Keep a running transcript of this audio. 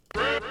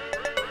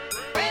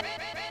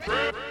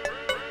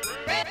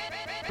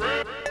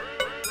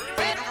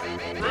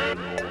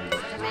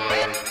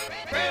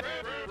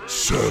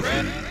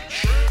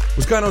Savage.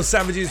 What's going on,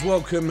 Savages?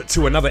 Welcome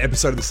to another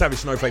episode of the Savage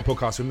Snowflake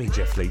Podcast with me,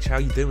 Jeff Leach. How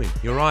you doing?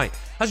 You all right?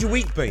 How's your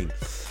week been?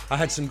 I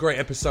had some great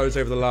episodes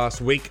over the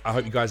last week. I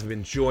hope you guys have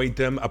enjoyed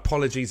them.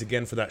 Apologies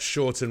again for that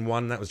shortened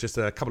one. That was just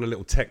a couple of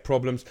little tech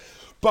problems.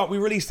 But we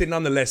released it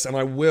nonetheless, and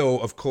I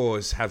will, of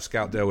course, have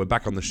Scout Delaware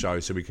back on the show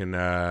so we can,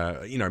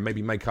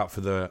 maybe make up for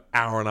the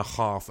hour and a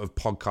half of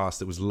podcast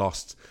that was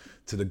lost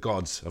to the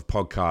gods of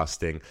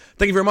podcasting.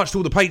 Thank you very much to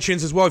all the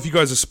patrons as well. If you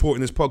guys are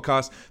supporting this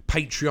podcast,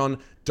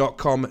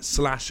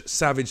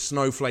 patreon.com/Savage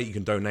Snowflake. You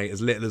can donate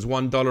as little as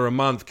 $1 a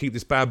month. Keep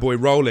this bad boy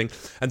rolling.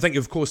 And thank you,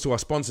 of course, to our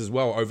sponsors as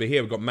well. Over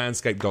here, we've got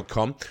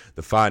manscaped.com,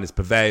 the finest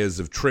purveyors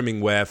of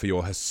trimming wear for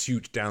your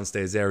hirsute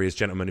downstairs areas.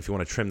 Gentlemen, if you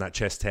want to trim that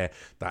chest hair,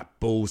 that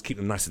balls, keep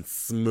them nice and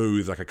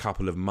smooth like a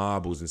couple of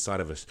marbles inside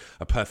of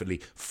a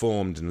perfectly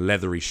formed and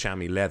leathery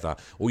chamois leather,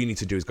 all you need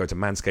to do is go to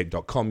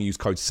manscaped.com, use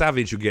code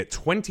SAVAGE. You'll get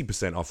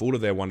 20% off all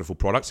of their wonderful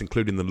products,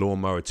 including the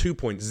Lawnmower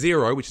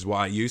 2.0, which is what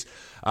I use.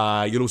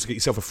 You'll also get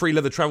yourself a free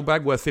leather travel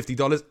bag worth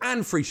 $50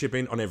 and free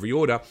shipping on every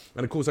order.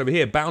 And of course, over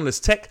here, Boundless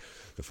Tech,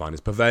 the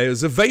finest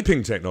purveyors of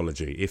vaping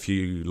technology. If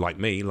you, like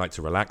me, like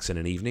to relax in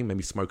an evening,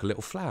 maybe smoke a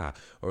little flower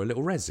or a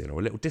little resin or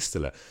a little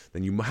distillate,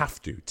 then you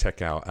have to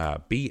check out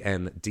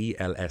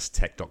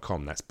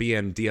bndlstech.com. That's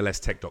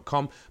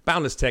bndlstech.com,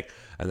 Boundless Tech,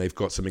 and they've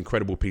got some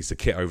incredible piece of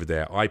kit over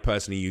there. I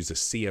personally use a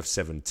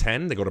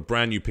CF710. They've got a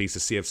brand new piece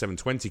of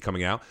CF720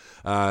 coming out.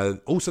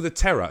 Also the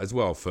Terra as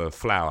well for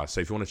flower.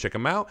 So if you want to check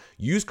them out,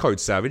 use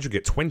code SAVAGE. You'll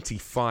get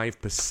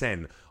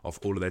 25% off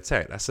all of their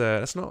tech. That's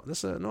not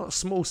a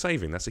small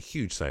saving. That's a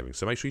huge saving.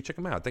 So make sure you check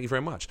them out. Thank you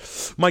very much.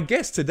 My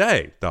guest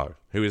today, though,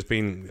 who has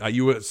been,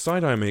 you were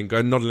side-eyeing me and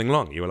going nodding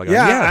along. You were like,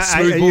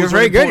 smooth balls. You're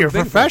very good. You're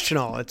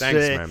professional. Thanks,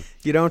 man.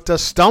 You don't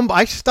stumble.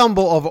 I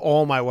stumble over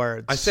all my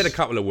words. I said a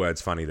couple of words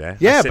funny there.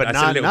 Yeah, but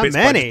not bits, many. But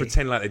I just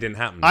pretend like they didn't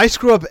happen. I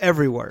screw up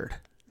every word.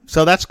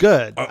 So that's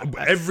good.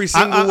 Every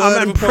single word.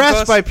 I'm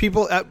impressed by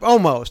people.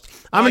 Almost.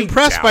 I'm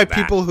impressed by doubt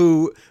people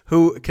who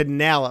can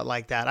nail it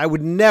like that. I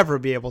would never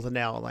be able to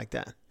nail it like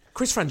that.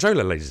 Chris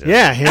Frangiola, ladies and gentlemen.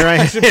 Yeah, here I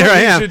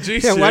am.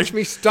 Yeah, watch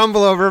me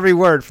stumble over every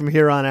word from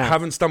here on out. I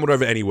haven't stumbled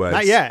over any words.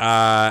 Not yet.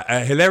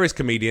 A hilarious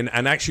comedian,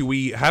 and actually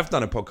we have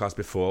done a podcast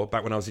before,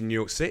 back when I was in New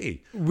York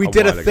City. We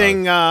did a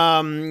thing,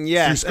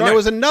 yes. And there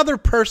was another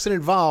person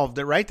involved,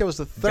 right? There was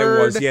the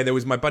third. There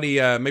was my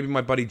buddy, maybe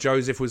my buddy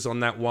Joseph was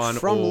on that one.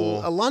 From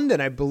London,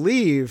 I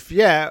believe.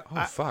 Yeah.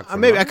 Oh, fuck.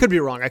 I could be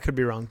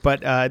wrong.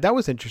 But that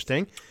was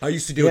interesting. I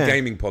used to do a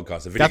gaming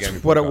podcast, a video gaming podcast.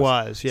 That's what it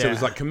was, yeah. So it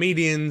was like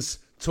comedians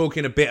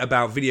talking a bit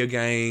about video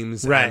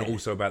games and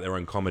also about their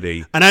own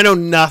comedy. And I know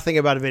nothing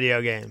about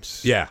video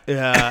games. Yeah.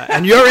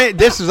 And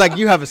this is like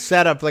you have a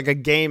setup, like a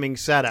gaming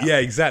setup. Yeah,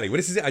 exactly. Well,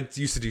 this is it. I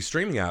used to do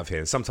streaming out of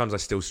here. Sometimes I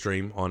still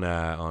stream on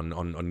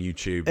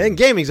YouTube. And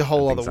gaming's a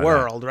whole other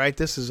world, right?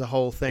 This is a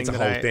whole thing. It's a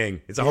whole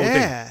thing. It's a whole thing.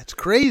 Yeah, it's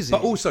crazy.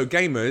 But also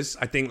gamers,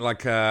 I think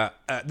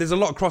there's a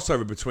lot of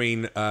crossover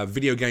between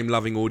video game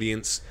loving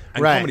audience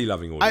and comedy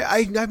loving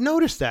audience. I've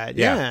noticed that.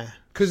 Yeah.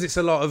 Because it's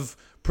a lot of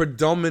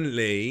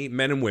predominantly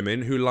men and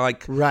women who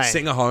like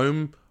sitting at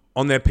home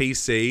on their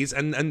PCs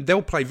and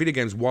they'll play video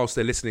games whilst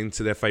they're listening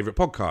to their favorite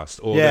podcast,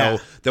 or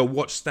they'll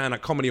watch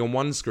stand-up comedy on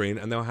one screen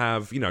and they'll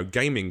have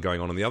gaming going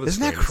on the other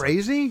screen. Isn't that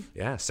crazy?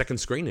 Second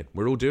screening.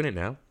 We're all doing it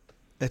now.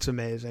 It's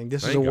amazing.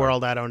 This is a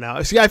world I don't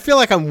know. See, I feel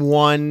like I'm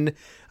one.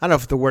 I don't know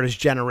if the word is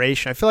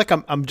generation. I feel like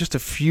I'm just a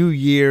few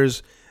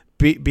years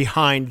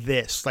behind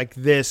this. Like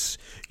this,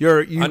 I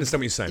understand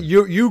what you're saying.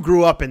 You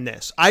grew up in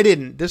this. I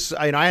didn't. This,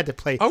 I had to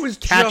play. I was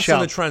just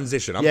on the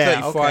transition. I'm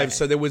 35,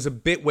 so there was a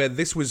bit where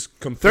this was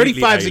completely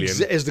 35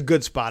 alien. is the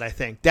good spot. I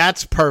think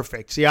that's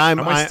perfect. See,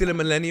 am I still a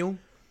millennial?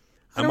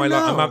 I don't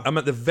know. I'm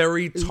at the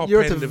very top.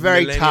 You're at the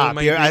very top.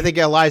 I think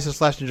Eliza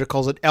Schlesinger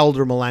calls it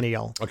elder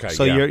millennial. Okay,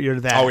 so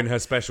you're that. Oh, in her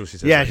special, she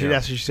says. Yeah,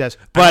 that's what she says.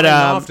 But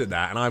I laughed at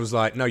that, and I was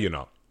like, "No, you're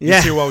not. You're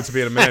too old to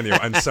be a millennial,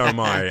 and so am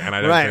I." And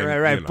I don't think,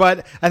 right.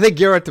 But I think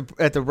you're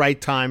at the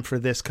right time for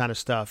this kind of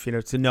stuff.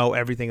 To know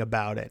everything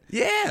about it.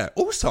 Yeah.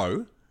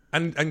 Also,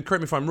 and correct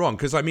me if I'm wrong,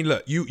 because I mean,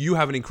 look, you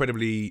have an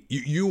incredibly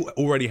you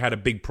already had a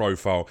big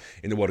profile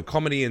in the world of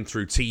comedy and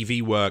through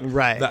TV work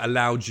that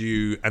allowed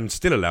you and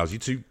still allows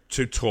you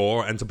to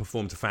tour and to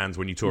perform to fans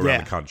when you tour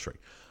around the country.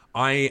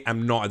 I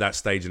am not at that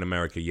stage in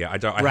America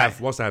yet.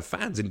 Whilst I have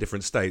fans in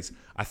different states,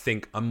 I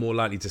think I'm more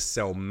likely to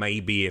sell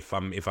maybe if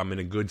I'm in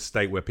a good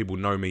state where people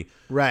know me,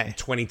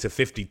 20 to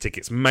 50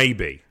 tickets,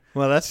 maybe.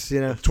 Well, that's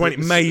 20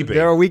 maybe.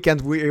 There are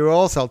weekends we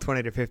all sell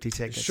 20 to 50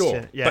 tickets.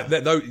 Sure, yeah.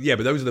 But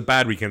those are the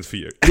bad weekends for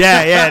you.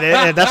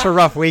 Yeah, that's a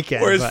rough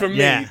weekend. Whereas for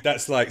me,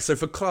 that's like so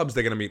for clubs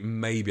they're going to be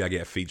maybe I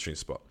get a featuring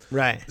spot.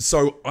 Right.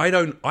 So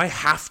I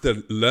have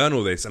to learn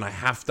all this and I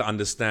have to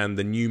understand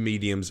the new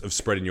mediums of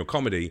spreading your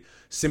comedy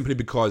simply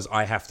because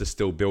I have to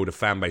still build a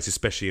fan base,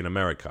 especially in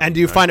America. And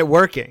do you find it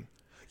working?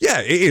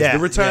 Yeah, it is. The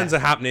returns are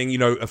happening.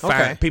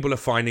 People are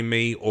finding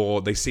me,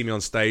 or they see me on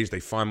stage.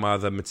 They find my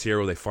other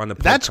material. They find the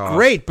podcast. That's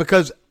great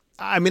because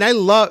I mean I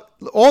love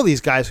all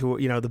these guys who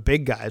the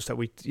big guys that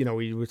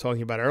we were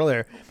talking about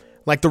earlier,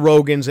 like the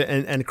Rogans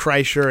and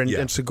Kreischer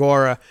and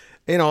Segura,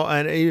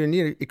 and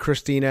even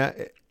Christina.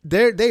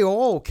 they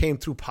all came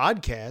through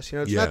podcasts.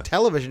 It's Yeah. not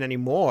television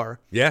anymore.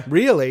 Yeah.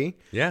 Really.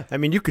 Yeah. I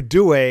mean, you could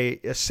do a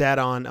set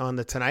on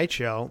the Tonight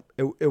Show.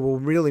 It will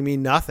really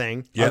mean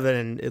nothing Yeah. other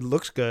than it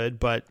looks good,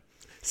 but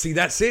See,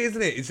 that's it,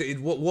 isn't it?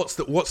 What's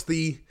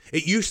the?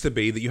 It used to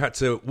be that you had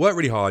to work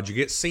really hard. You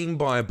get seen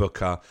by a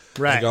booker.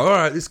 Right. They go, all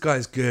right, this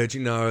guy's good,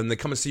 and they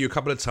come and see you a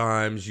couple of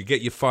times. You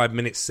get your 5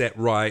 minute set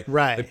right.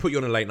 Right. They put you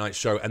on a late night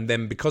show, and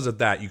then because of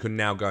that, you can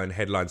now go and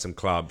headline some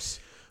clubs,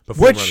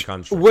 perform around the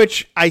country.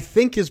 which I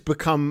think has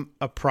become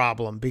a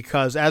problem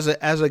because as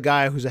a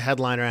guy who's a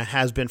headliner and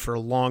has been for a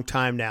long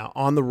time now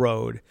on the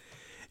road,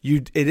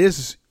 you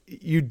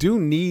do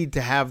need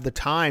to have the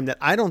time that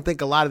I don't think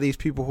a lot of these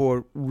people who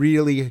are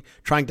really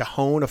trying to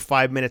hone a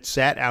 5 minute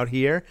set out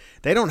here,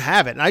 they don't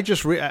have it. And I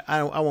just,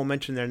 I won't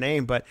mention their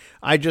name, but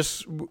I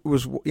just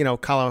was,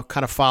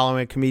 kind of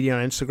following a comedian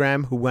on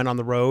Instagram who went on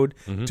the road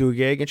to a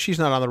gig, and she's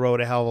not on the road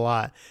a hell of a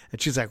lot.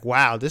 And she's like,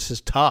 wow, this is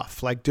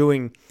tough. Like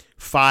doing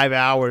 5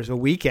 hours a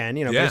weekend,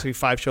 basically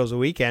 5 shows a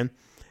weekend.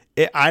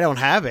 I don't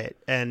have it,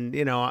 and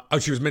Oh,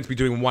 she was meant to be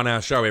doing 1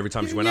 hour show every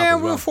time she went up yeah,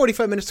 as well.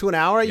 45 minutes to an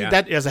hour. Yeah.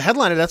 That as a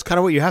headliner, that's kind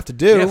of what you have to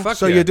do. Yeah, fuck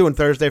so yeah. you're doing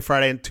Thursday,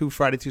 Friday, and 2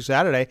 Friday, 2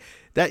 Saturday.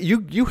 That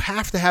you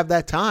have to have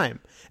that time,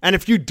 and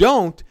if you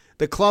don't,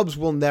 the clubs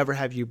will never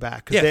have you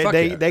back Yeah, because fuck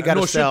they yeah. got to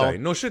Nor should sell. they.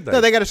 Nor should they.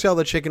 No, they got to sell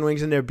the chicken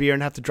wings and their beer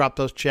and have to drop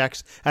those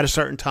checks at a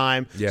certain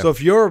time. Yeah. So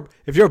if you're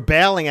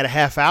bailing at a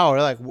half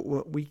hour, like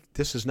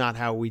this is not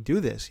how we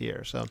do this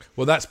here. So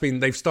Well,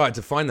 they've started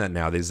to find that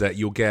now. There's that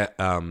you'll get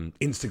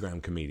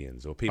Instagram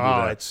comedians or people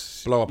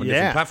that blow up on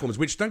different platforms.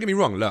 Which, don't get me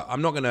wrong, look,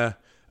 I'm not gonna.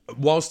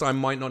 Whilst I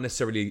might not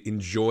necessarily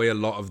enjoy a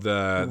lot of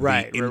the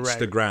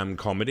Instagram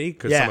comedy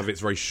because some of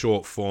it's very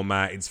short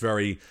format, it's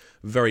very,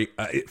 very.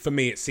 For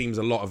me, it seems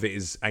a lot of it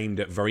is aimed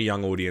at very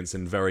young audience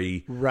and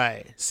very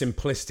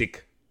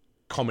simplistic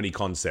comedy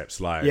concepts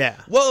like,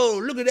 whoa,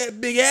 look at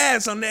that big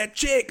ass on that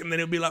chick, and then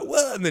it'll be like,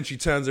 what? And then she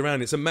turns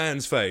around, it's a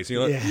man's face, and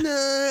you're like,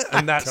 nah,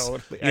 and that's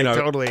I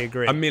totally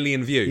agree. 1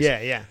 million views,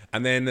 yeah,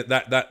 and then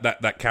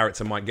that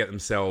character might get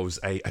themselves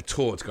a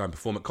tour to go and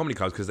perform at comedy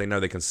clubs because they know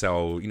they can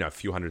sell a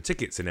few hundred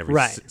tickets in every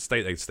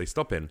state they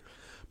stop in.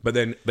 But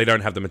then they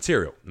don't have the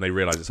material, and they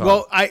realize it's hard.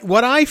 Well,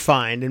 what I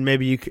find, and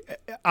maybe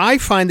I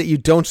find that you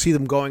don't see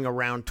them going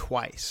around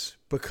twice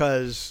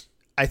because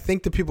I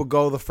think the people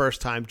go the first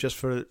time just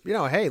for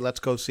hey, let's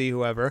go see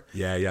whoever.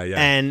 Yeah.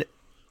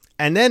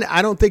 And then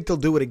I don't think they'll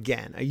do it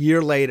again. A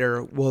year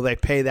later, will they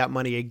pay that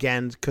money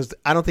again? Because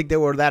I don't think they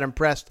were that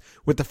impressed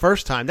with the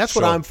first time. That's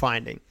what I'm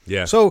finding.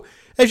 Yeah. So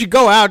as you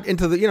go out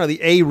into the the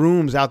A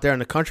rooms out there in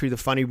the country, the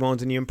Funny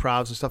Bones and the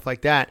Improvs and stuff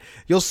like that,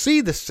 you'll see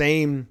the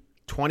same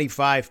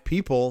 25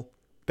 people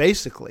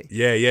basically.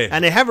 Yeah.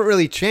 And they haven't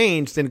really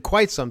changed in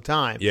quite some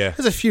time. Yeah.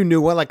 There's a few new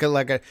ones,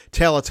 like a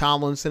Taylor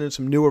Tomlinson, and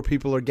some newer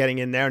people are getting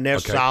in there, and they're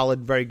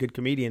solid, very good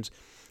comedians.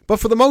 But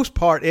for the most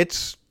part,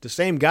 it's the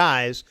same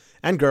guys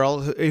and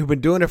girls who've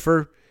been doing it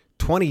for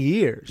 20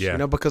 years.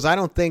 Yeah. Because I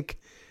don't think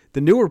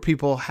the newer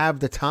people have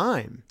the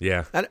time.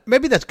 Yeah. And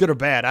maybe that's good or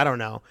bad. I don't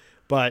know.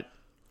 But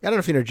I don't know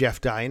if you know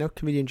Jeff Dye.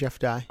 Comedian Jeff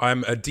Dye?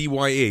 I'm a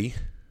DYE.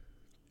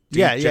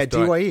 Jeff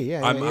Dye.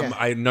 Yeah.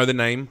 I know the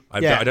name. I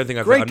don't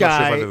think Great I'm guy, not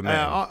sure if I've ever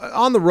met him.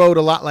 on the road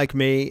a lot like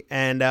me,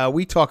 and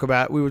we talk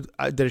about.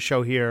 I did a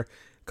show here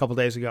a couple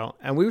days ago,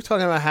 and we were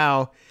talking about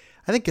how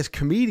I think as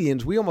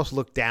comedians we almost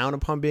look down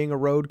upon being a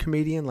road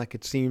comedian. Like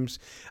it seems,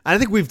 and I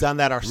think we've done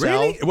that ourselves.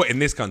 Really? What, in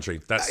this country?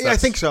 That's I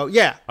think so.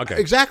 Yeah. Okay.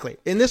 Exactly.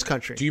 In this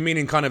country. Do you mean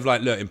in kind of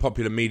like, look, in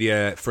popular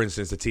media, for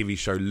instance, the TV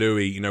show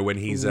Louis? When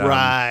he's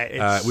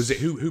was it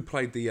who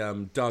played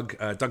the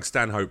Doug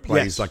Stanhope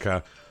plays like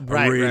a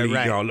really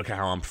look at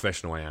how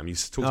unprofessional I am. You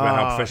talked about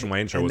how professional my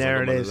intro was.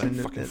 There it is. Like,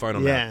 fucking phone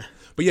on that.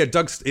 But yeah,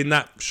 in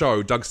that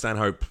show, Doug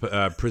Stanhope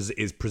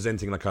is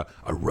presenting like a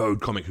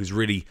road comic who's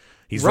really.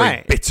 He's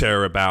very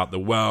bitter about the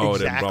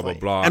world and blah, blah,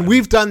 blah. And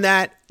we've done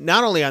that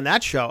not only on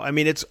that show. I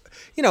mean, it's,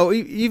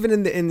 even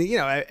in the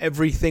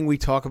everything we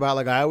talk about,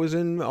 like I was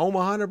in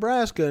Omaha,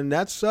 Nebraska, and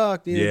that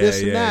sucked.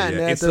 This and that.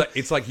 Yeah. And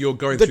it's like you're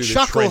going through the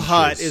Chuckle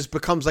Hut trenches.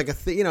 becomes like a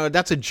thing.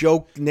 That's a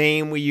joke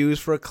name we use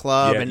for a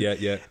club.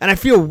 Yeah. And I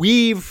feel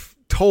we've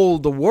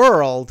told the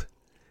world,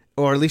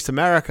 or at least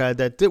America,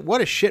 that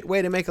what a shit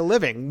way to make a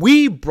living.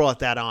 We brought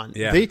that on.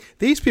 Yeah.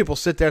 These people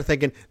sit there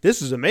thinking,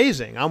 this is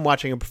amazing. I'm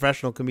watching a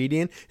professional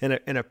comedian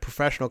in a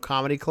professional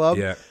comedy club.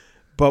 Yeah.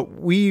 But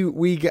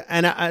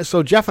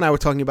so Jeff and I were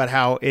talking about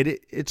how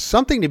it's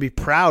something to be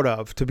proud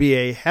of, to be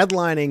a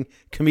headlining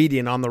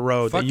comedian on the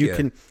road that you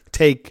can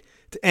take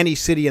to any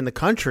city in the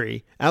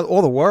country,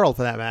 or the world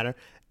for that matter,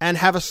 and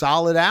have a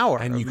solid hour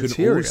and of you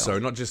material. can also,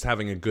 not just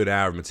having a good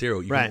hour of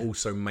material, you can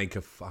also make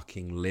a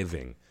fucking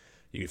living.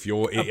 If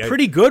you're a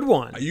pretty good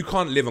one. You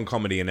can't live on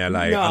comedy in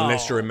LA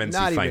unless you're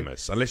immensely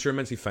famous. Unless you're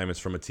immensely famous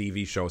from a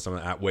TV show or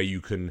something like that, where you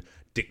can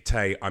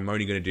dictate, I'm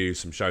only going to do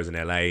some shows in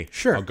LA.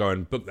 Sure. I'll go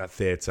and book that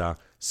theater,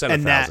 sell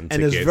 1,000 tickets.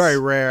 And it's very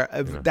rare.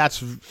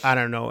 That's, I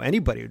don't know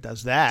anybody who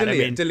does that.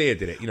 D'Elia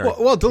did it.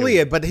 Well,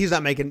 D'Elia, but he's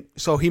not making,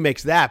 so he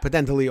makes that, but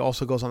then D'Elia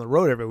also goes on the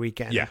road every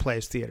weekend and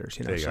plays theaters.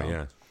 There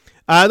you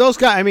go, those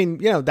guys,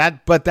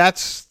 but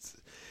that's,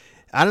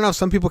 I don't know.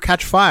 Some people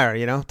catch fire,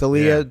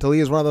 D'Elia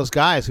is one of those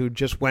guys who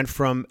just went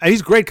from. And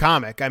he's a great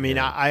comic. I mean,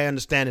 I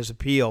understand his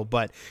appeal,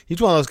 but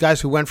he's one of those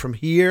guys who went from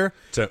here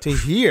to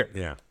here.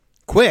 Yeah.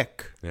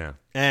 Quick. Yeah.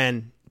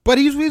 But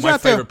he's My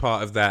out there. favorite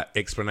part of that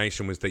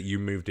explanation was that you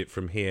moved it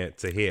from here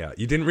to here.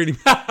 You didn't really.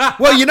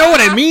 Well, you know what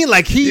I mean.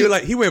 Like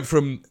he went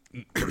from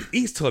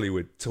East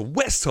Hollywood to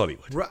West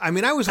Hollywood. I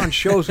mean, I was on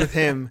shows with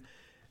him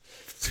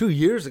 2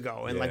 years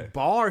ago, and like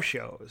bar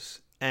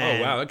shows. And,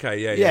 oh wow!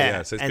 Okay,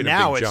 yeah. So it's been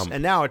a big jump.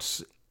 And now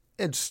it's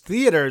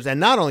theaters, and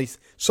not only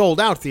sold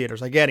out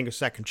theaters, like getting a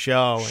second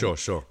show.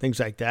 Sure.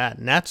 Things like that,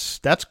 and that's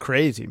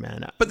crazy,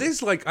 man. But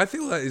there's I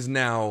feel like there's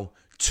now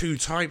two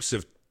types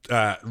of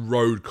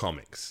road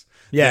comics.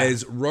 Yeah.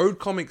 There's road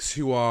comics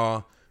who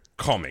are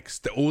comics.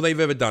 All they've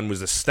ever done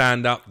was a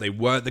stand-up. They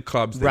work the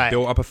clubs. They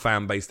built up a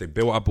fan base. They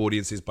built up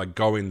audiences by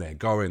going there,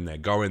 getting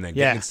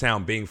in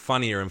town, being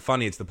funnier and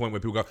funnier to the point where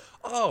people go,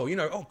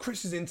 oh,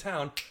 Chris is in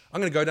town.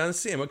 I'm going to go down and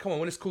see him. Well, come on,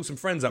 let's call some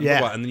friends up.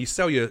 Yeah. And then you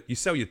sell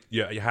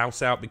your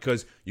house out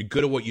because you're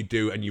good at what you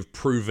do and you've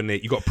proven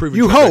it. You've got a proven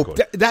You track hope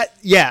record. that,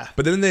 yeah.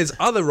 But then there's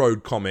other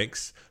road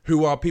comics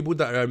who are people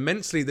that are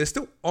they're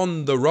still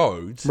on the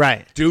road,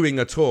 right, doing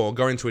a tour,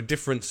 going to a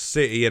different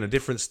city and a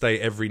different state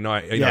every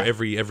night,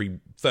 every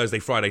Thursday,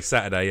 Friday,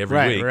 Saturday,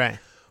 every week. Right.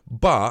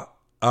 But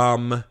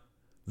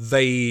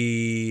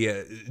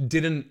they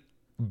didn't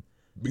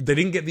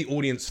get the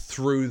audience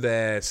through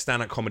their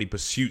stand-up comedy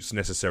pursuits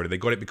necessarily. They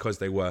got it because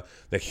they're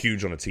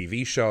huge on a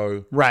TV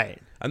show.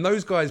 Right. And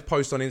those guys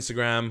post on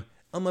Instagram,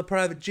 on my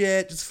private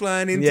jet, just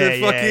flying into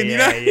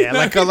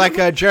fucking, like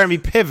a Jeremy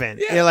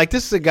Piven. Yeah, like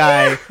this is a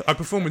guy. I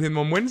performed with him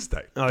on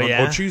Wednesday.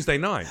 Or Tuesday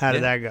night. How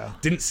did that go?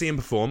 Didn't see him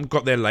perform.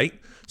 Got there late.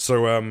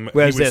 So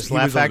where's this?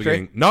 Laugh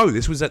Factory? No,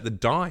 this was at the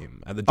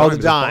Dime. At the Dime, the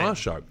Dime bar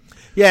show.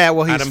 Yeah,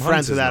 well, he's Adam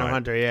friends Hunter's with Adam night.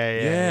 Hunter.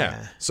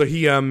 Yeah. So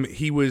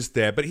he was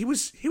there, but he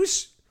was.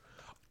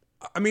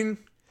 I mean.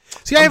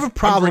 See, I have a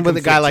problem with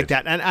a guy like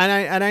that, and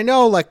I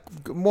know, like,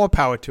 more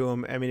power to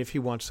him. I mean, if he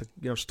wants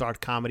to,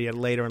 start comedy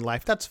later in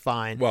life, that's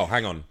fine. Well,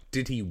 hang on.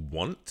 Did he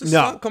want to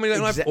start comedy later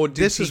in life, or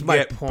did he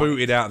get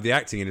booted out of the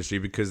acting industry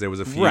because there was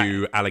a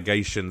few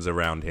allegations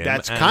around him?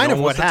 That's kind of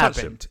what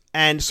happened.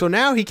 And so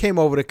now he came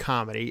over to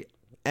comedy,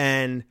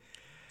 and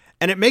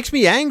it makes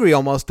me angry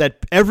almost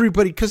that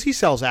everybody, because he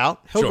sells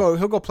out,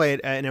 he'll go play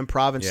at an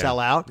improv and sell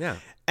out. Yeah,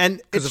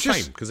 and it's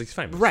just because he's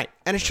famous, right?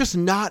 And it's just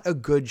not a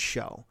good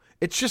show.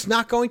 It's just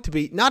not going to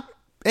be, not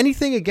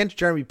anything against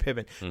Jeremy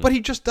Piven, but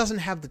he just doesn't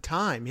have the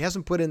time. He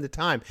hasn't put in the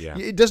time.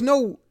 Yeah. There's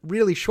no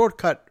really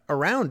shortcut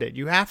around it.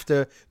 You have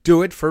to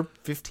do it for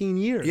 15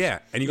 years.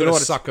 Yeah, and you got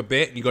to suck a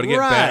bit, and you got to get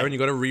better, and you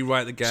got to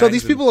rewrite the gags. So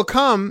these people will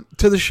come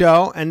to the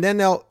show, and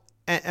then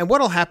and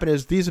what'll happen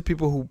is these are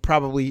people who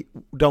probably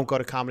don't go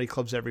to comedy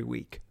clubs every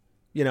week,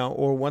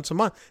 or once a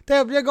month.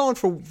 They're going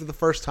for the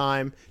first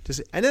time to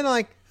see, and then they're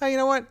like, hey, you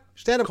know what?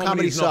 Stand-up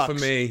comedy sucks. Not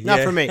for me.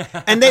 Not for me.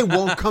 And they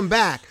won't come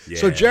back. Yeah.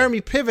 So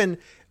Jeremy Piven,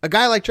 a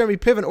guy like Jeremy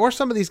Piven, or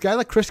some of these guys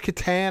like Chris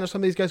Kattan, or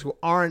some of these guys who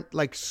aren't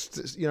like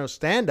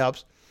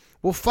stand-ups,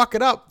 will fuck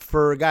it up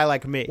for a guy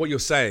like me. What you're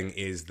saying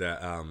is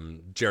that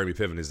Jeremy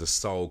Piven is the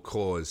sole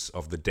cause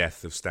of the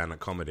death of stand-up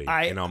comedy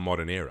in our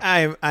modern era.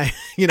 I'm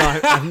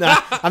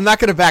not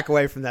going to back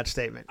away from that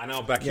statement. And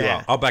I'll back you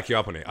up. I'll back you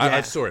up on it. I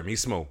saw him.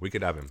 He's small. We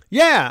could have him.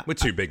 Yeah, we're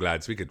two big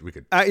lads. We could. We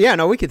could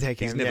take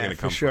him. He's never going to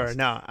come for sure. us.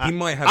 No, he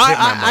might have Hitman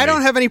money. I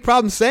don't have any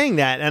problem saying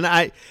that, and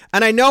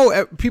I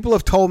know people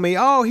have told me,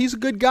 oh, he's a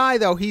good guy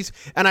though.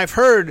 And I've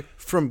heard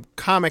from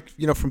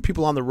from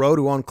people on the road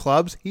who own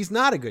clubs, he's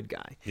not a good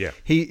guy. Yeah,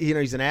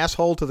 he's an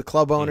asshole to the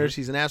club owners.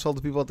 He's an asshole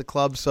to people at the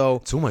club. So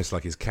it's almost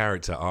like his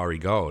character Ari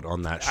Gold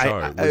on that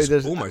show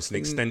was almost an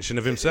extension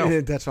of himself.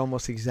 That's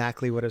almost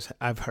exactly what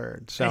I've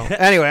heard. So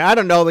anyway, I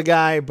don't know the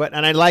guy,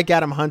 and I like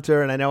Adam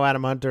Hunter, and I know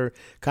Adam Hunter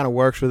kind of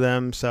works with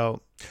him.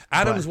 So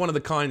Adam's one of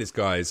the kindest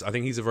guys. I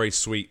think he's a very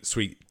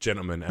sweet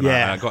gentleman, and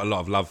I got a lot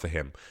of love for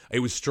him.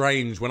 It was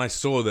strange when I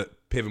saw that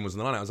Piven was on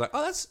the line. I was like,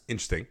 oh, that's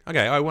interesting.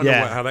 Okay, I wonder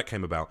how that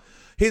came about.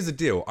 Here's the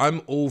deal.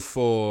 I'm all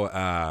for,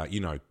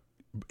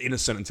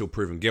 innocent until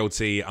proven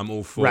guilty. I'm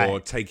all for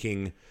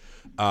taking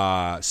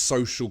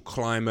social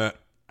climate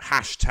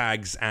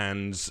hashtags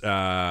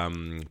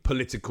and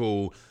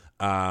political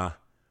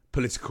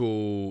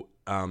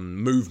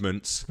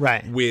movements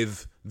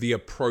with the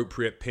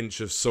appropriate pinch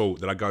of salt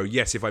that I go,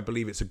 yes, if I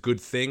believe it's a good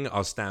thing,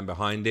 I'll stand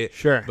behind it.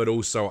 Sure. But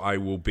also I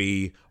will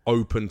be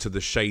open to the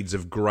shades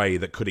of grey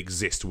that could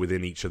exist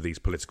within each of these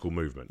political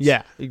movements.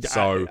 Yeah.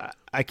 So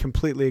I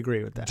completely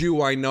agree with that.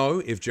 Do I know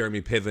if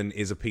Jeremy Piven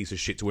is a piece of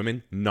shit to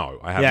women? No.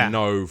 I have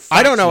no facts,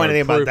 I don't know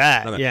anything proof,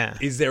 about that. Yeah.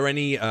 Is there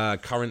any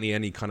currently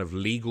any kind of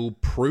legal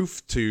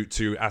proof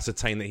to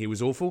ascertain that he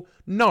was awful?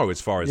 No,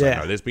 as far as I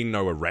know. There's been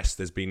no arrest,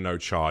 there's been no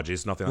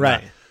charges, nothing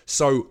like that.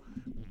 So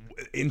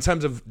in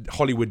terms of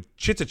Hollywood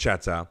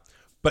chitter-chatter,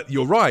 but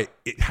you're right,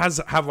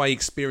 have I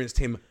experienced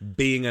him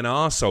being an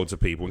arsehole to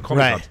people in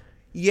comedy clubs?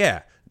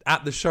 Yeah.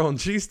 at the show on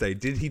Tuesday,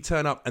 did he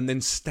turn up and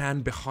then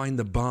stand behind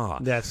the bar?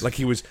 That's- like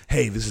he was,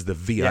 hey, this is the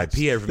VIP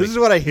area for me. This is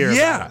what I hear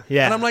Yeah. about it.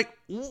 Yeah. And I'm like,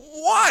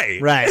 why?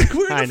 Right.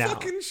 We're in I a know.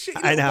 fucking shitty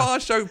I little know. bar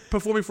show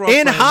performing for our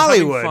in friends,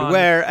 having Hollywood, fun.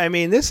 where I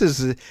mean, this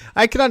is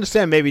I can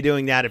understand maybe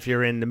doing that if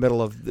you're in the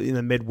middle of in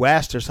the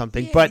Midwest or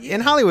something. But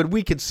in Hollywood,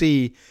 we could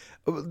see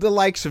the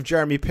likes of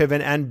Jeremy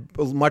Piven and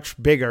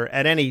much bigger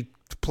at any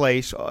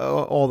place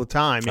all the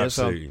time. You know?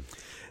 Absolutely. So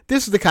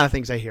this is the kind of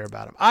things I hear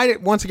about him. I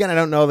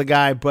don't know the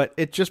guy, but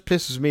it just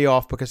pisses me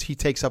off because he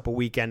takes up a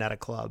weekend at a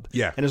club.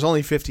 Yeah. And there's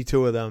only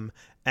 52 of them.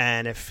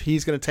 And if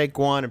he's going to take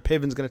one, and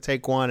Piven's going to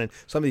take one, and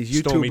some of these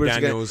Stormy YouTubers,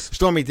 Daniels.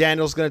 Stormy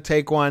Daniels going to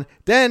take one,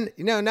 then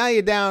now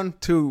you're down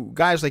to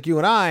guys like you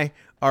and I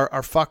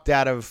are fucked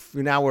out of.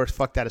 Now we're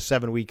fucked out of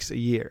 7 weeks a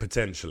year.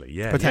 Potentially,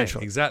 yeah.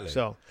 Potentially. Yeah, exactly.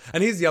 So-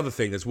 and here's the other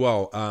thing as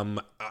well,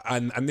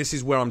 and this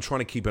is where I'm trying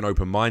to keep an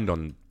open mind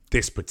on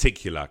this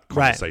particular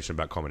conversation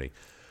about comedy,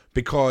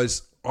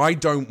 because I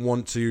don't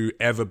want to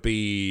ever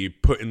be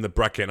put in the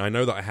bracket, and I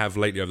know that I have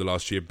lately over the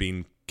last year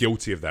been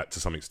guilty of that to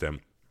some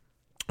extent.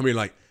 I mean,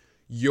 like,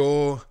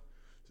 you're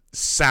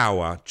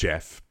sour,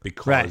 Jeff,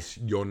 because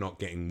you're not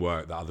getting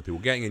work that other people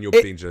are getting, and you're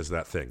being just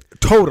that thing.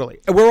 Totally.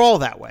 We're all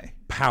that way.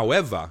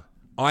 However,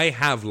 I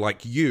have,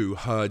 like you,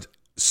 heard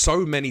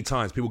so many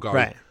times people go,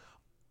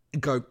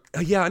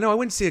 yeah, I know. I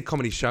went to see a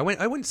comedy show.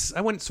 I went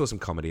and saw some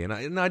comedy, and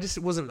I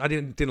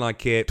didn't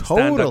like it. Stand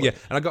up, Totally. yeah.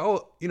 And I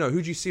go, oh,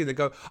 who'd you see? And they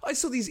go, I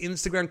saw these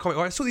Instagram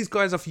comedy. Or I saw these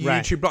guys off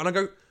YouTube, and I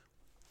go,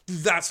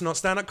 that's not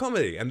stand up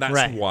comedy, and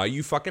that's why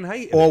you fucking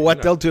hate it. Or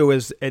what they'll do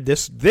is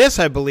this.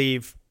 I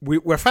believe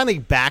we're finally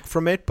back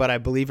from it, but I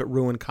believe it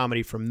ruined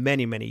comedy for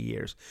many, many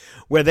years,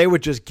 where they were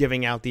just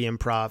giving out the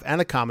Improv and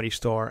the Comedy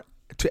Store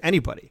to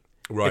anybody.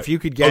 Right. If you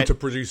could get to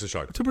produce a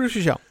show. To produce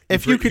a show.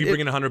 If you bring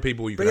in 100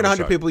 people, you bring in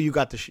 100 people, you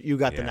got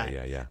the night.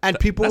 Yeah. And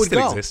people that would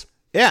still go. Exists.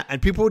 Yeah,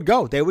 and people would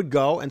go. They would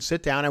go and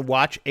sit down and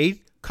watch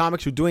 8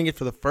 comics who are doing it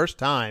for the first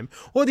time,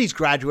 or these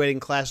graduating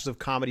classes of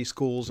comedy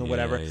schools and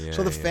whatever.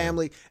 So the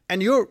family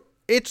and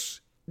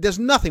there's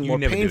nothing more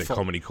painful. You never did a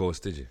comedy course,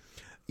 did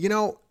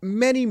you?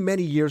 Many,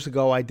 many years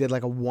ago, I did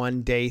like a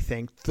one-day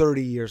thing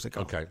 30 years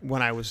ago. Okay.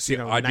 When I was,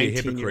 I'd 19 be a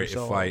hypocrite years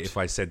old. if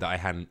I said that I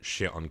hadn't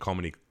shit on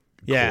comedy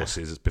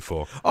courses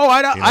before. Oh,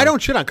 I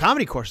don't shit on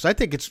comedy courses. I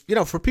think it's,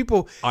 for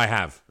people. I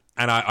have.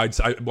 And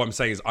what I'm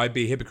saying is I'd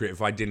be a hypocrite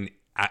if I didn't,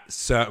 at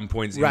certain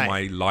points in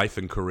my life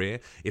and career,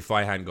 if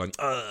I hadn't gone,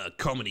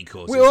 comedy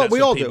courses. We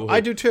all do. I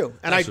do too.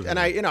 And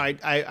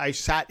I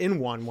sat in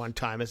one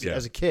time as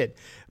a kid.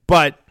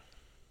 But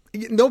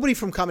nobody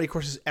from comedy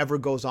courses ever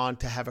goes on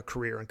to have a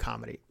career in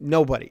comedy.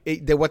 Nobody.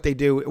 What they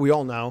do, we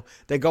all know.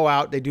 They go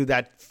out, they do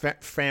that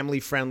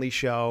family-friendly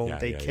show,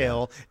 they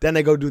kill. Then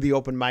they go do the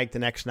open mic the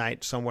next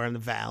night somewhere in the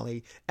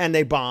valley, and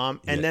they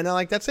bomb. And then they're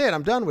like, that's it,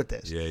 I'm done with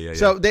this.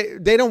 So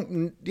they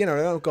don't, they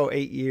don't go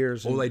 8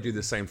 years. Or they do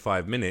the same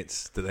 5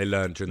 minutes that they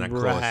learned during that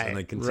course, and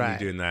they continue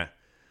doing that.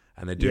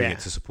 And they're doing it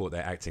to support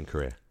their acting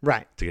career.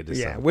 Right. To get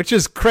this done. Which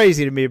is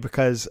crazy to me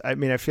because, I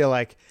feel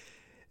like,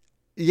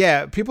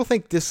 people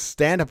think this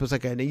stand-up is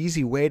like an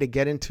easy way to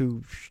get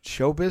into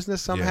show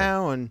business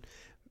somehow, and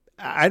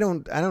I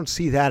don't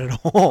see that at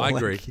all. I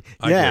agree.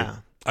 I agree.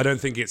 I don't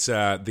think it's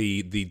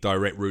the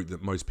direct route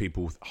that most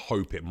people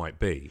hope it might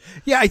be.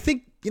 Yeah, I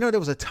think there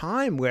was a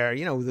time where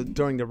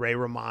during the Ray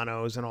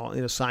Romanos and all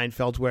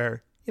Seinfelds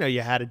where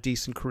you had a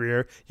decent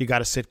career, you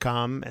got a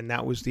sitcom, and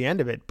that was the end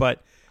of it.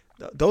 But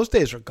those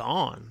days are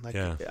gone.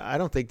 I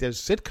don't think there's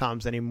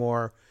sitcoms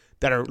anymore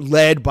that are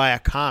led by a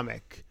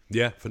comic.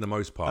 Yeah, for the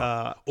most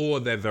part. Or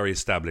they're very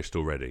established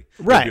already.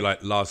 Right. It'll be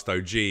like Last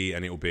OG,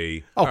 and it'll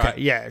be...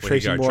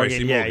 Tracy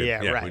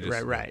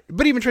Morgan. Right.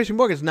 But even Tracy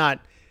Morgan's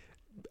not...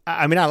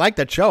 I like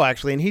that show,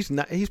 actually, and he's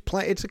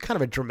playing... It's a kind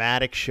of a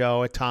dramatic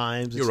show at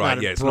times. You're right,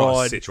 it's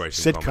not a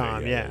situation sitcom,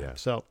 comedy. Yeah.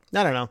 So,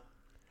 I don't know.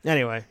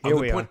 Anyway, here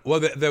we are.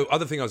 Well, the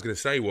other thing I was going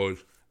to say was,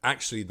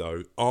 actually,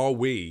 though, are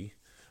we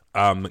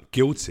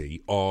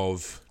guilty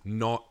of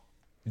not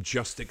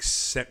just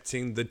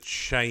accepting the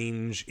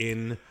change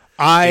in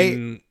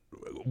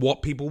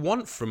what people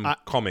want from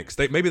comics?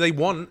 Maybe they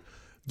want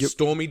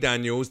Stormy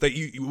Daniels.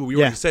 We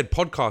already said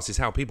podcast is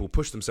how people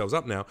push themselves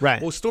up now.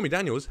 Right. Well, Stormy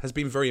Daniels has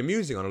been very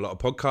amusing on a lot of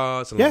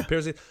podcasts and a lot of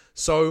appearances.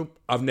 So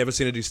I've never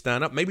seen her do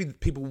stand up. Maybe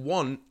people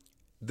want.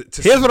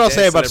 Here's what I'll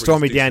say about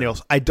Stormy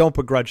Daniels. I don't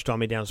begrudge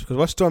Stormy Daniels because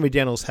what Stormy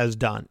Daniels has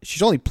done,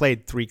 she's only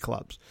played 3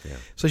 clubs. Yeah.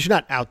 So she's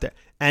not out there.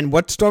 And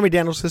what Stormy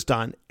Daniels has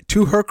done,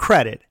 to her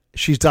credit,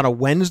 she's done a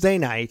Wednesday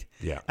night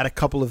at a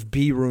couple of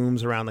B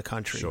rooms around the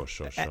country. Sure.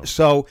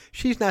 So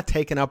she's not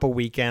taking up a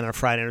weekend or a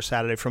Friday or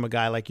Saturday from a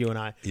guy like you and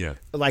I. Yeah.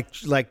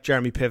 Like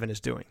Jeremy Piven is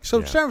doing.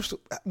 So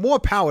more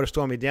power to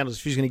Stormy Daniels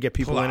if she's going to get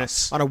people in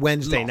it on a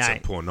Wednesday night. Lots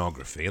of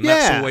pornography. And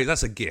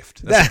that's a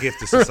gift. That's a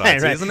gift to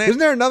society, right. isn't it? Isn't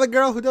there another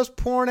girl who does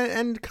porn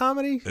and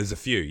comedy? There's a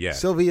few, yeah.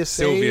 Sylvia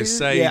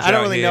Sage. Yeah, I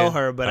don't really know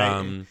her, but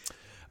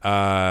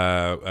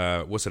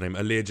what's her name?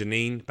 Aaliyah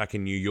Janine back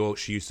in New York.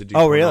 She used to do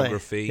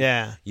pornography.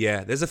 Really?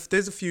 Yeah. There's a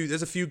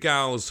few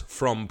gals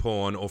from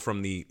porn or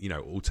from the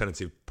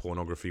alternative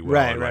pornography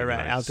world,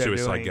 right. Out there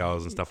Suicide doing,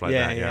 Girls and stuff like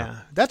that.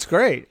 Yeah, That's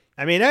great.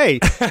 I mean, hey,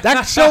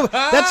 that's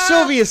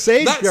Sylvia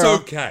Sage That's girl.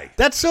 okay.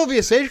 That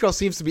Sylvia Sage girl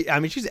seems to be. I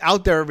mean, she's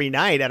out there every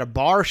night at a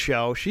bar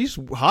show. She's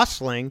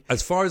hustling.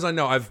 As far as I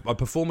know, I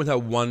performed with her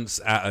once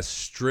at a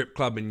strip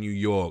club in New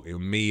York. It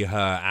was me,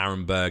 her,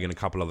 Aaron Berg, and a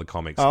couple other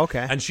comics. Oh,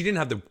 okay. And she didn't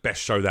have the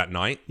best show that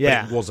night.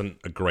 Yeah. But it wasn't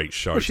a great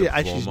show Well, to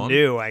perform she's on.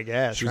 new, I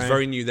guess. She was right?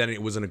 very new then.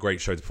 It wasn't a great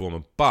show to perform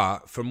on.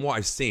 But from what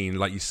I've seen,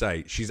 like you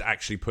say, she's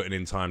actually putting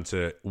in time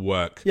to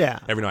work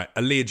every night.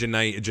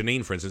 Aaliyah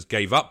Janine, for instance,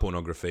 gave up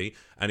pornography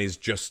and is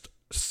just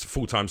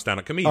full-time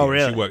stand-up comedian. Oh,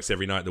 really? She works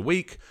every night of the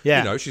week. Yeah.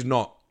 You know, she's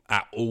not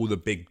at all the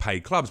big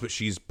paid clubs, but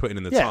she's putting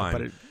in the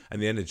time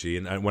and the energy.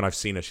 And when I've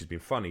seen her, she's been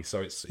funny.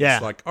 So it's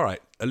like, all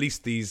right, at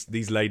least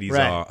these ladies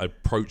are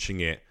approaching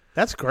it.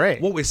 That's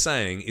great. What we're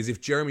saying is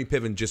if Jeremy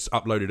Piven just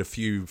uploaded a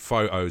few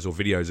photos or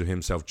videos of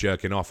himself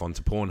jerking off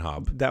onto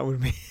Pornhub, that would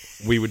be...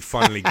 we would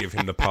finally give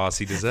him the pass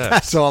he deserves.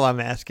 That's all I'm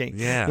asking.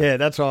 Yeah. Yeah,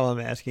 that's all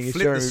I'm asking.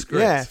 Flip the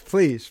script. Yeah,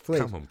 please.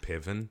 Come on,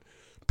 Piven.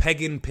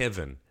 Pegging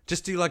Piven.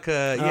 Just do like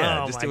a,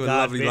 do a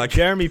lovely, man. like...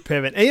 Jeremy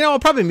Piven. And, I'll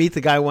probably meet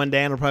the guy one day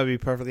and it'll probably be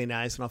perfectly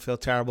nice and I'll feel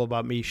terrible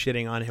about me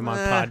shitting on him on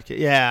podcast.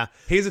 Yeah.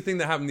 Here's the thing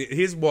that happened.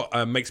 Here's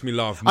what makes me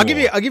laugh more.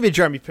 I'll give you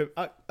Jeremy Piven.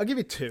 I'll give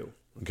you two.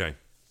 Okay.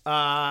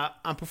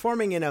 I'm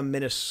performing in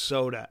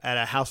Minnesota at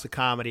a House of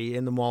Comedy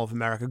in the Mall of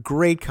America.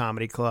 Great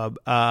comedy club.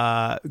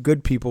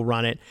 Good people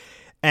run it.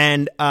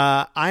 And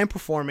I am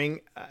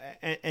performing,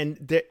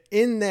 and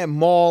in the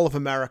Mall of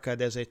America,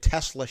 there's a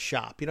Tesla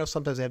shop.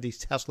 Sometimes they have these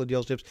Tesla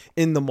dealerships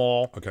in the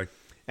mall. Okay.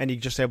 And you're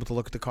just able to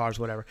look at the cars,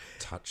 whatever.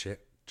 Touch it.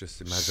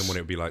 Just imagine what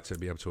it would be like to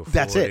be able to afford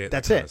That's it. it.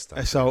 That's it.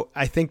 So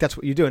I think that's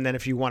what you do. And then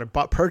if you want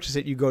to purchase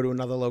it, you go to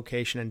another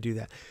location and do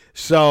that.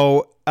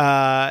 So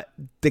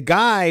the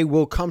guy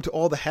will come to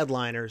all the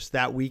headliners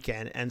that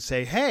weekend and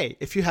say, hey,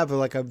 if you have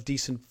a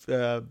decent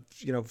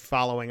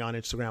following on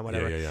Instagram,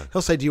 whatever,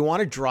 he'll say, do you want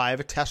to drive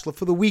a Tesla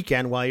for the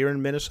weekend while you're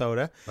in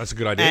Minnesota? That's a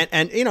good idea.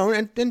 And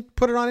then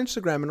put it on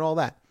Instagram and all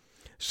that.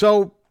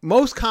 So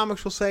most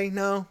comics will say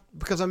no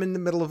because I'm in the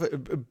middle of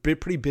a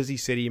pretty busy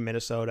city in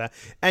Minnesota,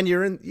 and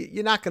you're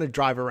not going to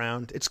drive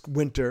around. It's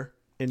winter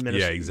in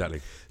Minnesota. Yeah,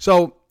 exactly.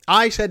 So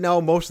I said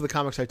no. Most of the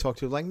comics I talked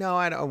to were like, no,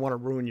 I don't want to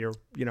ruin your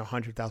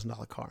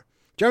 $100,000 car.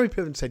 Jeremy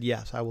Piven said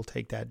yes, I will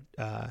take that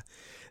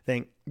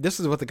thing. This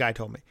is what the guy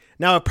told me.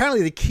 Now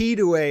apparently the key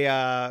to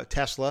a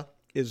Tesla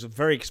is a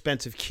very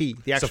expensive key.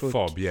 The actual it's a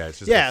fob, yeah. It's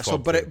just a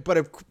fob but it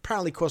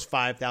apparently costs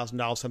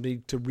 $5,000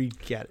 something to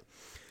get it.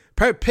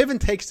 Piven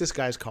takes this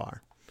guy's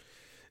car,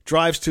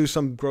 drives to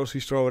some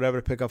grocery store or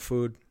whatever to pick up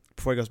food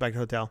before he goes back to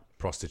the hotel.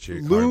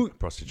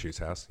 Prostitute's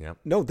house, yeah.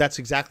 No, that's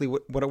exactly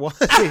what it was.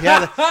 Because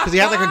he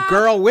had like a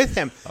girl with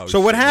him. So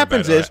what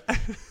happens is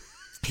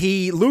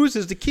he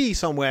loses the key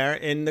somewhere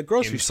in the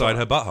grocery store. Inside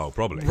her butthole,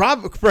 probably.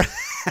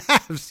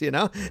 Perhaps,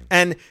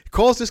 and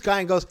calls this guy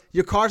and goes,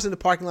 your car's in the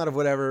parking lot of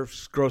whatever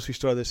grocery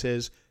store this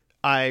is.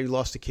 I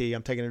lost the key.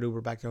 I'm taking an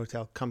Uber back to the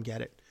hotel. Come get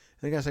it.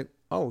 And the guy's like,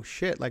 oh,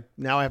 shit. Like,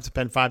 now I have to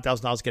spend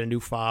 $5,000 to get a new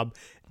fob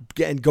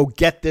and go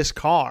get this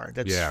car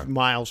that's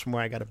miles from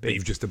where I got to be. That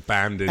you've just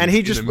abandoned. And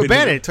he just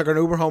abandoned it. Took an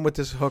Uber home with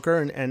this hooker,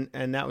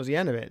 and that was the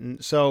end of it. And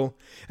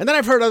then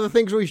I've heard other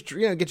things where he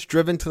gets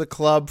driven to the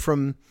club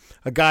from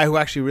a guy who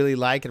actually really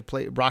liked it,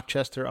 played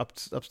Rochester,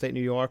 upstate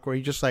New York, where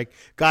he just like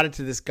got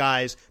into this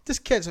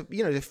kid's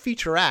a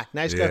feature act,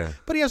 nice guy,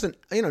 but he has a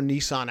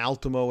Nissan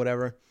Altima or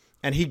whatever,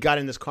 and he got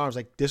in this car. I was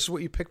like, this is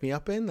what you picked me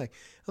up in? Like,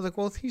 I was like,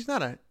 well, he's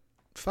not a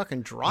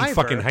fucking driver. You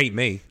fucking hate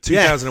me.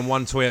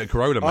 2001 Toyota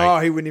Corolla, mate. Oh,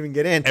 he wouldn't even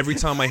get in. Every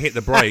time I hit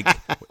the brake,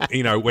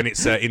 when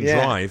it's in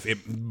drive, you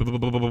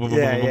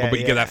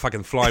get that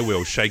fucking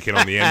flywheel shaking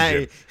on the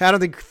engine. I don't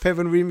think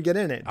Piven would even get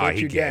in it.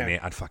 He'd get in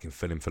it. I'd fucking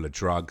fill him full of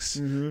drugs,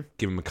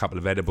 give him a couple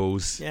of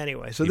edibles.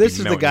 Anyway, so this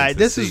is the guy.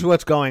 This is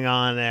what's going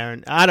on there.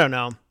 And I don't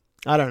know.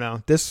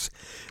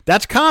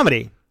 That's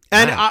comedy.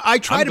 And I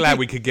try I'm to glad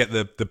we could get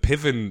the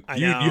Piven.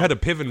 You had a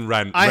Piven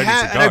rant ready to go.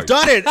 And I've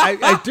done it.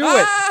 I do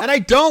it. And I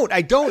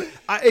don't.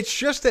 It's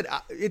just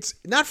that it's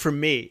not for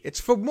me. It's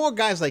for more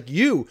guys like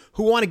you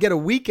who want to get a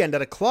weekend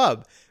at a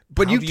club.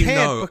 But How you do you can't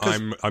know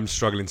because I'm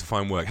struggling to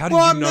find work. How do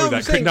you know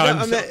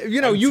that?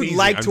 You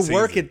like to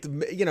work at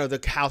the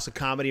House of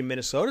Comedy in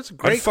Minnesota. It's a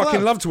great I'd fucking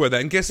club. love to work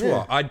there. And guess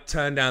what? I'd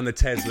turn down the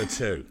Tesla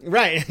too.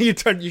 Right. You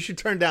should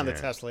turn down the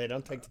Tesla.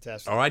 Don't take the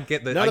Tesla. Or I'd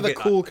get none of the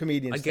cool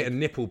comedians. I'd get a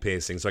nipple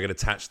piercing so I could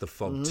attach the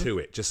fob to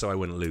it just so I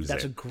wouldn't lose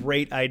That's it. a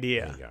great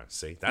idea. There you go.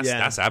 See,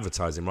 that's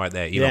advertising right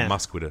there. Elon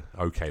Musk would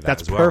okay that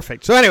That's as well.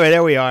 Perfect. So anyway,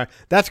 there we are.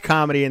 That's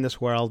comedy in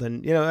this world.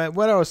 And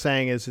what I was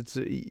saying is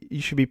you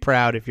should be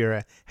proud if you're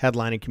a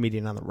headlining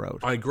comedian on the road.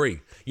 I agree.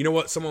 You know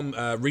what? Someone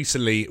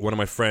recently, one of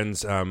my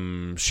friends,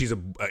 she's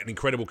an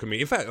incredible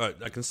comedian. In fact,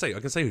 I can say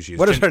who she is.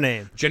 What is her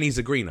name? Jenny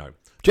Zagrino.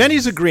 Jenny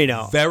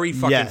Zagrino. Very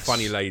fucking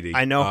funny lady.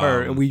 I know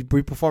her, and we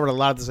performed at a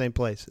lot of the same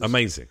places.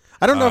 Amazing.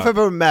 I don't know if I've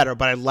ever met her,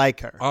 but I like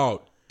her.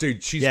 Oh,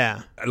 dude, she's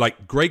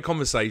like great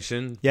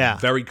conversation. Yeah.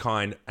 Very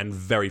kind and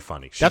very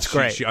funny. That's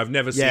great. I've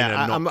never seen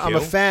her not I'm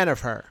a fan of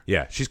her.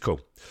 Yeah, she's cool.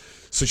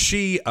 So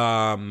she,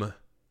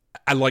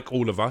 and like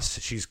all of us,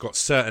 she's got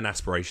certain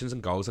aspirations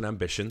and goals and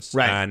ambitions.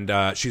 Right.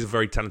 And she's a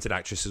very talented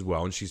actress as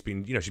well. And she's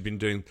been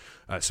doing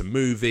some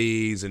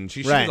movies, and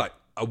she Right. like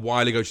a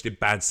while ago she did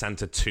Bad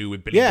Santa 2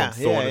 with Billy Bob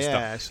Thornton and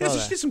I stuff. saw So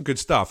that. she did some good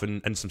stuff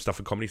and some stuff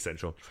at Comedy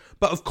Central.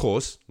 But of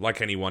course,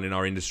 like anyone in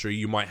our industry,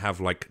 you might have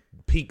like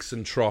peaks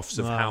and troughs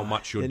of how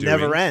much you're it doing.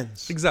 never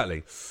ends.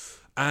 Exactly.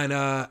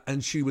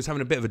 And she was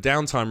having a bit of a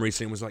downtime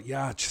recently and was like,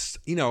 yeah, just,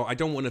 I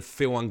don't want to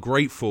feel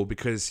ungrateful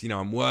because,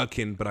 I'm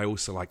working, but I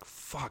also like,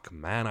 fuck,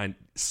 man,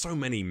 so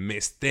many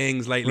missed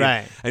things lately.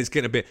 Right. And it's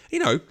getting a bit,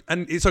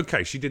 and it's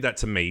okay. She did that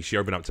to me. She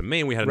opened up to me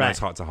and we had a nice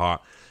heart to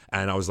heart.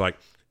 And I was like,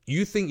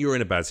 you think you're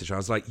in a bad situation? I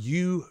was like,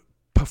 you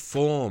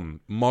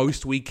perform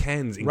most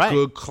weekends in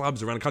good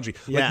clubs around the country.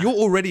 Yeah. Like, you're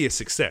already a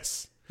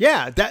success.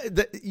 Yeah,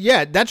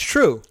 that's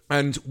true.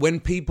 And when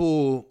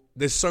people,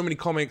 there's so many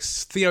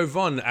comics. Theo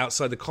Von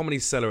outside the Comedy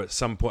Cellar at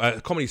some point, at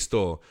a comedy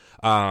store,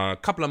 a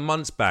couple of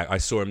months back, I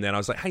saw him there and I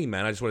was like, hey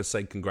man, I just want to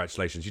say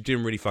congratulations. You're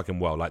doing really fucking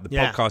well. Like the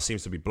podcast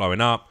seems to be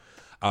blowing up.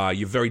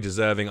 You're very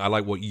deserving. I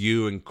like what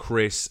you and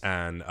Chris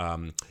and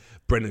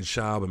Brendan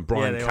Schaub and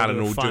Brian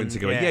Callen all doing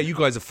together. Yeah, you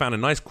guys have found a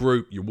nice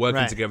group. You're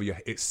working together.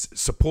 It's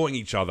supporting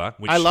each other,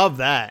 which I love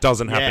that.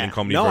 Doesn't happen in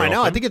comedy No, very I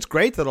know. often. I think it's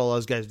great that all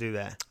those guys do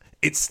that.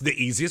 It's the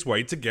easiest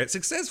way to get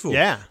successful.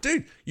 Yeah.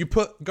 Dude,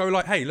 go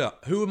like, hey,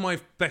 look, who are my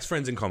best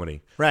friends in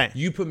comedy? Right.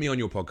 You put me on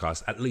your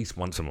podcast at least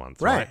once a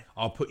month. Right.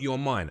 I'll put you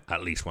on mine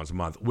at least once a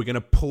month. We're going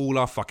to pool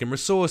our fucking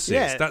resources.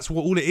 Yeah. That's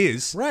what all it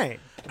is.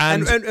 Right.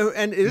 And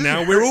it isn't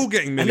now we're all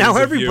getting millions and now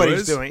of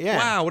everybody's viewers. doing it. Yeah.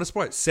 Wow, what a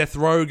surprise. Seth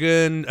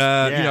Rogen,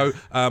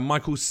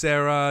 Michael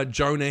Cera,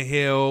 Jonah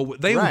Hill.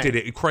 They all did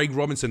it. Craig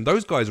Robinson.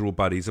 Those guys are all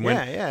buddies. And it's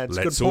a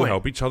let's good all point.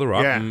 help each other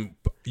up. Yeah. And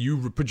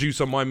you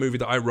produce on my movie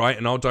that I write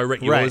and I'll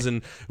direct yours.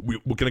 And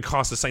we're going to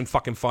cast the same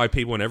fucking 5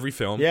 people in every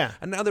film. Yeah.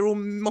 And now they're all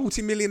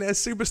multi-millionaire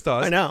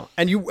superstars. I know.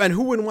 And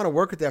who wouldn't want to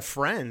work with their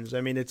friends? I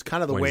mean, it's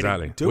kind of the way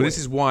to do it. This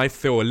is why I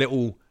feel a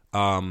little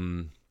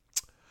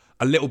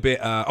bit.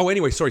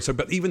 Anyway, sorry. So,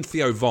 but even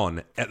Theo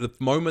Von, at the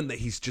moment that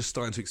he's just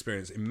starting to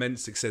experience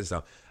immense success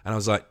stuff, and I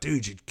was like,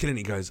 dude, you're killing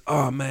it. He goes,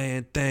 oh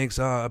man, thanks.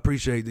 I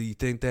appreciate that you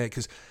think that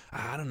because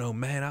I don't know,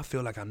 man. I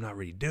feel like I'm not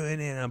really doing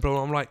it. And blah,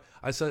 blah. I'm like,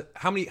 I said,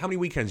 how many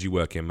weekends you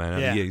work in,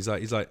 man? Yeah. He's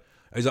like,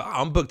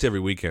 I'm booked every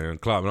weekend in a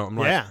club. And I'm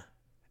like, yeah.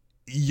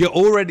 You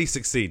already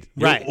succeed.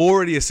 You're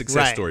already a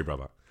success story,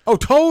 brother. Oh,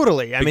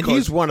 totally. I mean, Because-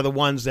 he's one of the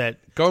ones that...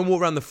 Go and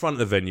walk around the front of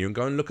the venue and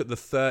go and look at the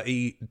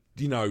 30,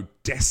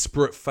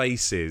 desperate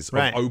faces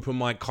of open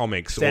mic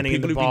comics Standing or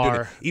in people the who've been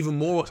doing bar. it. Even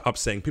more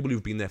upsetting, people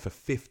who've been there for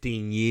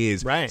 15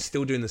 years,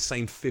 still doing the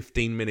same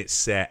 15-minute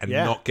set and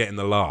not getting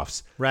the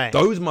laughs. Right.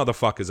 Those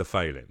motherfuckers are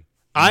failing.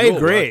 I You're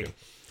agree.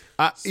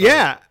 working.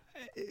 Yeah.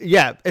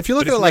 If you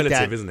look But at it it's like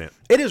relative, that, isn't it?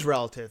 It is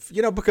relative,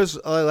 because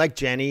like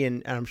Jenny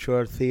and I'm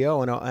sure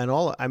Theo and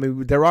all. I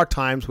mean, there are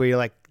times where you're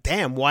like,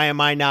 "Damn, why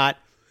am I not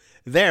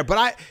there?"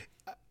 But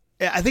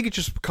I think it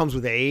just comes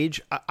with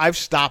age. I've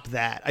stopped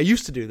that. I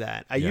used to do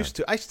that. I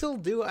still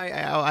do.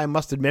 I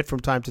must admit, from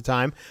time to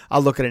time,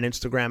 I'll look at an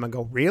Instagram and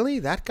go, "Really?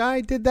 That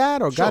guy did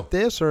that or got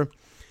this or."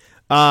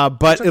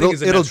 But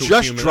it'll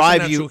just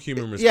drive you.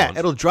 Yeah,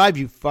 it'll drive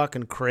you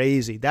fucking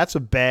crazy. That's a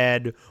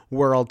bad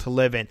world to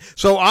live in.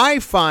 So I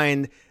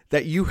find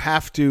that you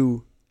have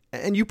to,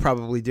 and you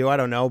probably do. I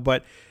don't know,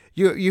 but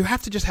you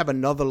have to just have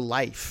another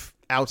life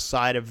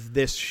outside of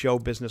this show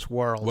business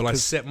world. Well, I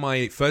set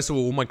first of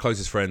all my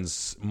closest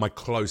friends.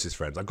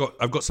 I've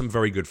got some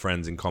very good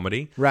friends in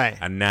comedy, right?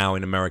 And now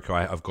in America,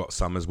 I've got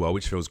some as well,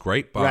 which feels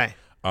great. But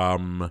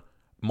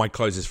my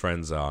closest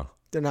friends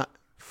they're not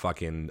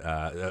fucking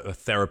a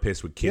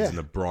therapist with kids in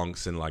the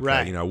Bronx and like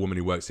a woman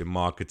who works in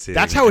marketing.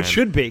 That's how it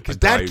should be, because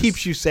that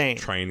keeps you sane.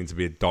 Training to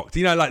be a doctor,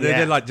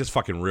 they're like just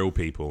fucking real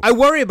people. I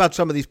worry about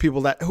some of these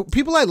people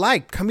people I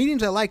like,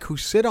 comedians I like, who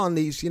sit on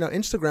these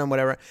Instagram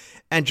whatever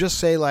and just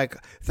say like,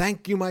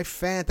 "Thank you, my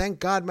fan. Thank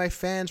God, my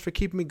fans, for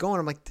keeping me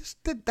going." I'm like,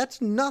 that's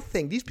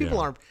nothing. These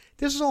people aren't.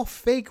 This is all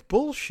fake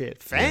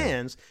bullshit.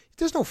 Fans.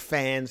 There's no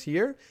fans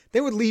here.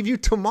 They would leave you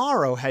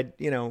tomorrow.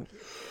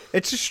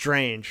 It's just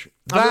strange.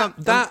 I'm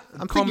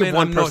thinking of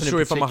one I'm not person in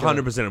sure if I'm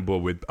particular. 100% on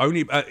board with.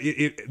 Only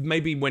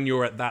maybe when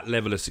you're at that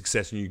level of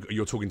success and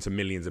you're talking to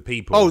millions of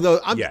people.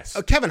 Oh,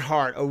 yes. Kevin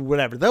Hart or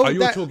whatever.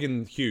 You're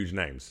talking huge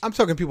names. I'm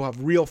talking people who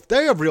have real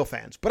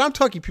fans, but I'm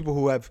talking people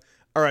who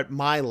are at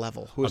my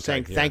level, who are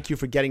saying thank you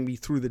for getting me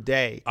through the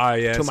day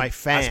to my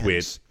fans. That's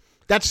weird.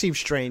 That seems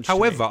strange.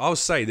 However, I'll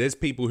say there's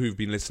people who've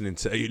been listening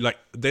to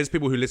there's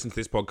people who listen to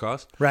this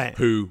podcast,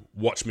 who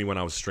watched me when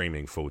I was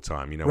streaming full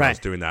time. When I was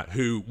doing that,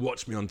 who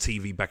watched me on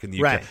TV back in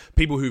the UK.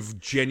 People who've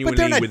genuinely,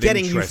 but they're not with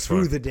getting interest you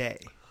through the day.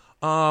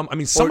 I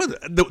mean, some of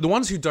the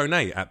ones who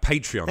donate at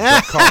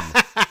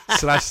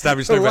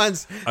patreon.com/Savage The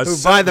ones who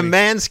buy the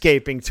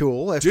manscaping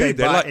tool, if they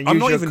buy and I'm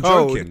use not your even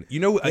code. joking.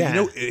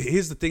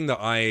 Here's the thing that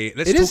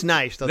is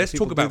nice, though, that let's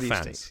people talk about do these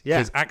fans. things. Yeah.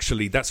 Because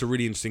actually, that's a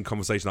really interesting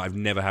conversation that I've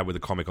never had with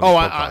a comic on this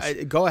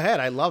podcast. Go ahead.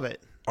 I love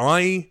it.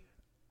 I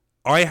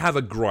have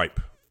a gripe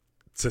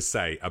to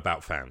say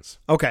about fans.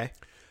 Okay.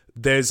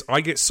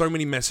 I get so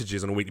many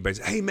messages on a weekly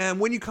basis. Hey man,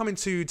 when you coming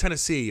to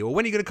Tennessee, or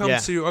when are you going to come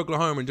to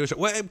Oklahoma and do a show?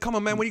 Well, come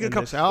on man, when are you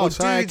going to come? Oh,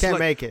 sorry, I can't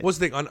make it. What's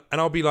the thing? And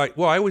I'll be like,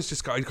 well, I always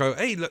just go,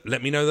 hey, look,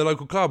 let me know the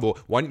local club, or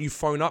why don't you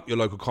phone up your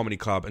local comedy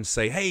club and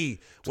say, hey,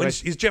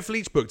 is Jeff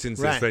Leach booked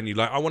into this venue?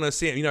 Like, I want to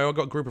see it. I've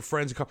got a group of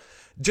friends who come.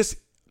 Just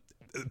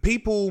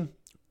people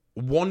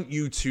want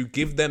you to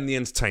give them the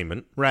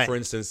entertainment. Right. For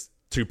instance,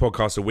 2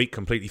 podcasts a week,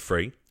 completely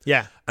free.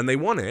 Yeah. And they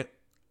want it,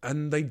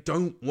 and they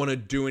don't want to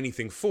do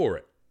anything for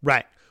it.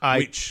 Right.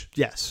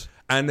 Yes.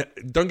 And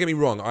don't get me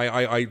wrong,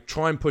 I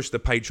try and push the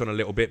Patreon a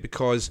little bit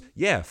because,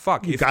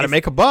 fuck. You got to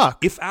make a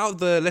buck. If out of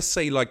the, let's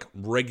say, like,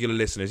 regular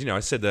listeners, I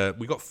said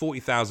we got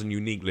 40,000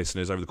 unique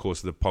listeners over the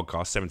course of the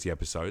podcast, 70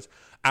 episodes.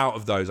 Out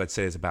of those, I'd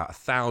say it's about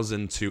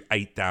 1,000 to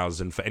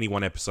 8,000 for any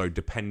one episode,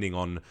 depending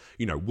on,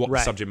 what the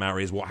subject matter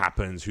is, what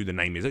happens, who the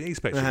name is,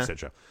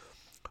 etc.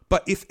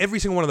 But if every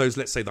single one of those,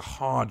 let's say the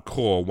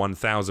hardcore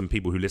 1,000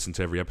 people who listen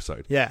to every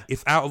episode,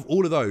 if out of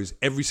all of those,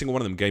 every single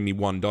one of them gave me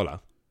 $1,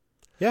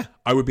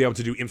 I would be able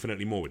to do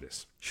infinitely more with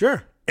this.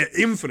 Sure.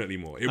 Infinitely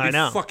more. It would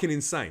be fucking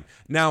insane.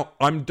 Now,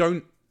 I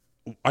understand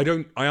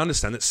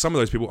that some of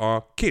those people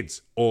are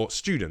kids or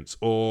students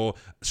or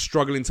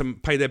struggling to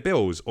pay their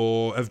bills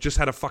or have just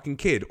had a fucking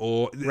kid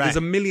or there's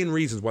a million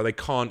reasons why they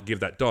can't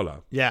give that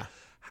 $1. Yeah.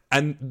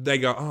 And they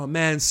go, oh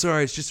man,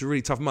 sorry, it's just a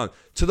really tough month.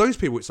 To those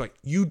people, it's like,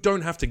 you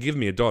don't have to give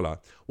me $1.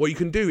 What you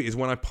can do is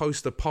when I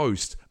post a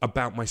post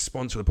about my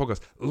sponsor of the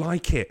podcast,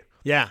 like it.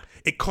 Yeah.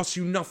 It costs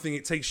you nothing.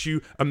 It takes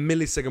you a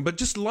millisecond, but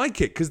just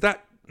like it because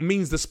that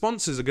means the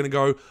sponsors are going to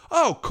go,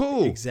 oh,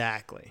 cool.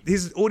 Exactly.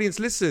 His audience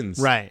listens.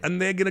 Right. And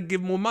they're going to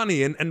give more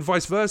money and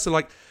vice versa.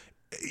 Like,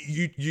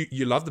 you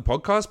love the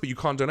podcast, but you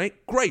can't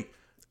donate? Great.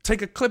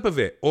 Take a clip of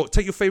it or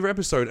take your favorite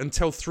episode and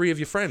tell 3 of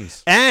your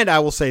friends. And I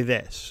will say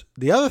this.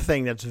 The other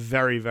thing that's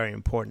very, very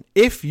important,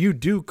 if you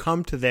do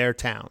come to their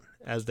town,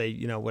 as they,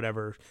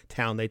 whatever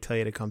town they tell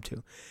you to come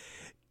to,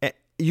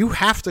 you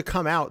have to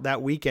come out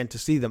that weekend to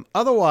see them.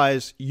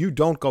 Otherwise, you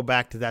don't go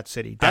back to that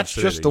city. That's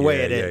Absolutely. just the way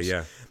it is.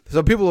 Yeah.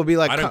 So people will be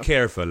like, I don't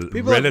care if a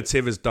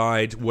relative has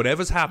died,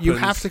 whatever's happened. You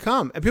have to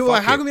come. And people are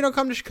like, how come you don't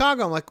come to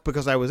Chicago? I'm like,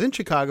 because I was in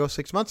Chicago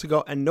 6 months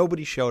ago and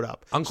nobody showed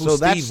up. Uncle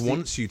Steve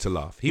wants you to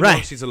laugh. He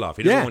wants you to laugh.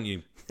 He doesn't want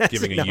you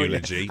giving a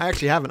eulogy. I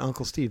actually have an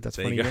Uncle Steve. That's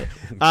funny.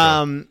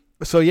 Sure.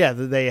 So yeah,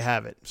 they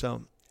have it.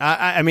 So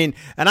I mean,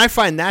 and I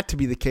find that to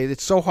be the case.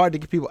 It's so hard to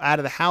get people out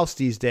of the house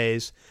these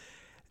days.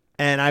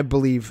 And I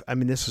believe,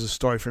 this is a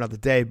story for another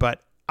day,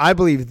 but I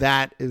believe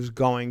that is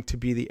going to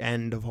be the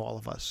end of all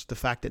of us. The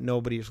fact that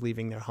nobody is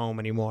leaving their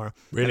home anymore.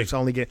 Really? It's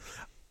only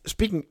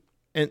speaking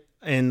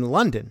in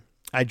London,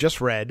 I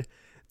just read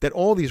that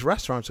all these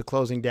restaurants are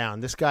closing down.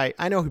 This guy,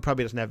 I know he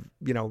probably doesn't have,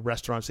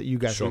 restaurants that you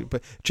guys do,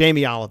 but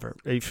Jamie Oliver,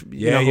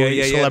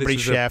 celebrity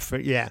chef. I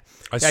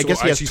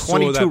guess he has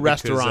 22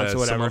 restaurants or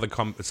whatever.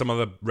 Some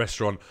other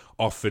restaurant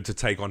offered to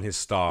take on his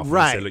staff.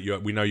 Right. And say,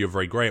 look, we know you're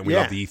very great and we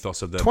love the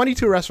ethos of the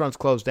 22 restaurants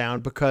closed down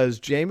because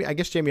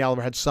Jamie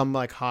Oliver had some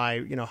like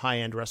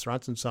high-end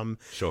restaurants and some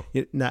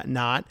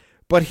not.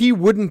 But he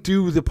wouldn't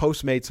do the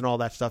Postmates and all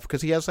that stuff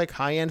because he has like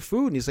high-end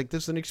food. And he's like,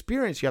 this is an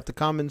experience. You have to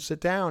come and sit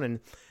down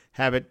and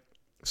have it.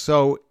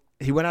 So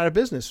he went out of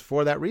business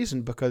for that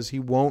reason because he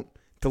won't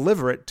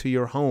deliver it to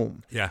your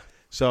home. Yeah.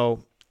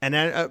 So, and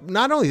then,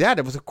 not only that,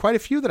 it was quite a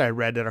few that I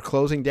read that are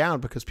closing down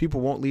because people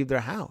won't leave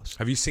their house.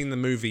 Have you seen the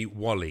movie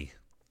WALL-E?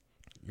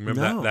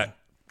 Remember that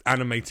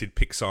animated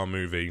Pixar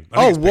movie?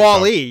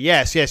 WALL-E.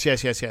 Yes.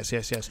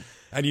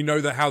 And you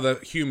know how the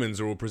humans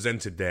are all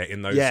presented there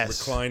in those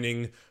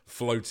reclining,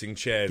 floating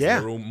chairs. Yeah.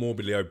 And they're all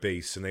morbidly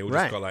obese and they all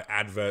just got like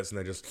adverts and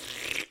they're just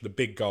the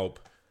big gulp.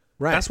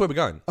 Right. That's where we're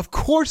going. Of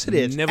course it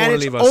is. Never and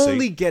want to it's leave our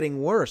only seat.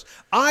 getting worse.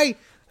 And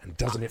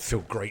doesn't it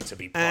feel great to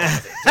be part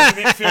of it?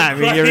 Doesn't it feel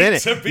great you're in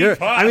it. to be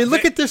part of it?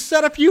 Look at this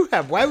setup you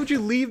have. Why would you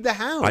leave the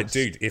house?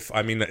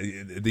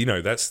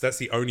 That's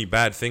the only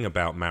bad thing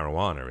about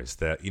marijuana is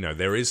that,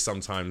 there is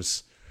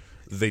sometimes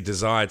the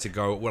desire to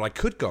go, well, I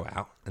could go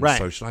out and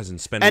socialize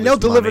and spend and all they'll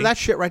this deliver money. that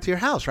shit right to your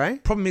house,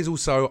 right? Problem is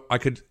also I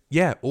could,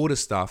 order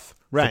stuff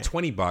for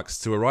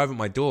 $20 to arrive at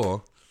my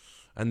door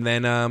and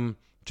then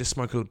just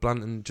smoke a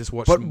blunt and just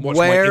watch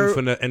my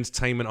infinite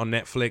entertainment on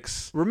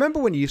Netflix.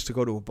 Remember when you used to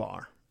go to a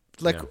bar?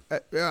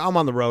 I'm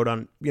on the road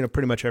on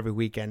pretty much every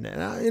weekend,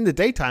 and in the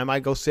daytime I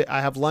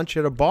have lunch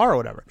at a bar or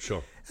whatever.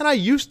 Sure. And I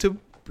used to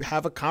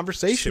have a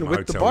conversation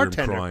with the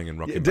bartender. Crying and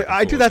rocking back and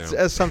I do forth,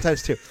 that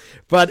sometimes too,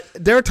 but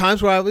there are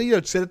times where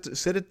I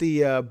sit at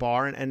the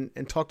bar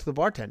and talk to the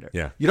bartender.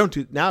 Yeah. You don't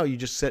do now. You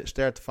just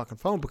stare at the fucking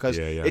phone because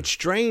it's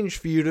strange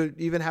for you to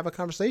even have a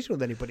conversation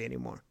with anybody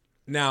anymore.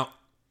 Now,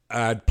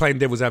 playing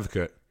devil's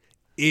advocate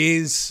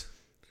is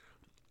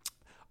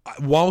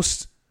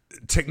whilst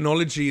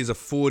technology is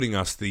affording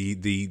us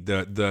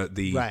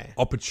the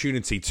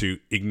opportunity to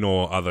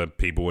ignore other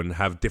people and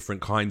have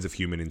different kinds of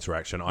human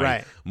interaction,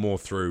 more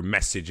through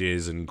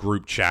messages and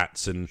group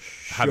chats and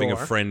having a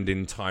friend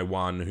in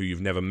Taiwan who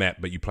you've never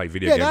met but you play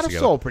video games together. Yeah,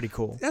 that's all pretty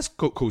cool. That's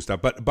cool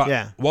stuff. But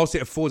whilst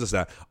it affords us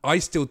that, I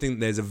still think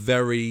there's a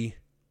very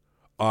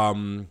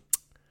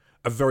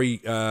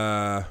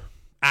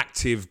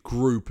active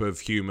group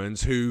of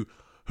humans who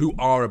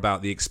are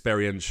about the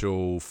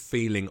experiential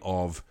feeling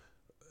of,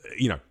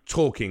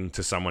 talking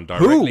to someone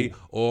directly.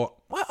 Or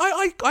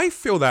I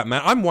feel that,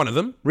 man. I'm one of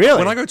them. Really?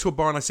 When I go to a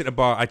bar and I sit in a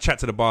bar, I chat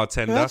to the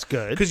bartender. That's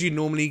good. Because you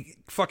normally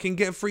fucking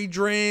get a free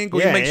drink,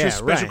 or you make sure a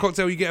special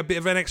cocktail, you get a bit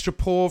of an extra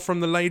pour from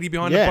the lady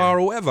behind the bar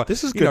or whatever.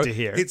 This is good to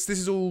hear. This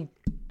is all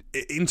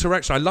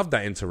interaction. I love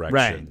that interaction.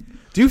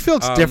 Right. Do you feel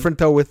it's different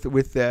though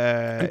with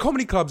and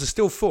comedy clubs are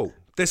still full.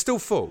 They're still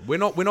full. We're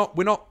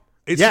not.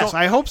 It's yes,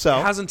 not, I hope so.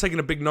 It hasn't taken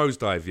a big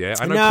nosedive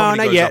yet. I know no, comedy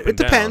not goes yet. up and It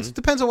depends. down.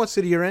 Depends on what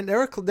city you're in.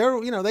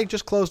 They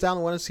just closed down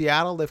the one in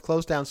Seattle. They've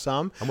closed down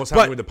some. And what's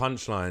happening with the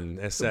Punchline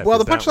SF? Well,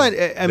 the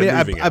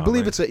Punchline. I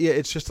believe it's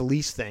it's just a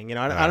lease thing.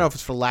 I don't know if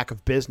it's for lack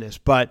of business,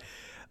 but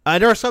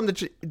there are some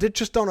that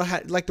just don't know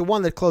how. Like the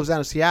one that closed down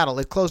in Seattle,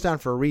 it closed down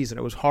for a reason.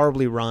 It was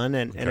horribly run,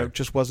 and it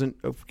just wasn't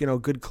a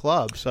good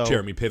club. So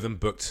Jeremy Piven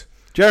booked.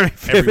 Jeremy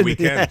every Piven,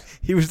 weekend.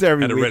 He was there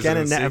every At a weekend,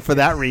 residency. and for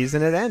that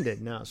reason, it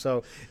ended. No,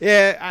 so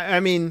I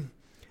mean,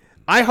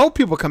 I hope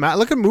people come out.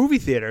 Look at movie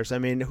theaters. I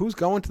mean, who's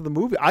going to the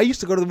movie? I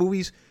used to go to the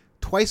movies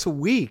twice a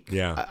week.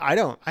 Yeah. I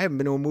don't. I haven't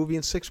been to a movie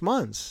in 6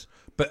 months.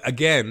 But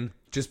again,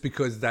 just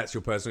because that's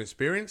your personal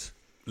experience,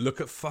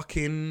 look at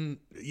fucking,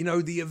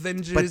 the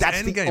Avengers But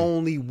that's Endgame. the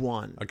only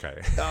one.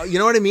 Okay. You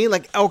know what I mean?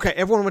 Like, okay,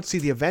 everyone went to see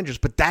the Avengers,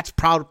 but that's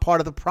part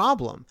of the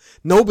problem.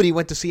 Nobody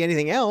went to see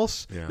anything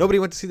else. Yeah. Nobody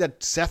went to see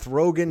that Seth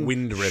Rogen,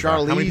 Wind River.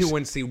 Charlize. How many people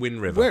went to see Wind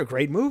River? We're a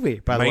great movie,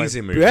 by the way.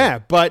 Amazing movie. Yeah,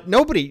 but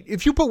nobody.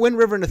 If you put Wind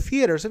River in the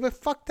theaters, they'd be like,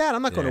 fuck that.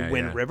 I'm not going to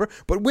Wind River.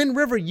 But Wind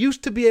River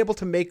used to be able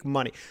to make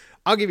money.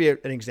 I'll give you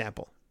an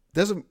example.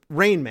 There's a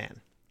Rain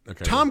Man.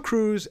 Okay. Tom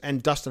Cruise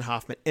and Dustin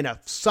Hoffman in a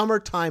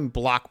summertime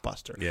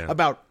blockbuster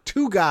about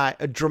two guys,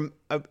 an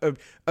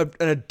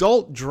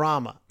adult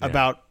drama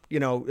about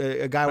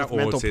a guy About with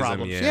mental autism,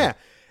 problems. yeah.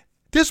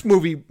 This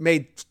movie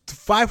made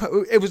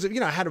 500. It was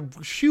had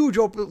a huge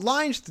open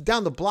lines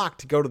down the block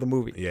to go to the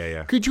movie.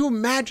 Yeah. Could you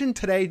imagine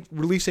today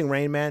releasing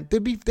Rain Man?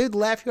 They'd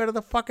laugh you out of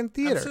the fucking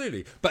theater.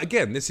 Absolutely. But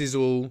again, this is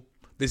all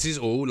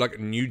like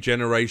new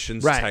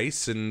generation's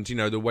tastes and,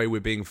 the way we're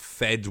being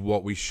fed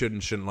what we should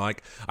and shouldn't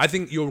like. I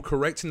think you're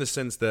correct in the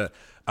sense that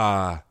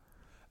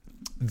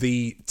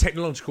the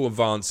technological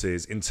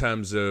advances in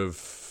terms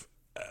of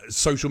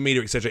social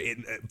media, etc.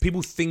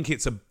 People think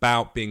it's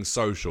about being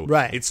social.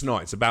 Right. It's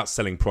not. It's about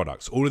selling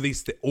products. All of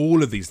these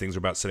things are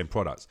about selling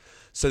products.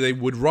 So they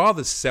would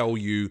rather sell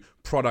you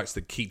products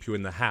that keep you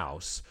in the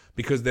house,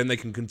 because then they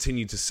can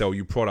continue to sell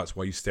you products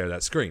while you stare at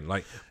that screen.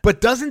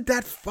 But doesn't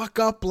that fuck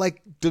up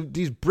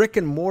these brick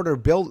and mortar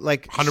build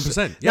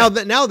 100%? Yeah.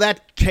 Now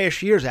that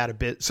cashier's out of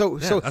bit. So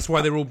that's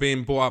why they're all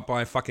being bought up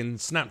by fucking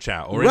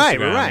Snapchat or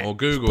Instagram or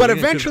Google. But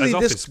eventually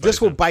as this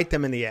will bite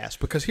them in the ass,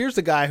 because here's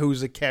the guy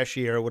who's a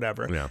cashier or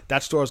whatever. Yeah.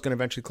 That store is going to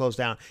eventually close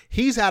down.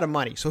 He's out of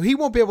money, so he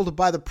won't be able to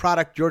buy the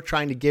product you're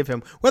trying to give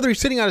him, whether he's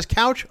sitting on his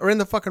couch or in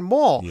the fucking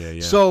mall.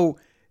 Yeah. So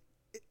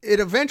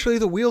eventually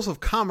the wheels of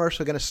commerce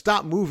are going to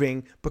stop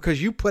moving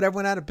because you put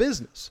everyone out of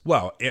business.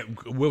 Well,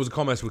 wheels of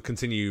commerce would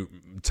continue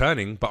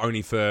turning, but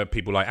only for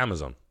people like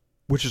Amazon,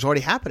 which is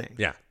already happening.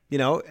 Yeah.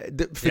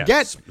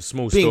 Forget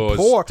small being stores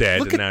poor. dead.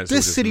 Look and now at it's all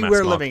this just city mass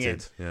we're living in.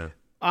 marketed. Yeah.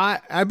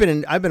 I've been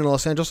in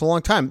Los Angeles a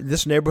long time.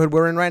 This neighborhood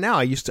we're in right now,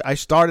 I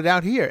started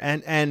out here,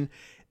 and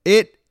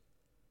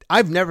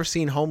I've never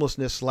seen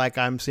homelessness like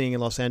I'm seeing in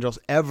Los Angeles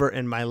ever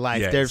in my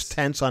life. Yes. There's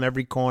tents on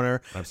every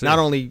corner. Absolutely. Not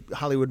only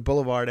Hollywood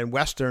Boulevard and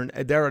Western,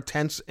 there are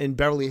tents in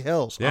Beverly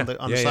Hills on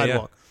the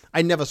sidewalk.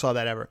 I never saw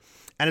that ever.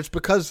 And it's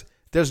because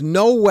there's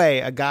no way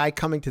a guy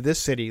coming to this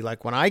city,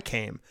 like when I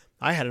came,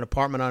 I had an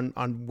apartment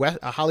on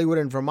Hollywood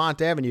and Vermont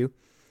Avenue,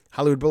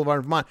 Hollywood Boulevard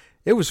in Vermont.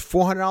 It was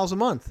 $400 a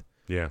month.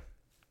 Yeah.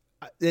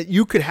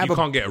 You could have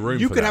can't get a room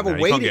You for could that have now. a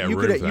You can't waiter. get a You room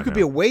could for that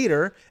be now. a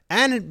waiter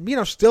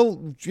and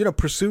still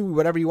pursue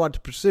whatever you want to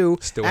pursue.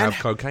 Still have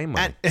cocaine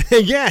money.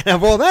 Yeah,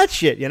 have all that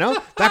shit.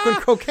 Back when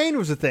cocaine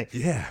was a thing.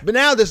 Yeah. But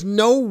now there's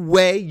no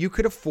way you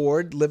could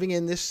afford living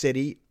in this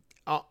city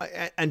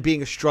and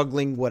being a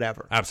struggling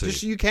whatever. Absolutely.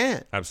 Just you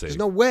can't. Absolutely. There's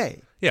no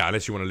way. Yeah,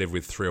 unless you want to live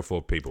with 3 or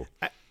 4 people.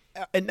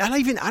 And I don't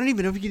even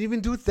know if you can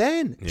even do it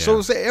then. Yeah.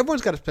 So say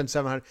everyone's got to spend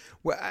 $700.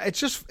 Well,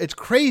 it's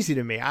crazy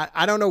to me.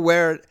 I don't know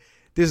where.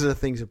 These are the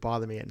things that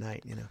bother me at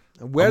night.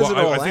 Where's it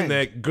all I think end?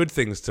 they're good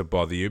things to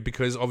bother you,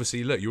 because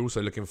obviously, look, you're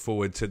also looking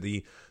forward to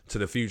the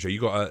future. You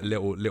got a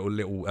little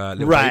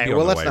right. baby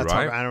Well, on let's the way, not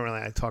right? talk. I don't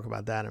really talk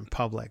about that in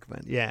public,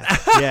 but yeah,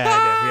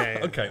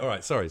 yeah. Okay, all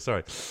right. Sorry.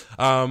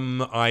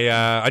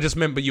 I just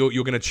meant, but you're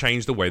going to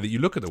change the way that you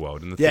look at the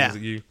world and the things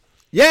that you.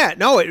 Yeah,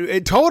 no,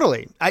 it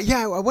totally.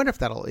 I wonder if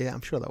that'll. Yeah,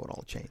 I'm sure that would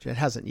all change. It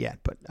hasn't yet,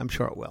 but I'm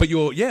sure it will. But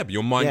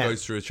your mind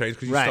goes through a change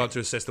because you Right. start to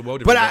assess the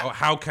world. But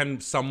How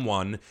can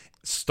someone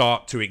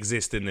start to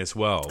exist in this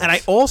world? And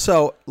I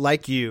also,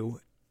 like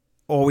you,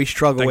 always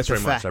struggle Thanks with very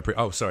the fact.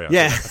 much. Sorry.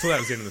 Yeah. I thought that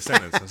was the end of the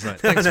sentence. I was like,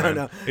 thanks, man.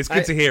 No. It's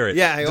good to hear it.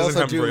 Yeah, I It doesn't also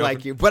happen do very like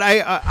often. you, but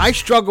I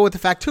struggle with the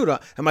fact too.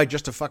 Am I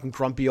just a fucking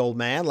grumpy old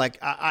man?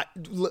 Like,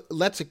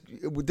 this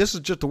is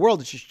just the world.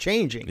 It's just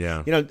changing.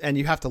 Yeah. And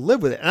you have to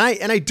live with it. And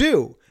I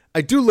do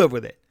live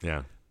with it.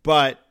 Yeah.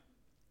 But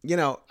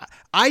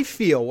I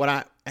feel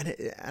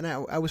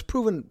I was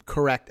proven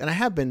correct, and I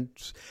have been.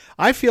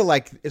 I feel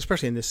like,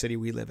 especially in this city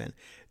we live in,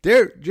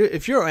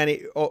 if you're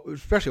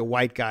especially a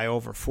white guy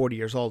over 40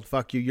 years old,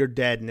 fuck you, you're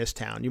dead in this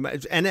town. You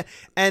might, and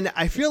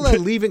I feel like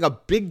leaving a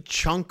big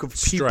chunk of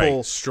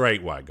people,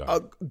 straight white guy,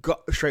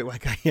 straight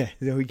white guy. Yeah,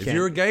 no, he can't. If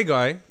you're a gay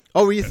guy.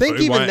 Oh, you think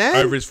even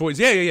then? Over his 40s.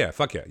 Yeah.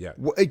 Fuck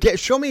yeah.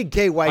 Show me a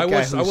gay white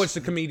guy. I watched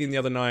a comedian the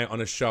other night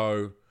on a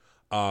show.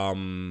 I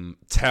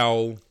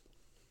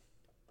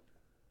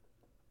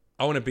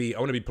want to be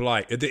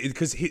polite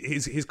because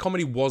his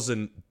comedy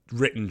wasn't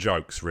written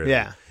jokes, really.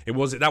 Yeah.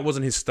 That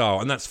wasn't his style,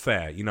 and that's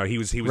fair. You know, he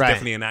was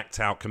definitely an act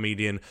out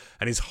comedian,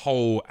 and his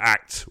whole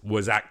act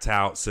was act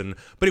outs,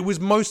 but it was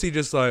mostly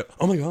just like,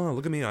 oh my god,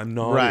 look at me, I'm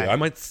naughty. Right. I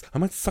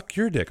might suck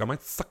your dick. I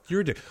could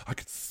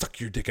suck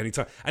your dick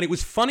anytime, and it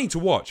was funny to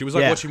watch. It was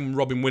like watching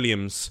Robin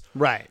Williams,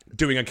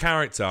 doing a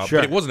character,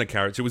 but it wasn't a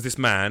character. It was this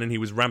man, and he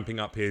was ramping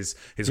up his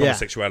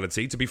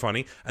homosexuality to be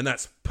funny, and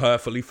that's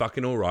perfectly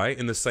fucking all right.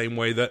 In the same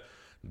way that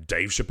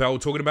Dave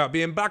Chappelle talking about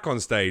being back on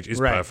stage is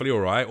perfectly all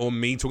right, or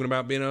me talking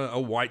about being a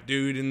white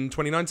dude in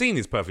 2019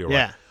 is perfectly all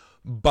right. Yeah.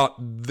 But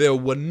there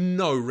were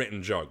no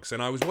written jokes,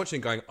 and I was watching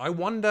going, I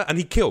wonder, and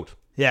he killed.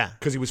 Yeah.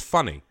 Because he was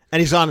funny. And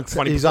he's on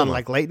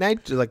like late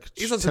night, like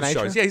he's on some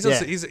shows. Show?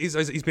 Yeah,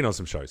 he's been on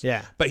some shows.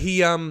 Yeah. But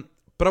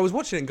but I was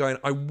watching it and going,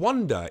 I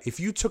wonder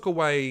if you took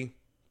away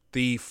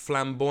the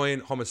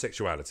flamboyant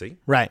homosexuality.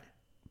 Right.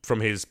 From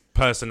his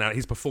personality,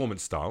 his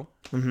performance style,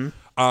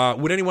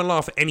 would anyone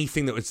laugh at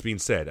anything that was being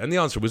said? And the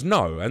answer was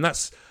no. And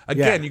that's,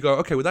 again, you go,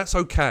 okay, well, that's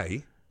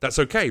okay. That's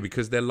okay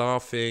because they're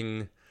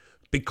laughing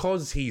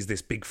because he's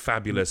this big,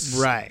 fabulous,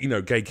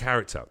 gay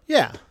character.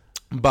 Yeah.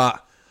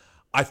 But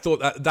I thought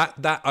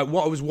that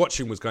what I was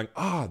watching was going,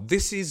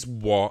 this is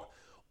what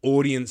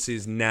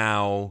audiences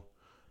now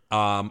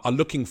are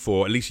looking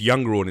for, at least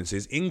younger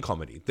audiences, in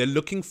comedy. They're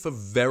looking for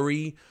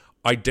very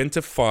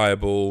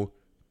identifiable,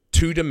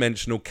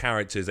 two-dimensional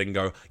characters. They can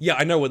go, yeah,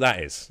 I know what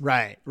that is.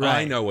 Right.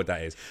 I know what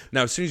that is.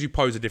 Now, as soon as you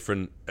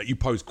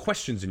pose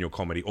questions in your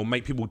comedy or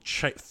make people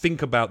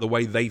think about the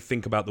way they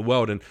think about the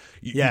world, and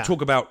you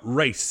talk about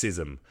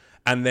racism,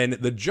 and then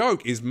the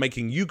joke is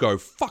making you go,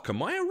 fuck,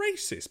 am I a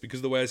racist? Because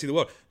of the way I see the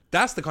world.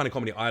 That's the kind of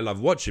comedy I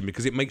love watching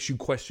because it makes you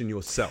question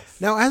yourself.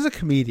 Now, as a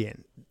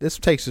comedian, this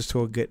takes us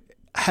to a good...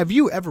 Have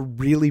you ever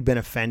really been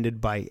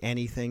offended by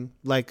anything?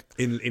 Like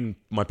in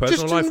my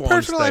personal life or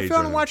on stage? Life,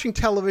 I'm watching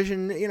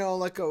television,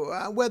 like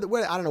whether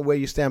I don't know where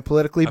you stand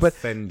politically,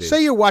 offended. But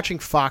say you're watching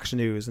Fox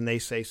News and they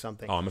say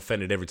something. Oh, I'm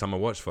offended every time I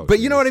watch Fox But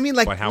News. You know what I mean?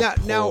 Like by how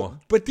now,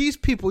 but these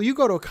people, you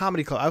go to a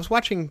comedy club. I was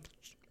watching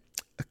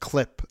a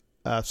clip.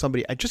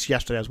 Just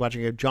yesterday, I was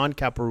watching a John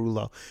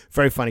Caparulo,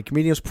 very funny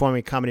comedian, was performing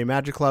at Comedy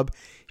Magic Club.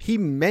 He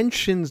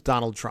mentions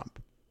Donald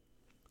Trump.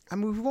 I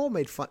mean, we've all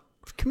made fun.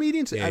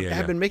 Comedians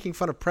have been making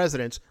fun of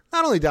presidents,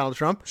 not only Donald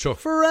Trump,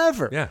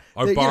 forever. Yeah,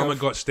 Obama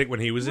got stick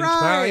when he was in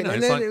power.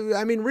 And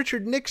then,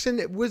 Richard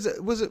Nixon was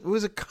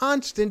a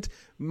constant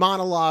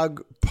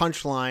monologue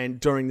punchline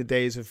during the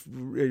days of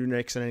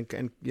Nixon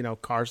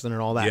and Carson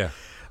and all that.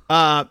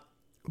 Yeah.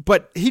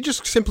 But he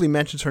just simply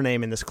mentions her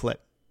name in this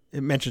clip.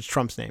 It mentions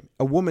Trump's name.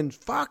 A woman,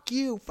 fuck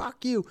you.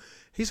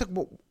 He's like,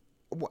 well,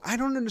 I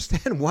don't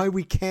understand why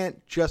we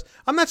can't just...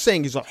 I'm not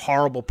saying he's a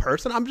horrible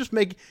person. I'm just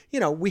making...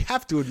 we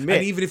have to admit,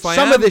 and even if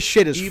some of this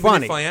shit is funny.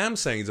 Even if I am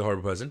saying he's a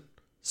horrible person,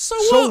 so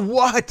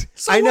what?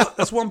 I know.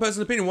 That's one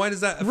person's opinion. Why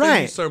does that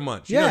offend you so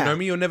much? You don't know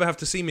me. You'll never have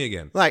to see me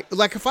again. Like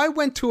if I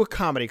went to a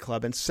comedy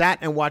club and sat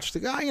and watched the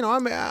guy,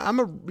 I'm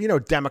a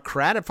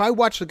Democrat. If I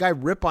watched the guy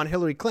rip on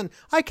Hillary Clinton,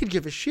 I could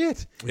give a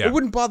shit. Yeah. It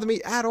wouldn't bother me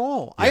at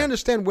all. Yeah. I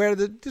understand where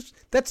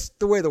that's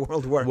the way the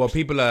world works. Well,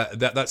 people are...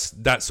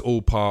 That's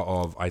all part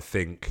of, I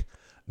think...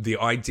 the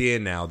idea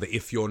now that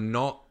if you're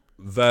not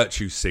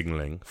virtue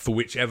signaling for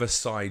whichever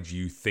side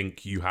you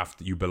think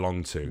you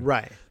belong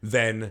to,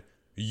 then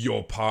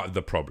you're part of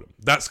the problem.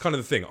 That's kind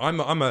of the thing. I'm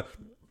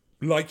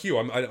like you.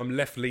 I'm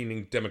left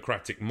leaning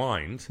democratic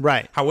mind.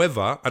 Right.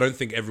 However, I don't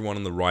think everyone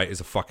on the right is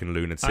a fucking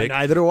lunatic.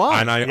 Neither do I.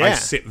 And I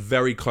sit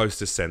very close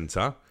to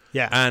center.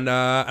 Yeah. And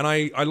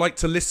I like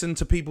to listen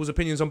to people's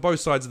opinions on both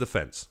sides of the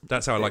fence.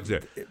 That's how I like to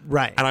do it.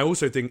 Right. And I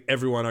also think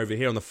everyone over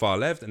here on the far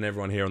left and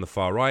everyone here on the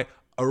far right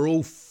are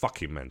all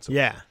fucking mental.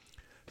 Yeah.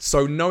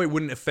 So no, it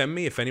wouldn't offend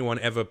me if anyone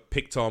ever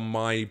picked on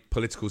my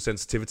political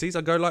sensitivities.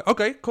 I'd go like,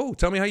 okay, cool.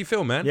 Tell me how you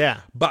feel, man.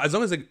 Yeah. But as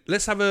long as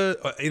let's have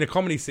in a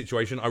comedy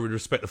situation, I would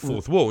respect the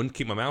fourth wall and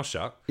keep my mouth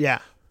shut. Yeah.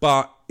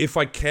 But if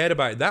I cared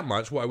about it that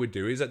much, what I would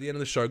do is at the end of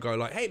the show go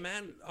like, hey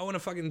man, I want to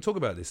fucking talk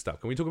about this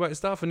stuff. Can we talk about this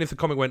stuff? And if the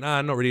comic went,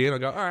 not really, and I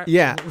go, all right.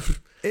 Yeah.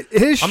 It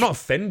is. I'm not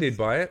offended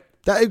by it.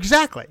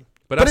 Exactly.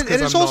 But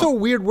it's also a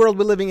weird world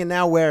we're living in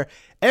now where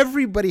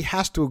everybody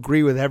has to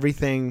agree with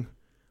everything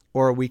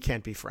or we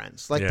can't be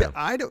friends. Like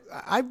I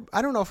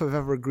don't know if I've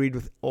ever agreed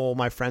with all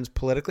my friends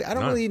politically. I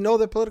don't really know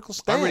their political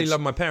stance. I really love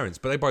my parents,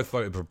 but they both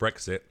voted for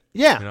Brexit.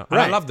 Yeah, and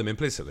I love them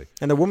implicitly.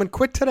 And the woman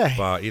quit today.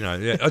 But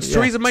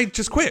Theresa May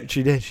just quit.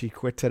 She did. She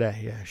quit today.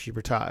 Yeah, she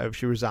retired.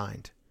 She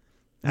resigned.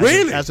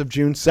 As of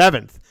June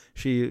 7th,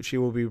 she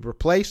will be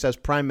replaced as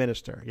prime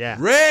minister. Yeah.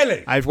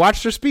 Really? I've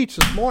watched her speech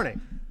this morning.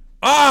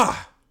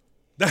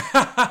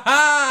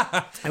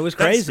 It was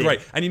crazy. That's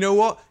great. And you know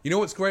what? You know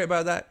what's great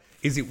about that?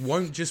 Is it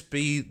won't just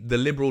be the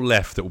liberal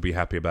left that will be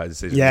happy about a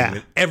decision.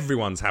 Yeah.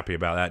 Everyone's happy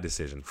about that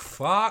decision.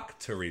 Fuck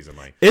Theresa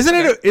May. Isn't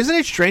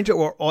it strange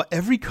that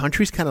every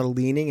country's kind of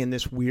leaning in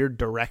this weird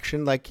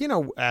direction, like, you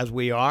know, as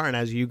we are and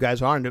as you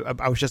guys are. And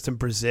I was just in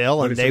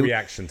Brazil, and it's a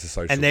reaction to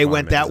social and they climate,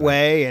 went that isn't it?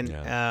 way, and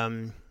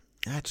Yeah.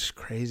 that's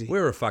crazy.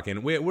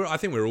 I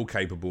think we're all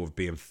capable of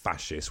being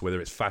fascist,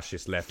 whether it's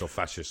fascist left or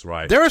fascist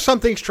right. There are some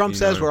things Trump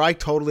says where I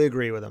totally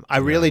agree with him. I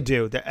really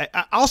do.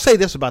 I'll say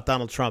this about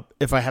Donald Trump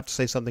if I have to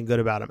say something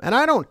good about him. And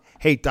I don't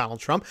hate Donald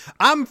Trump.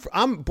 I'm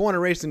born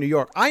and raised in New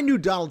York. I knew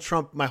Donald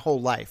Trump my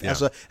whole life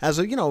as a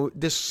you know,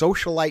 this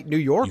socialite New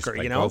Yorker. Used to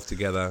play you know, golf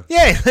together.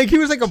 Yeah, like he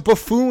was like a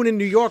buffoon in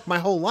New York my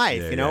whole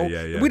life. Yeah, you know,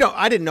 yeah.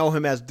 I didn't know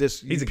him as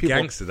this. He's a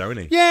gangster, though,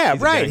 isn't he? Yeah,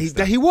 He's a right.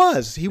 gangster.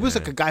 He was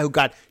like a guy who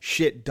got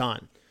shit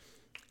done.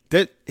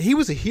 That he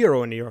was a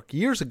hero in New York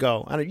years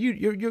ago. I don't,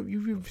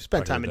 you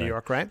spent time in New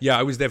York, right? Yeah,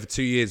 I was there for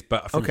 2 years,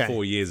 but from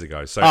 4 years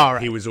ago. So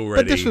right. he was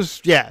already. But this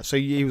was so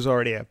he was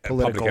already a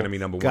political public enemy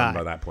number guy. one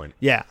by that point.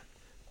 Yeah,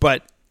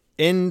 but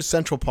in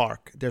Central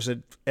Park, there's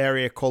an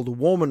area called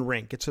Woolman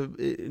Rink.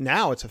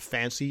 Now it's a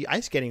fancy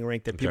ice skating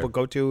rink that people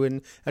go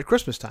to at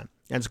Christmas time,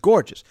 and it's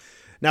gorgeous.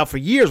 Now, for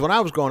years when I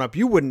was growing up,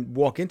 you wouldn't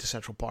walk into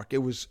Central Park. It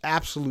was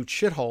absolute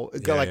shithole.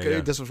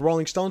 This was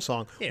Rolling Stone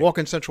song. Yeah. Walk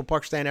in Central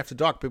Park, stand after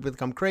dark. People would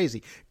become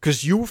crazy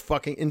because you were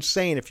fucking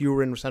insane if you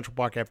were in Central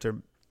Park after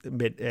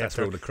That's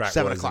where all the crack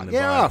 7 was o'clock. and the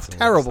Yeah, vibes and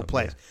terrible all that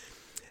place.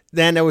 stuff,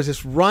 Then there was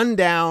this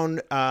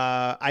rundown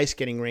ice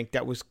skating rink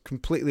that was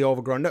completely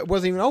overgrown. It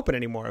wasn't even open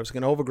anymore. It was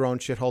an overgrown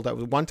shithole that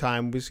was one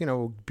time was, you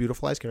know,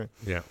 beautiful ice skating rink.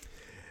 Yeah.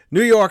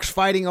 New York's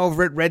fighting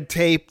over it, red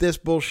tape, this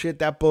bullshit,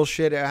 that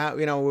bullshit.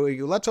 You know,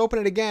 let's open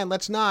it again.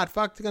 Let's not.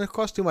 Fuck, it's going to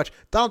cost too much.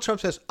 Donald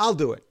Trump says, I'll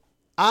do it.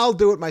 I'll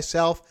do it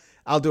myself.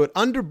 I'll do it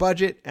under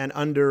budget and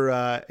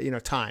under,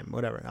 time,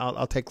 whatever.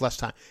 I'll take less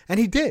time. And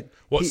he did.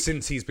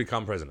 Since he's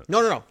become president?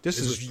 No. This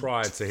was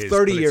prior to his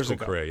 30 years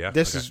ago. career, yeah?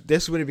 This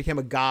is when he became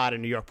a god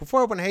in New York.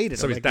 Before everyone hated him.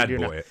 So his dad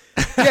bought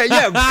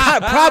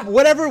it.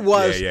 Whatever it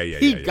was,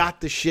 he yeah.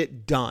 got the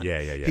shit done. Yeah.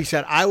 He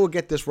said, I will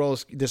get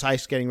this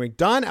ice skating rink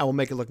done. I will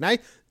make it look nice.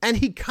 And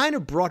he kind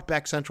of brought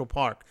back Central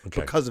Park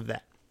because of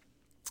that.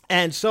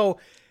 And so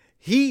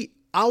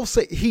I'll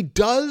say he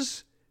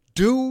does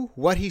do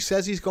what he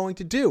says he's going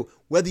to do,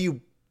 whether you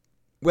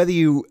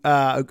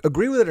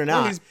agree with it or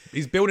not. Well,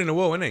 he's building a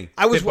wall, isn't he?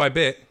 Bit by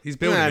bit, he's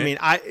building it. I mean,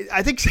 I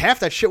think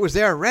half that shit was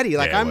there already.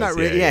 Like, I'm not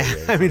really. Yeah.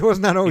 I mean, it was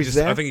not always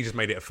there. I think he just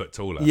made it a foot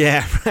taller.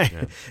 Yeah, right.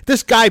 Yeah.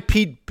 This guy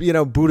Pete,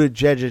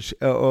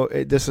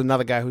 Buttigieg, this is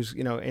another guy who's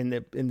in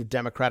the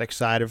Democratic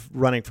side of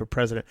running for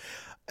president.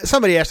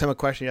 Somebody asked him a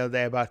question the other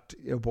day about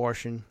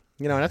abortion.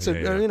 That's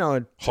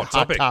a hot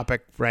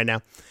topic right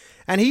now.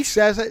 And he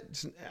says,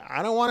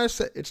 I don't want to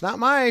say, it's not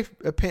my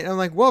opinion. I'm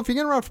like, well, if you're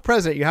going to run for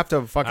president, you have to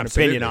have a fucking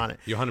opinion on it.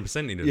 You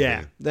 100% need to.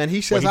 Yeah. Then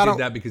he says, he did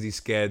that because he's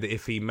scared that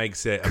if he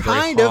makes it a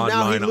kind very of,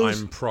 hard now line,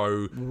 I'm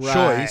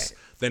pro-choice,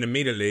 then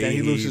immediately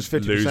he loses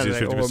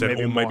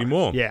 50%, or maybe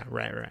more. Yeah,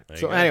 right.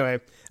 So anyway,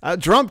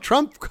 Trump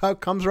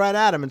comes right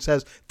at him and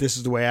says, this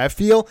is the way I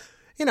feel.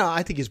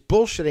 I think he's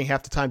bullshitting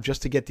half the time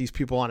just to get these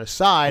people on his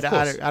side.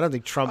 I don't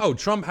think Trump... Oh,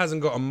 Trump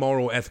hasn't got a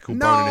moral, ethical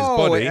bone in his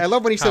body. I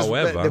love when he says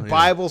the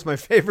Bible's my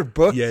favorite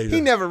book. Yeah, he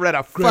never read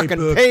a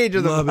fucking page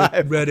of the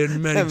Bible. Read it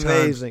many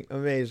times.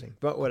 Amazing.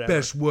 But whatever.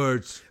 Best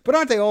words. But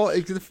aren't they all...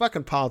 The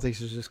fucking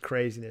politics is just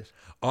craziness.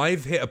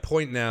 I've hit a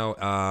point now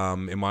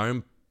in my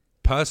own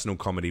personal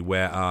comedy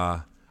where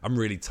I'm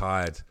really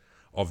tired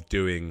of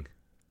doing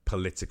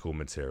political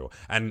material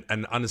and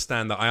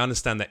understand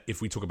that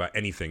if we talk about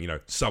anything,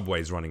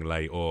 subways running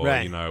late or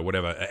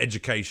whatever,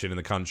 education in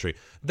the country,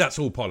 that's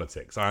all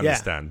politics. I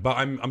understand, but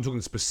I'm talking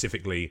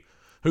specifically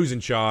who's in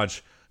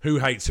charge, who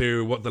hates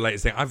who, what the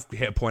latest thing. I've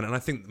hit a point, and I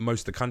think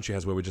most of the country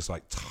has, where we're just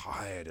like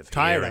tired of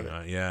hearing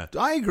it. Yeah,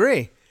 I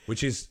agree,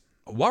 which is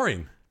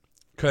worrying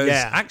because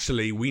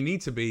actually we need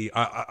to be.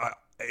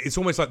 It's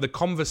almost like the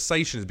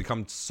conversation has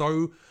become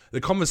so. The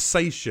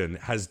conversation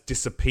has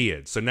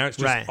disappeared. So now it's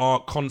just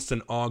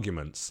constant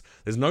arguments.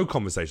 There's no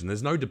conversation.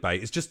 There's no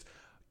debate. It's just,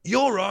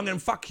 you're wrong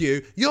and fuck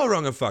you. You're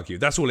wrong and fuck you.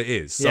 That's all it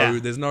is. So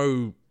there's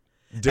no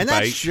debate. And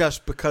that's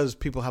just because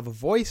people have a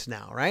voice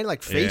now, right?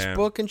 Like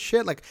Facebook and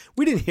shit. Like,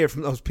 we didn't hear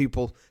from those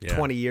people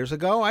 20 years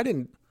ago. I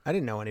didn't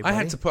know anybody. I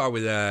had to put up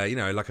with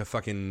like a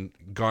fucking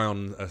guy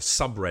on a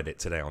subreddit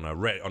today on a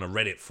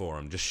Reddit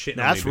forum just shitting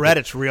on me.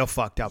 Reddit's real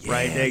fucked up,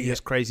 right? They're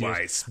just crazy. Well,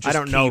 it's just I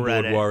don't know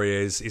Reddit.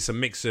 Warriors. It's a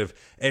mix of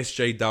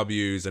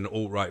SJWs and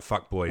alt-right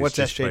fuckboys. What's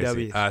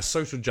SJWs?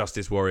 Social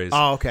justice warriors.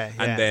 Oh, okay.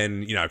 And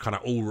then, kind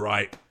of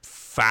alt-right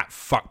fat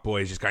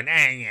fuckboys just going,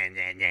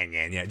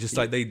 yeah. Just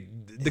like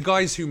the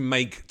guys who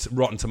make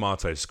Rotten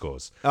Tomatoes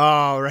scores.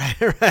 Oh, right.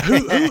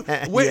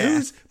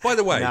 Who's, by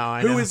the way,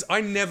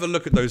 I never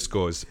look at those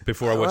scores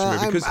before I watch a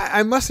movie. Because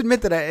I must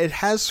admit that it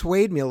has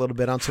swayed me a little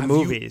bit on some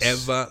movies.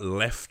 Have you ever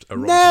left a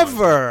Rotten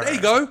Never. There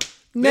you go.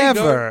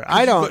 Never.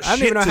 I don't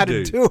even know how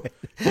to do it.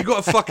 You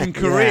got a fucking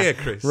career,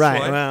 Chris.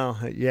 Right. Well,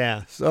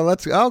 yeah. So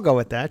I'll go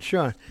with that.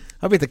 Sure.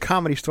 I'll be at the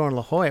Comedy Store in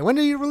La Jolla. When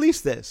do you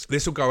release this?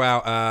 This will go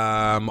out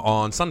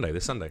on Sunday.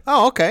 This Sunday.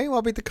 Oh, okay. Well,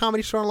 I'll be at the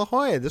Comedy Store in La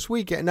Jolla this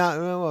weekend.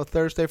 No, well,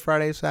 Thursday,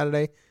 Friday,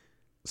 Saturday.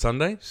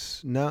 Sunday?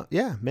 No,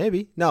 yeah,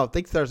 maybe. No, I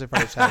think Thursday,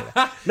 Friday, Saturday.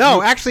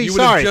 No, actually, you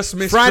would have sorry. just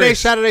missed Friday, Chris.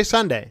 Saturday,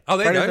 Sunday. Oh,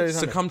 there Friday, you go. Saturday, So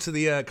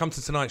Sunday. come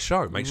to tonight's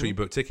show. Make sure you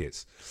book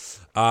tickets.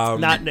 You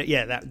got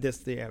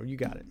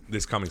it.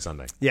 This coming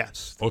Sunday.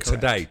 Yes. Or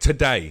correct.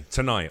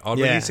 tonight. I'll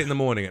Yeah. release it in the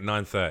morning at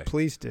 9:30.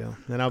 Please do.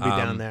 And I'll be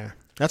down there.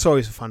 That's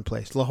always a fun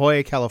place. La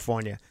Jolla,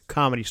 California.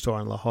 Comedy Store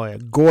in La Jolla.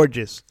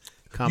 Gorgeous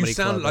comedy You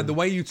sound club. like the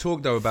way you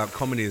talk though about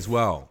comedy as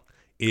well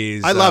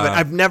is. I love it.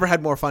 I've never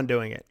had more fun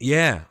doing it.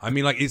 Yeah, I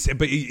mean, like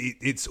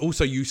it's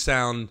also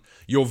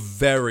you're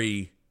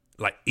very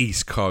like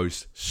East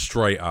Coast,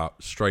 straight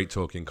up, straight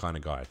talking kind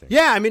of guy. I think.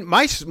 Yeah, I mean,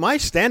 my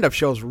stand up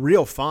show is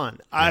real fun.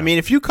 I mean,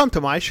 if you come to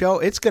my show,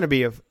 it's going to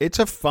be it's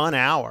a fun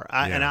hour,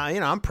 and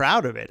I'm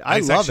proud of it.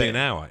 It's love actually it. an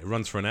hour. It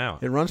runs for an hour.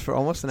 It runs for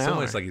almost an It's hour.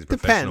 almost like he's a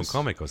professional Depends.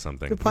 comic or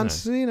something.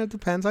 Depends.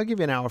 Depends. I'll give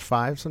you an hour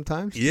 5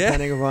 sometimes. Yeah.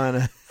 Depending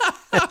on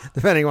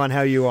depending on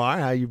how you are,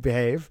 how you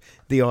behave,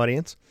 the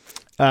audience.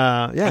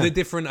 Yeah. Are there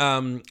different?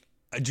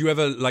 Do you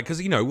ever like?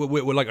 Because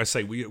we're like I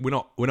say, we're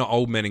not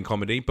old men in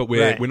comedy, but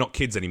we're not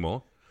kids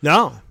anymore.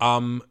 No.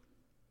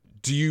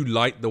 Do you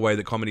like the way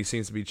that comedy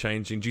seems to be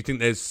changing? Do you think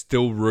there's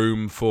still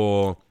room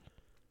for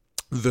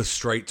the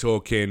straight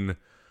talking,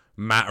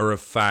 matter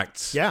of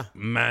fact,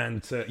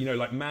 man to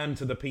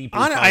the people?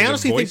 I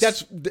honestly think voice?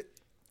 that's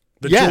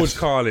the yes. George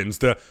Carlins.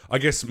 I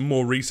guess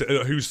more recent.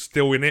 Who's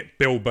still in it?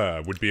 Bill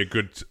Burr would be a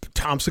good.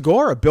 Tom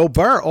Segura, Bill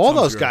Burr, all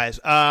those Segura.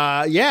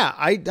 guys. Yeah,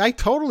 I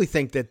totally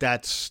think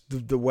that's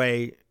the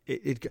way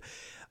it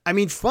I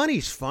mean,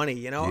 funny's funny,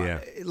 Yeah.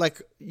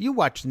 Like, you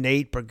watch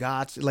Nate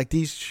Bargatze, like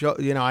these shows,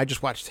 I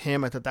just watched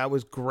him. I thought that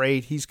was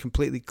great. He's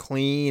completely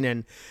clean.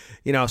 And,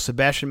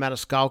 Sebastian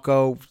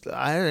Maniscalco,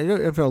 I don't know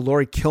if you know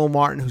Lori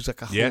Kilmartin, who's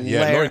like a hilarious.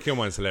 Yeah, Lori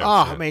Kilmartin's hilarious.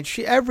 Oh, yeah.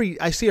 man,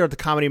 I see her at the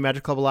Comedy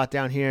Magic Club a lot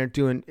down here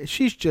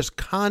she's just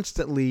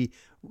constantly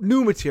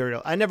new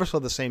material. I never saw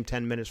the same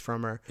 10 minutes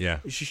from her.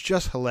 Yeah. She's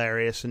just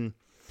hilarious. And,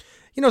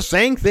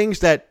 saying things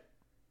that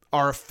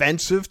are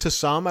offensive to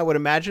some, I would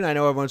imagine. I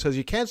know everyone says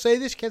you can't say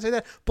this, you can't say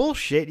that.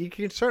 Bullshit. You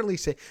can certainly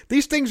say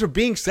these things are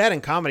being said in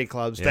comedy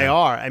clubs. Yeah. They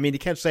are. I mean, you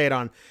can't say it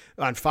on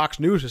Fox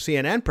News or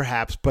CNN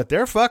perhaps, but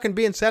they're fucking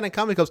being said in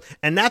comedy clubs.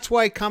 And that's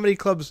why comedy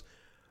clubs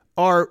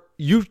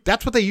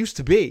that's what they used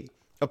to be.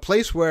 A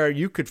place where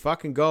you could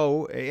fucking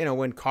go,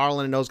 when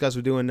Carlin and those guys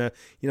were doing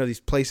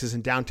these places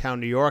in downtown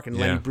New York, and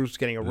Lenny Bruce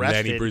getting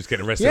arrested. Lenny Bruce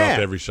getting arrested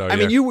after every show. I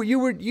mean,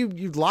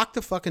 you'd lock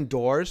the fucking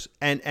doors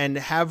and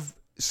have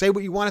say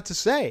what you wanted to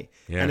say,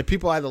 and the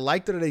people either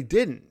liked it or they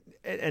didn't,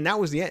 and that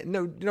was the end.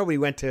 Nobody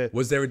went to.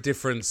 Was there a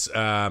difference?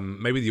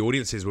 Maybe the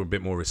audiences were a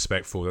bit more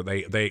respectful. That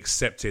they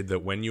accepted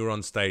that when you were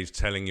on stage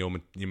telling your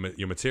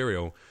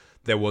material,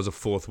 there was a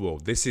fourth wall.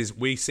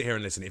 We sit here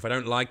and listen. If I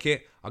don't like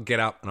it, I'll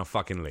get up and I'll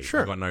fucking leave. Sure.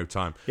 I've got no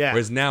time. Yeah.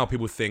 Whereas now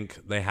people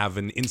think they have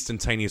an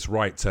instantaneous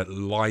right to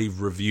live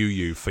review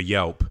you for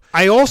Yelp.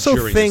 I also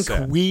during think the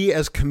set. we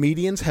as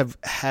comedians have.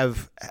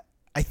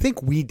 I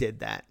think we did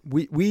that.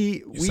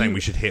 You're saying we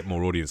should hit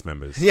more audience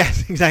members.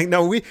 Yes, exactly.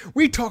 No,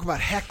 we talk about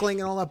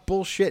heckling and all that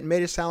bullshit and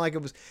made it sound like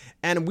it was,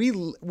 and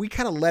we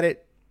kind of let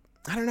it.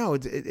 I don't know.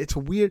 It's a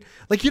weird.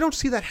 Like, you don't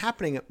see that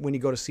happening when you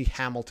go to see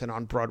Hamilton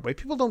on Broadway.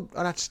 People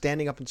are not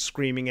standing up and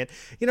screaming it.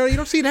 You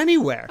don't see it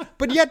anywhere.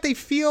 But yet they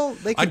feel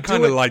they can. I'd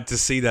kind of like to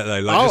see that though.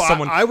 Like Oh, just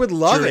someone I would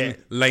love during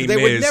it. Les They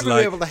would Mis, never be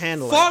like, able to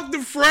handle it. Fuck the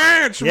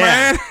French, Yeah,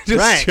 man.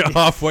 Just right.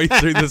 halfway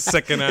through the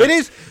second act. It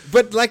is,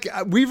 but like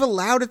we've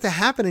allowed it to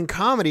happen in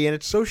comedy, and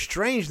it's so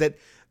strange that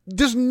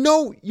there's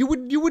you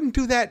wouldn't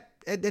do that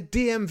at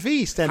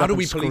DMV. Stand How up do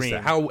we and police scream.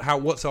 that? How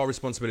what's our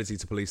responsibility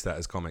to police that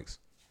as comics?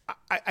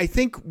 I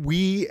think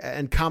we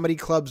and comedy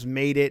clubs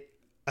made it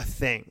a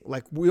thing.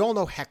 Like, we all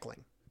know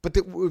heckling, but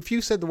if you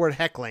said the word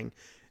heckling,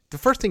 the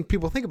first thing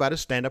people think about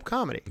is stand-up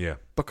comedy. Yeah,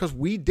 because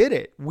we did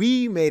it.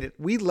 We made it.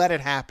 We let it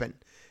happen.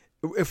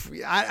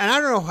 And I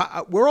don't know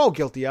how we're all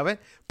guilty of it,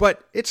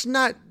 but it's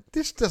not.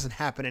 This doesn't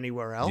happen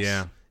anywhere else.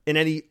 Yeah. In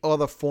any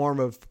other form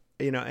of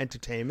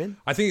entertainment.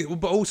 I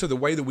think, but also the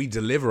way that we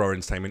deliver our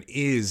entertainment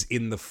is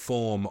in the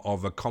form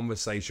of a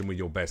conversation with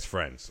your best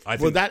friends. I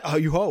think,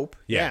 You hope.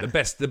 yeah, the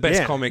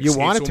best comics. You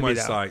want it's it to be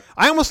almost that. like,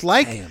 I almost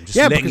like. hey, I'm just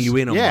letting you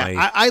in on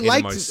my I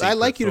like innermost I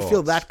like you secret to feel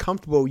thoughts. that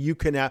comfortable. You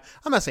can. I'm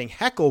not saying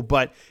heckle,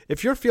 but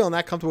if you're feeling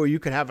that comfortable, you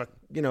can have an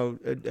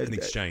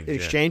exchange, An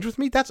exchange with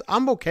me.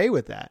 I'm okay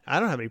with that. I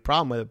don't have any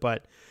problem with it.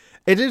 But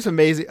it is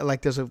amazing.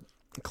 Like, there's a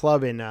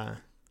club in.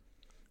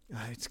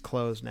 It's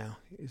closed now.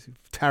 It's a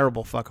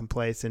terrible fucking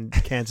place in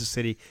Kansas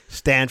City,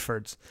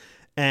 Stanford's.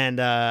 And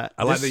I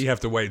like that you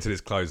have to wait until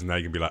it's closed and now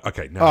you can be like,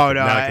 okay, now Oh I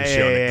no! can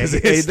shit on it 'cause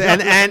it's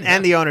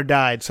And the owner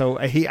died, so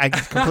I'm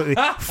completely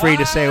free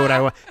to say what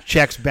I want.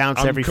 Checks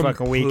bounce I'm every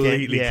fucking weekend.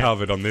 completely Yeah.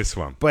 covered on this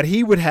one. But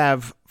he would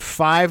have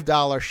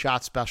 $5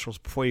 shot specials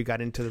before you got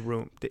into the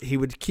room. He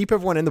would keep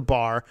everyone in the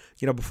bar,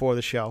 before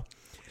the show,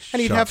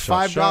 and he'd Shots, have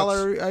shots,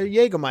 $5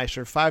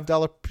 Jägermeister,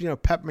 $5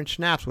 peppermint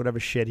schnapps, whatever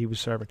shit he was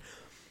serving.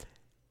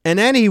 And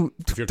then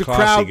If you're a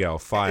classy girl,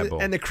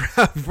 Fireball. And the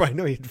crowd, I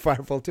know he'd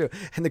Fireball too.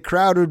 And the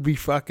crowd would be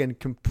fucking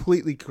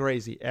completely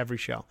crazy every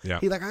show. Yeah.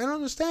 He's like, I don't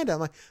understand it. I'm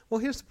like, well,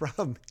 here's the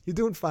problem. You're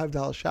doing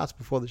 $5 shots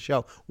before the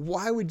show.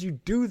 Why would you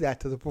do that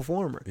to the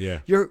performer?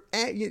 Yeah.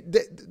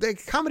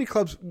 The comedy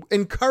clubs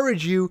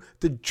encourage you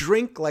to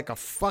drink like a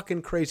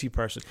fucking crazy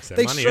person.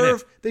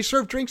 They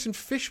serve drinks in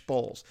fish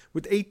bowls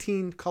with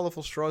 18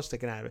 colorful straws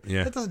sticking out of it.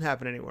 Yeah. That doesn't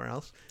happen anywhere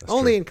else. That's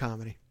Only true. in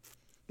comedy.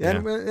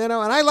 And and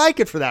I like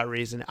it for that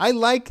reason. I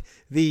like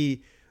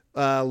the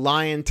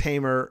lion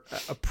tamer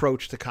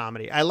approach to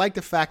comedy. I like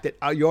the fact that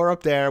you're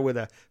up there with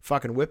a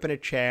fucking whip in a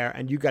chair,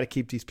 and you got to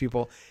keep these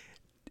people,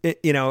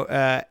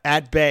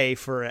 at bay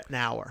for an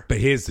hour. But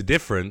here's the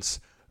difference,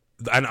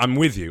 and I'm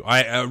with you.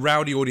 A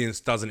rowdy audience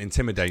doesn't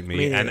intimidate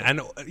me,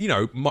 and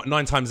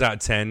 9 times out of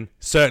 10,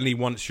 certainly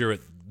once you're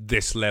at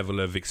this level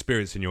of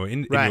experience in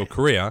your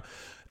career.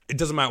 It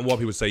doesn't matter what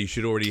people say. You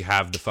should already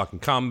have the fucking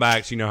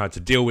comebacks. You know how to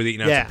deal with it. You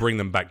know how to bring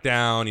them back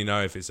down. You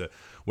know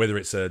whether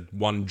it's a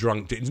one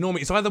drunk dude.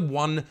 Normally, it's either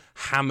one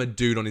hammered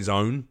dude on his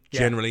own,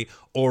 generally,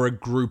 or a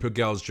group of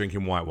girls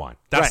drinking white wine.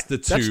 That's the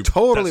two. That's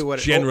totally what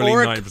it is. Generally,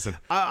 90%.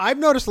 I've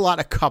noticed a lot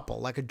of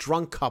couple, like a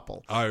drunk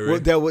couple. Oh, really?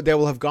 They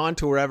will have gone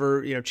to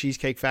wherever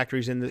Cheesecake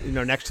Factory's in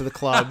the next to the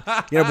club.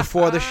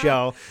 Before the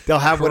show, they'll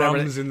have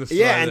Crumbs whatever. in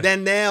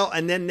the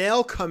and then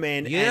they'll come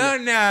in. You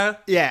don't know.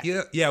 Yeah.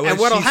 Yeah. And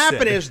what'll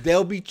happen is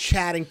they'll be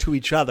chatting to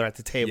each other at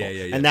the table,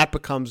 and that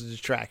becomes a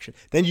distraction.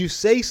 Then you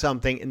say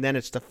something, and then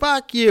it's the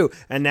fuck you,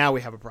 and now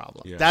we have a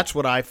problem. Yeah. That's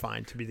what I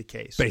find to be the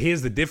case. But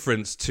here's the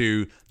difference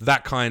to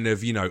that kind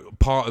of,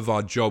 part of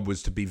our job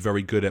was to be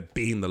very good at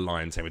being the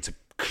lion tamer, to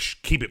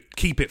keep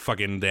it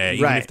fucking there,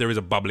 even if there is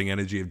a bubbling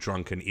energy of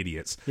drunken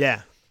idiots.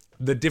 Yeah.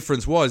 The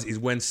difference is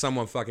when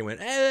someone fucking went,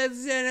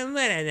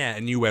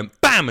 and you went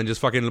bam and just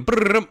fucking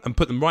and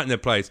put them right in their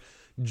place.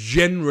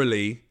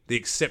 Generally, the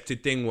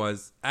accepted thing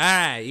was, all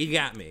right, you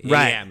got me. You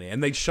got me.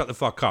 And they'd shut the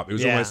fuck up. It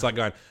was almost like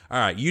going, all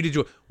right, you did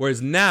your...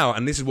 Whereas now,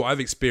 and this is what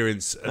I've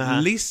experienced,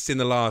 at least in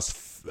the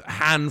last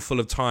handful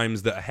of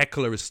times that a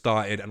heckler has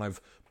started and I've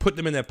put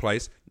them in their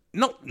place,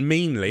 not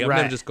meanly. I've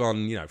never just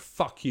gone,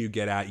 fuck you,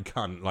 get out, you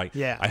cunt.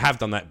 I have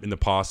done that in the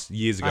past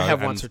years ago. I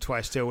have once or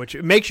twice too, which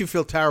makes you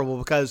feel terrible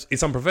because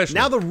it's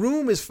unprofessional. Now the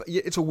room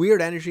it's a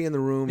weird energy in the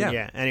room.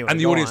 Yeah. Anyway, and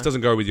the audience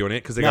doesn't go with you on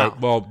it because they go,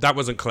 well, that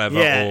wasn't clever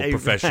or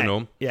professional.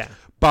 Right. Yeah.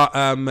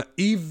 But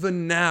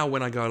even now,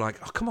 when I go like,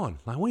 oh come on,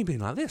 why are you being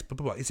like this?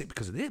 Is it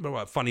because of this?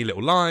 Funny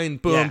little line,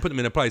 boom, put them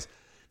in a place.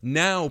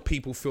 Now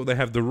people feel they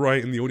have the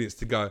right in the audience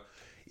to go,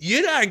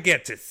 you don't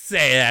get to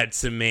say that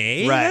to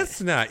me. Right.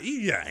 That's not.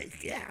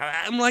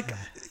 I'm like,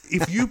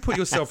 if you put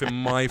yourself in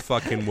my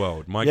fucking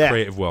world, my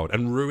creative world,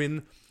 and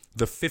ruin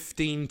the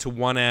 15 to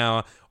 1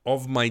 hour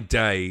of my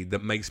day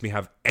that makes me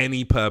have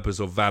any purpose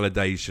or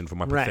validation for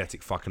my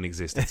pathetic fucking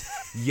existence.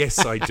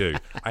 Yes, I do.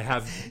 I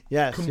have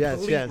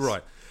complete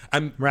right.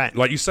 And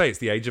like you say, it's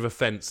the age of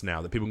offense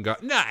now that people can go,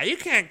 no, you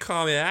can't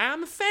call me that.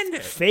 I'm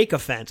offended. Fake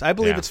offense. I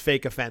believe it's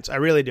fake offense. I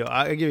really do.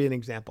 I'll give you an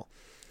example.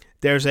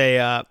 There's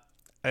a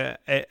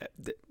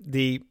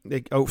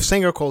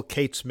singer called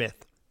Kate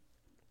Smith.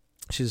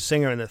 She's a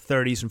singer in the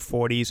 30s and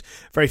 40s,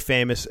 very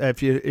famous.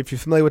 If you're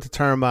familiar with the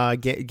term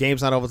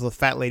 "Game's Not Over Till the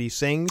Fat Lady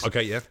Sings,"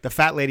 the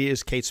fat lady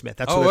is Kate Smith.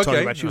 That's what they're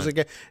talking about. She was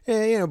like,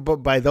 but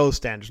by those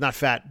standards, not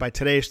fat. By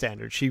today's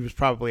standards, she was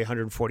probably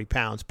 140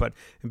 pounds, but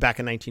back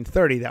in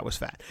 1930, that was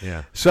fat.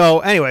 Yeah. So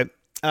anyway,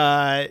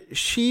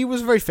 she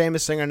was a very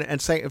famous singer and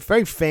sang a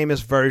very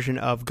famous version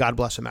of "God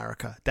Bless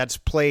America" that's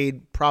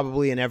played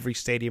probably in every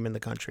stadium in the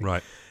country.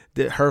 Right.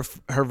 Her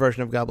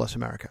version of "God Bless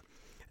America."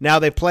 Now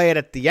they play it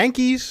at the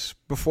Yankees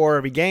before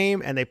every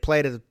game, and they play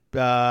it at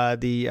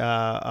the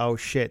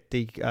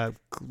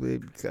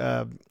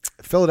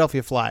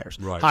Philadelphia Flyers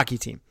hockey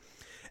team.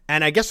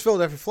 And I guess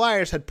Philadelphia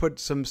Flyers had put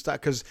some stuff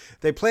because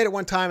they played it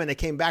one time and they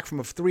came back from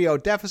a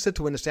 3-0 deficit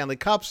to win the Stanley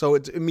Cup, so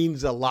it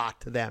means a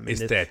lot to them in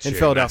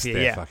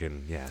Philadelphia.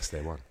 It's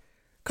their one.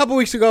 A couple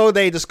weeks ago,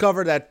 they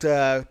discovered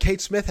that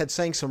Kate Smith had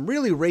sang some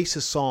really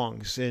racist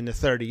songs in the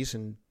 30s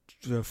and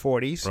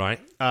 40s. Right.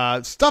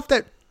 Stuff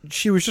that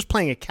she was just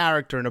playing a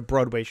character in a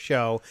Broadway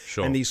show,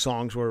 and these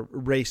songs were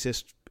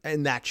racist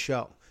in that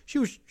show. She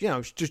was,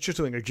 just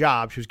doing her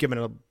job. She was given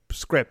a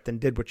script and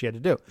did what she had to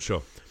do.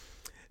 Sure.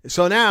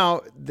 So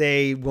now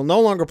they will no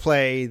longer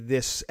play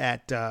this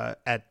at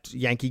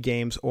Yankee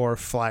games or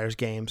Flyers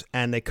games,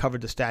 and they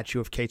covered the statue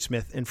of Kate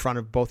Smith in front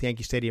of both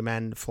Yankee Stadium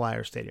and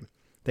Flyers Stadium.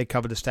 They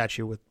covered the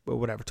statue with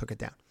whatever, took it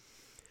down.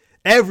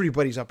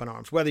 Everybody's up in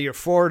arms, whether you're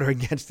for it or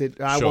against it.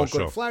 I won't go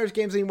to Flyers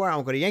games anymore. I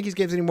won't go to Yankees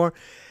games anymore.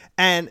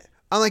 And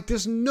I'm like,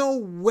 there's no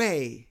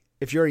way,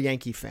 if you're a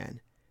Yankee fan,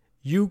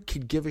 you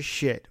could give a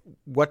shit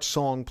what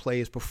song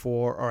plays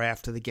before or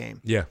after the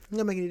game. Yeah. It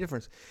doesn't make any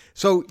difference.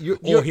 So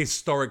or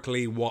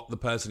historically what the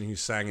person who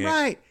sang it.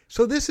 Right.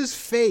 So this is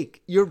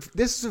fake.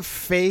 This is a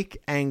fake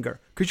anger.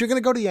 Because you're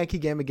going to go to the Yankee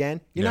game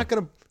again. You're not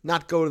going to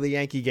not go to the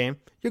Yankee game.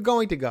 You're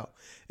going to go.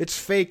 It's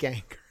fake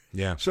anger.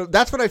 Yeah. So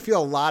that's what I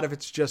feel a lot of.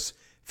 It's just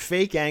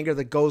fake anger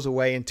that goes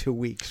away in 2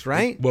 weeks,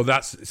 right? Well,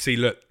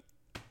 look,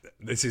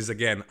 this is,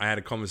 again, I had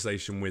a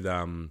conversation with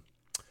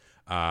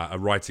a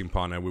writing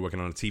partner. We were working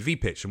on a TV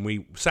pitch, and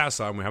we sat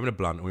outside and we were having a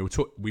blunt,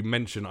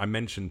 and I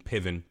mentioned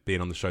Piven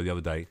being on the show the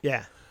other day.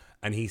 Yeah.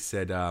 And he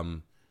said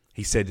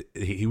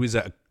he was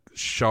at a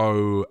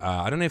show.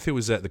 I don't know if it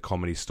was at the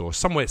Comedy Store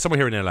somewhere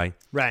here in LA.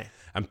 Right.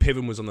 And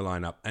Piven was on the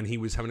lineup, and he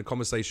was having a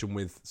conversation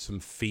with some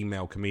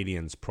female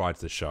comedians prior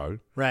to the show.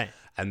 Right.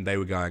 And they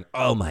were going,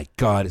 "Oh my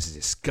God, this is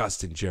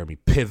disgusting, Jeremy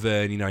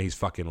Piven. You know, he's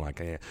fucking like,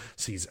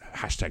 so he's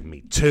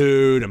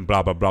 #MeToo and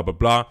blah, blah, blah, blah,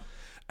 blah."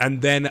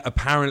 And then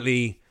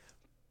apparently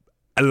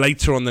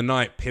later on the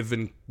night,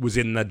 Piven was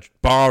in the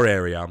bar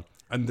area,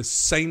 and the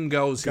same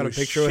girls who were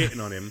shitting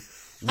on him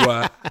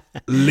were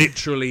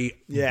literally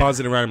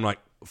buzzing around him like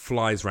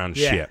flies around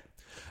shit.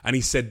 And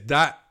he said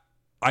that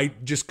I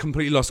just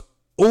completely lost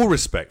all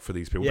respect for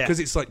these people because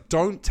it's like,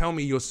 don't tell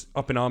me you're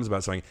up in arms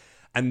about something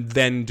and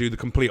then do the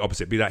complete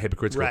opposite, be that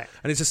hypocritical. Right.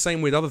 And it's the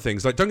same with other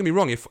things. Like, don't get me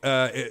wrong, if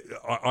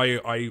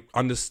I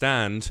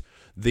understand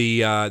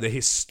the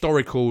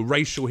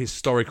racial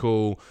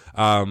historical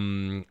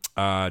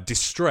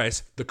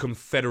distress the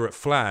Confederate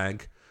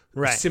flag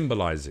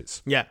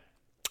symbolizes. Yeah.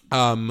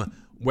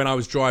 When I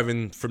was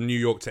driving from New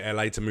York to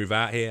LA to move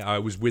out here, I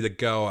was with a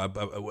girl,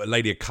 a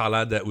lady of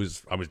color I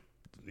was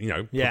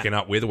hooking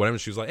up with or whatever.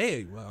 She was like,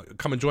 "Hey,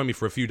 come and join me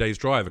for a few days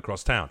drive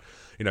across town."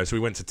 So we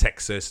went to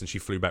Texas and she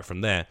flew back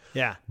from there.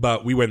 Yeah.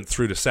 But we went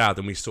through the South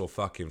and we saw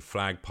fucking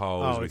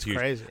flagpoles. Oh, it's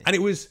crazy. And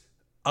it was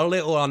a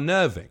little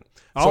unnerving.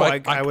 So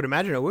I would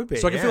imagine it would be.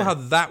 So I can feel how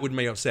that would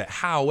make me upset.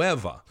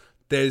 However,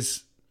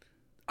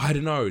 I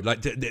don't know,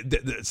 like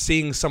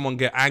seeing someone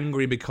get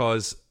angry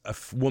because a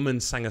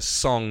woman sang a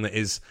song that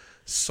is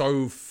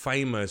so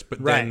famous,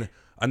 but then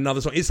another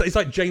song. It's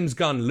like James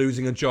Gunn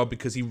losing a job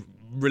because he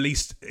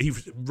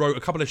wrote a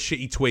couple of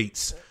shitty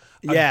tweets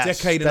a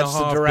decade and a half that's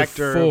the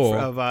director before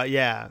of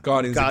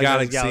Guardians of the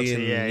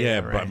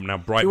Galaxy. But now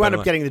Bright. He wound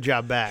up getting the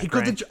job back. He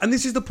got and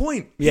this is the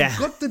point. Yeah. He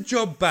got the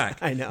job back.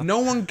 I know. No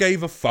one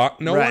gave a fuck.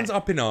 No one's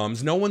up in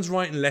arms. No one's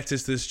writing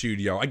letters to the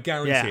studio. I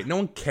guarantee it. No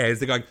one cares.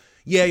 They're going,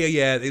 yeah,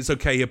 it's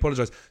okay. He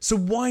apologized. So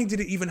why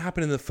did it even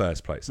happen in the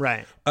first place?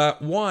 Right.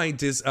 Why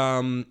does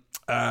Jeremy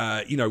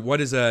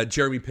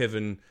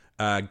Piven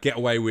get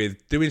away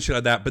with doing shit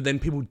like that, but then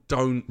people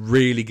don't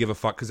really give a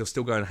fuck because they'll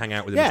still go and hang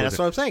out with him. Yeah, that's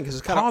what I'm saying, because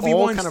it's kind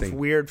of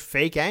weird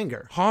fake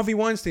anger. Harvey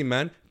Weinstein,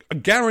 man.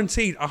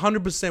 Guaranteed,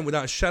 100%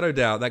 without a shadow of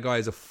doubt, that guy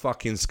is a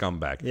fucking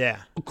scumbag.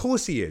 Yeah. Of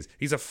course he is.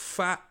 He's a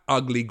fat,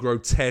 ugly,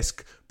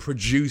 grotesque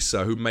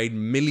producer who made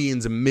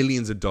millions and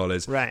millions of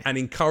dollars and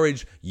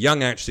encouraged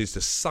young actors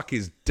to suck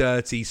his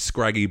dirty,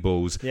 scraggy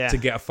balls to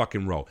get a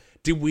fucking role.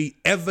 Did we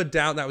ever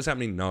doubt that was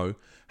happening? No.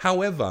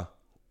 However,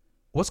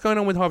 what's going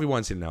on with Harvey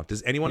Weinstein now?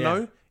 Does anyone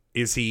know?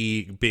 Is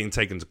he being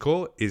taken to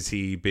court? Is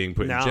he being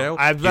put in jail?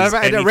 I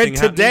read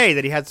today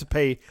that he had to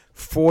pay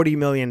 $40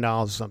 million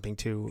or something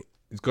to...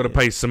 He's got to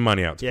pay some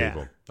money out to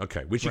people.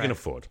 Okay, which you can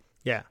afford.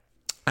 Yeah.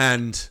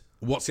 And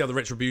what's the other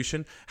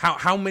retribution?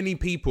 How many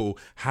people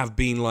have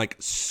been like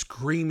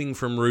screaming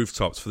from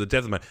rooftops for the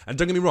death of man? And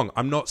don't get me wrong,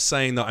 I'm not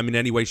saying that I'm in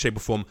any way, shape, or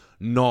form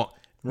not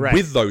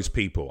with those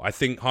people. I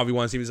think Harvey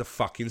Weinstein is a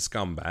fucking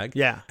scumbag.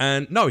 Yeah.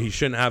 And no, he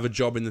shouldn't have a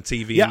job in the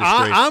TV industry.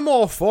 I'm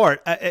all for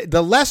it.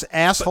 The less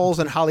assholes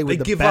in Hollywood,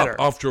 the better. They give up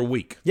after a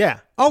week.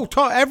 Yeah. Oh,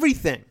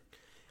 everything.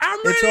 I'm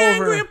really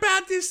angry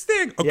about this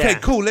thing. Okay,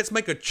 cool. Let's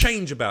make a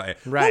change about it.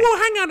 Right. Well,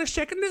 hang on a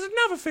second. There's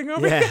another thing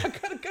over here. I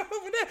gotta go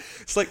over there.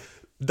 It's like,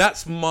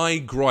 that's my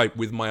gripe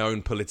with my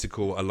own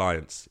political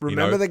alliance.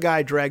 Remember the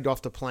guy dragged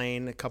off the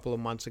plane a couple of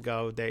months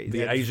ago?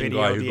 The Asian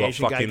guy who got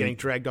fucking getting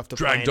dragged off the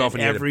plane.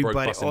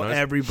 And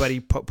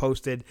everybody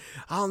posted,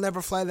 "I'll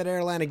never fly that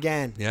airline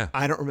again." Yeah.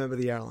 I don't remember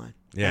the airline.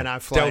 Yeah. And I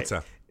fly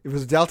Delta. It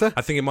was Delta?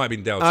 I think it might have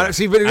been Delta. I've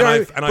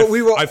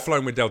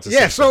flown with Delta.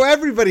 Yeah, so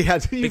everybody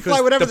had to. You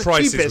fly whatever's the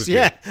cheapest.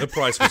 Yeah, the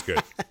price was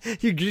good.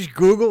 You just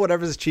Google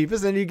whatever's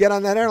cheapest, and you get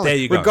on that airline. There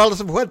you go.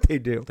 Regardless of what they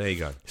do. There you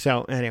go.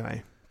 So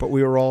anyway, but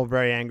we were all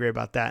very angry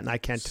about that, and I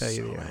can't tell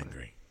you the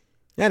angry.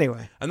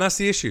 Anyway, and that's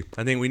the issue.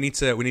 I think we need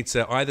to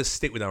either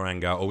stick with our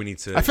anger or we need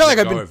to. I feel like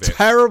I've been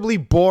terribly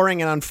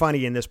boring and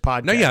unfunny in this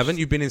podcast. No, you haven't.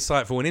 You've been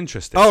insightful and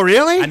interesting. Oh,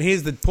 really? And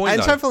here's the point.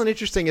 Insightful and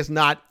interesting is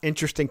not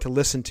interesting to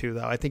listen to,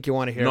 though. I think you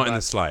want to hear not in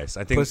the slightest.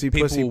 I think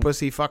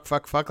pussy,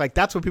 fuck, like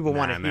that's what people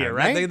want to hear,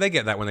 right? They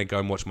get that when they go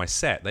and watch my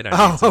set. They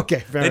don't.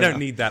 They don't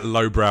need that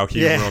lowbrow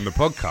humor on the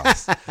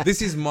podcast.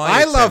 This is my.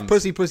 I love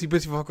pussy,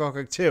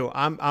 fuck, too.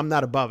 I'm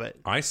not above it.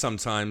 I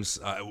sometimes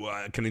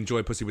can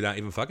enjoy pussy without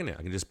even fucking it.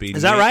 I can just be.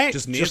 Is that right?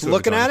 Just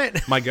looking at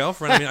it. My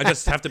girlfriend. I mean, I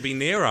just have to be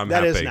near her. I'm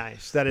that happy. Is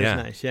nice. That is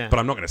nice. Yeah. But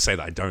I'm not going to say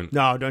that I don't.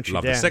 No, don't you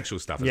love dare. The sexual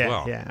stuff as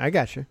well. Yeah, I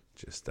got you.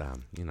 Just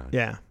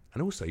Yeah.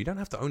 And also, you don't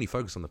have to only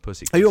focus on the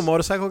pussy. Are you a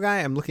motorcycle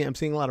guy? I'm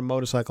seeing a lot of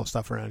motorcycle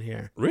stuff around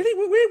here. Really?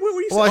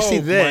 What I see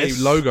this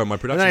my logo, my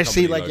production. And then I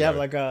see logo. You have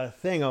like a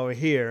thing over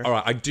here. All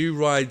right, I do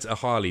ride a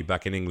Harley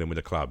back in England with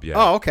a club. Yeah.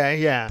 Oh, okay,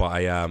 yeah. But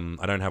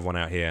I don't have one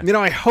out here.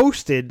 I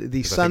hosted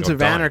the Sons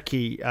of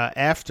Anarchy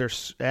after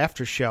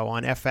show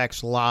on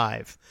FX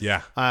Live.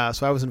 Yeah.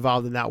 So I was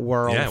involved in that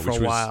world for a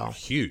while. Was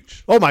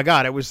huge. Oh my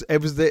God! It was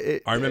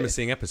I remember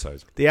seeing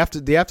episodes. The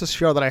after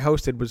show that I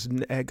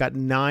hosted got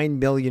 9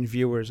 million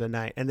viewers a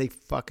night, and they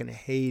fucking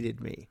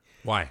hated me.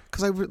 Why?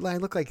 Because I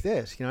look like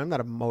this. I'm not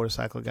a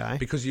motorcycle guy.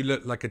 Because you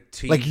look like a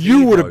TV Like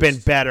you would have host. been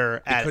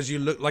better at. Because you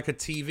look like a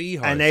TV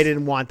host. And they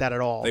didn't want that at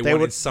all. They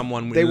wanted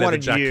someone with a leather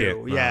jacket.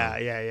 You. Oh.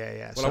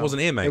 Yeah. Well, I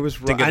wasn't here, mate. It was.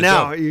 Didn't get I the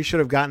know job. you should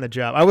have gotten the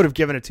job. I would have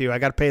given it to you. I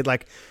got paid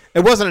it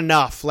wasn't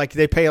enough. Like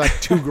they pay like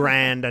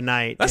 $2,000 a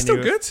night. That's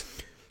still good.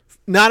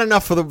 Not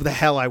enough for the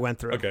hell I went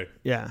through. Okay.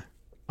 Yeah.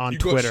 On You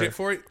Twitter. got shit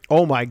for it?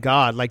 Oh my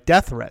God! Like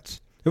death threats.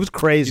 It was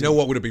crazy. You know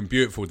what would have been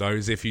beautiful though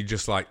is if you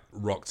just like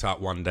rocked up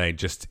one day,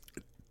 just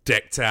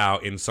decked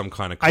out in some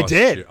kind of costume. I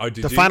did. Oh,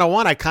 did the you? final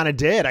one, I kind of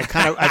did.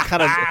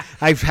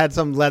 I've had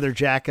some leather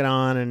jacket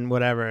on and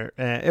whatever.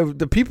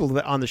 The people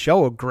on the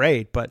show are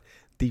great, but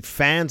the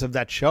fans of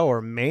that show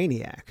are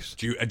maniacs.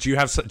 Do you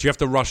have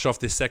to rush off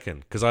this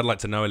second? Because I'd like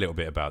to know a little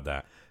bit about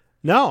that.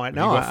 No. You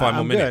got 5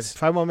 more minutes. Good.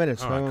 5 more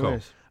minutes. All 5 right, more cool.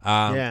 minutes.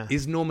 Yeah.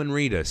 Is Norman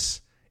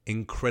Reedus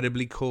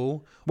incredibly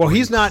cool? Well, or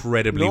he's not.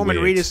 incredibly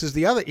Norman weird? Reedus is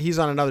the other. He's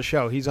on another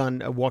show. He's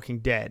on Walking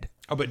Dead.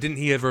 Oh, but didn't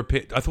he ever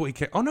appear? I thought he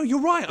came. Oh no,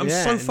 you're right. I'm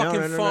so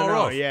fucking far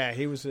off. Yeah,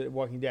 he was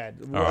Walking Dead.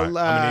 All right, I'm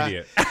an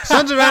idiot.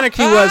 Sons of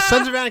Anarchy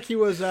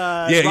was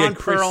Ron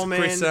Chris, Perlman.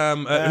 Chris,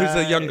 who's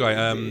the young guy?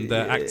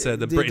 The actor,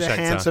 the British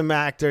actor. handsome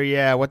actor.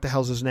 Yeah, what the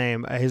hell's his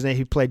name?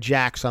 He played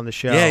Jax on the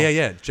show.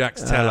 Yeah.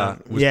 Jax Teller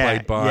was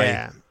played by.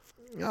 Yeah.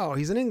 Oh,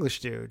 he's an English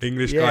dude.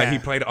 English guy. He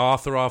played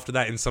Arthur after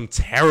that in some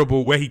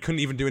terrible where he couldn't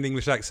even do an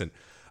English accent.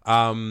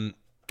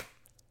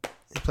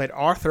 He played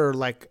Arthur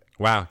like.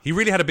 Wow, he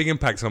really had a big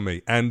impact on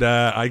me, and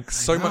much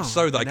so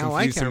that I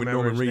confused him with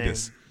Norman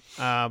Reedus.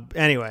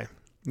 Anyway,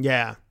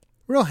 yeah,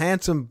 real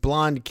handsome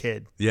blonde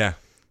kid. Yeah,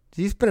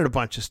 He's been in a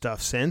bunch of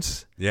stuff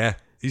since. yeah,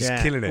 he's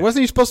killing it.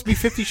 Wasn't he supposed to be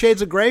 50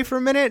 Shades of Grey for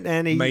a minute?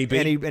 And he Maybe.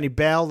 and he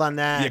bailed on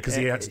that. Yeah, because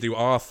he had to do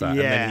Arthur, and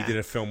then Yeah. he did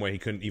a film where he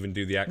couldn't even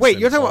do the accent. Wait,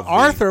 you're talking about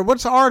Arthur?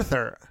 What's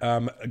Arthur?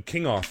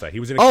 King Arthur. He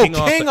was in a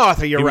King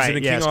Arthur. You're he right. was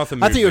in a Yes. King Arthur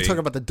movie. I thought you were talking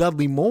about the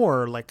Dudley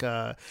Moore.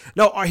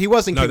 No, he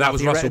wasn't. No, King that Arthur.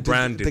 was You're Russell right.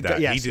 Brand did that.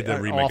 Yes, He did the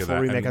an remake of awful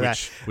that, remake of that.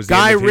 which was the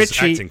Guy end of his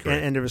Ritchie. acting career.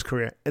 End of his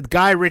career.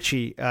 Guy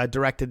Ritchie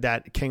directed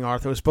that King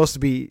Arthur. It was supposed to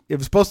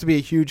be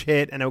a huge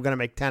hit, and they were going to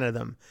make 10 of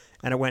them,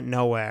 and it went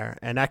nowhere,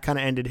 and that kind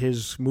of ended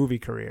his movie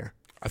career.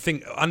 I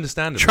think,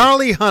 understandably.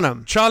 Charlie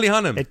Hunnam. Charlie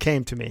Hunnam. It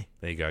came to me.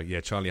 There you go.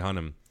 Yeah, Charlie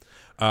Hunnam.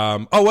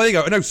 Well, there you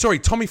go. No, sorry,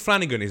 Tommy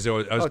Flanagan is.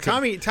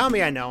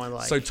 Tommy, I know and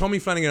like. So Tommy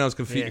Flanagan, I was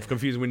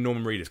confusing with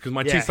Norman Reedus because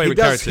my two yeah, favorite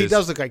characters. He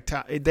does look like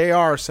they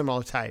are a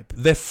similar type.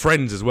 They're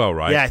friends as well,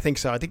 right? Yeah, I think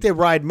so. I think they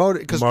ride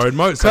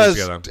motorcycles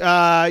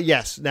together.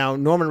 Yes. Now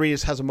Norman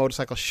Reedus has a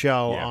motorcycle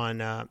show Yeah.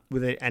 on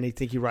with it, and I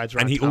think he rides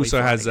around. And he Tommy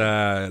also has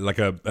Flanagan. like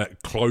a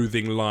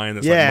clothing line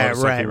that's Yeah, like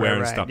motorcycle wear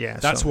and right. stuff. Yeah,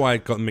 That's so- why I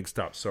got mixed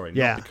up. Sorry,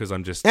 Yeah. not because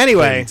I'm just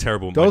Anyway, doing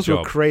terrible at my those were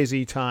job.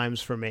 crazy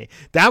times for me.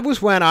 That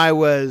was when I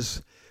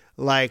was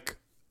like,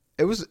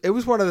 it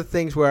was one of the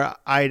things where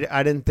I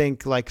didn't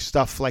think like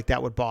stuff like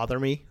that would bother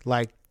me,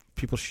 like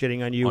people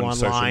shitting on you On online,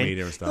 social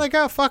media and stuff. Like,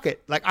 oh fuck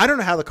it. Like I don't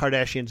know how the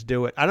Kardashians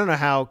do it. I don't know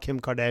how Kim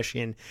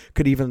Kardashian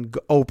could even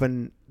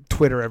open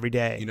Twitter every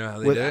day. You know how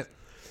they do it?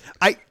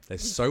 They're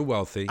so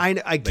wealthy.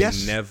 I guess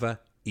they never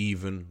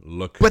even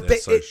look But at their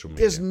social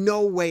media. there's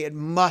no way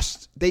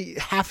they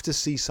have to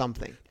see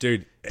something.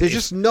 Dude, There's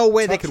just no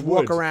way they touch could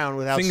walk wood. around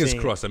without Fingers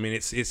seeing crossed. I mean,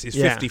 it's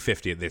Yeah.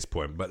 50-50 at this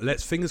point, but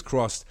let's fingers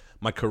crossed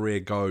my career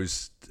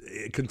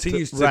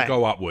continues to Right.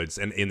 go upwards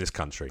in this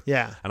country.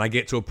 Yeah. And I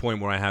get to a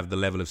point where I have the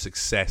level of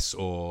success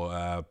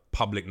or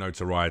public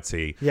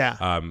notoriety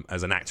Yeah.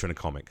 as an actor and a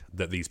comic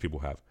that these people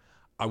have.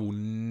 I will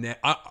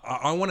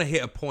I want to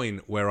hit a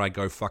point where I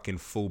go fucking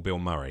full Bill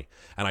Murray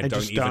and I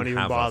don't even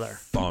have bother. a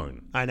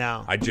phone. I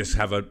know. I just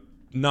have a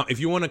no. If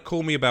you want to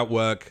call me about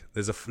work,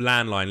 there's a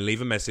landline.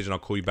 Leave a message and I'll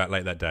call you back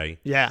late that day.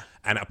 Yeah.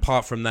 And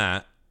apart from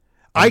that,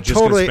 I just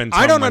gonna totally. spend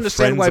time I don't with my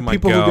understand friends why and my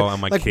people who girl go,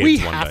 and my like kids we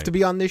one have day. to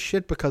be on this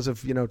shit because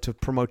of to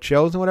promote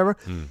shows and whatever.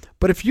 Hmm.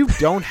 But if you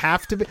don't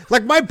have to be,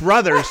 like my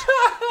brothers,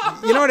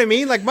 you know what I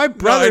mean? Like my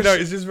brothers. No,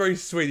 it's just very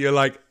sweet. You're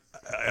like,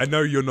 I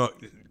know you're not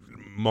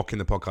mocking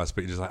the podcast,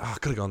 but you're just like, I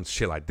could have gone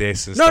shit like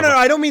this. And No, stuff.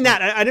 I don't mean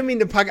that. I didn't mean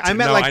the podcast. I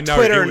meant No, like I know,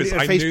 Twitter it was- and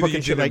I knew that Facebook you and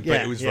shit. didn't, Like, but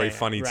yeah, it was yeah, very yeah,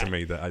 funny to right.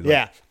 me that I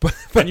Yeah, but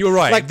And you were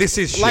right. This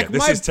is shit.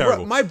 This is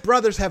terrible. My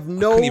brothers have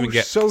no couldn't even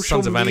get social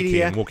Sons of Anarchy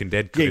media. and Walking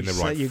Dead in the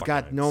right You fucking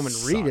got way. Norman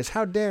Suck. Reedus.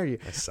 How dare you?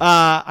 sucks.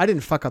 I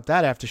didn't fuck up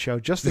that after show.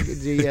 Just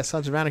the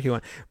Sons of Anarchy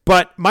one.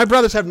 But my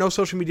brothers have no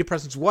social media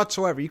presence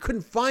whatsoever. You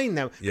couldn't find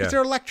them because Yeah.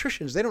 they're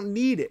electricians. They don't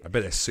need it. I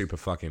bet they're super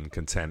fucking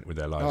content with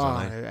their lives, Oh,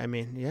 aren't they? I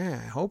mean,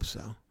 yeah, I hope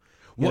so.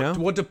 You know?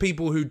 What do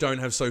people who don't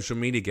have social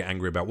media get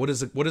angry about? What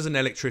is an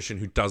electrician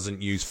who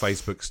doesn't use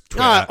Facebook's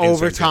Twitter, Instagram?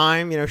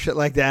 Overtime, shit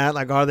like that.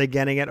 Like, are they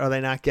getting it? Are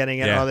they not getting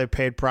it? Yeah. Are they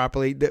paid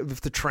properly?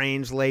 If the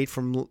train's late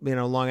from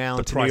Long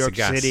Island to New price York of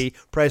gas. City,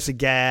 price of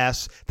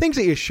gas, things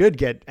that you should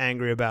get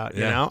angry about.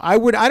 You Yeah. know, I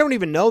don't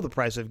even know the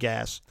price of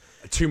gas.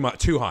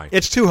 Too high.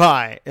 It's too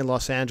high in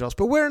Los Angeles,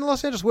 but we're in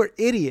Los Angeles. We're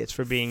idiots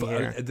for being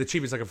here. The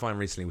cheapest I could find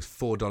recently was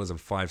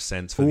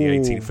 $4.05 for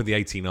Ooh. the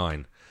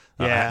 89.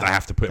 Yeah. I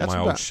have to put in That's my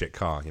old about- shit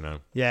car.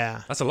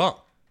 Yeah, That's a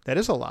lot. That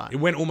is a lot. It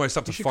went almost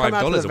up to You should $5 come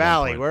out to the at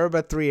valley. one point. We're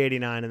about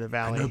 $3.89 in the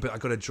valley. I know, but I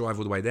got to drive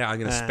all the way there. I'm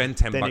going to spend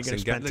 $10 then you're and gonna get.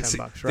 spend Let's see,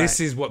 $10, right. This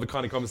is what the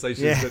kind of conversations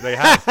Yeah. that they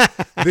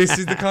have. This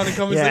is the kind of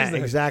conversations.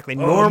 Yeah, exactly. Oh,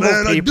 Normal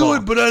man, people. I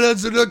do it, but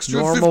that's an extra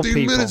Normal 15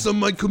 people. minutes on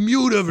my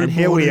commute every And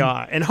here morning. we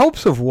are. In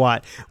hopes of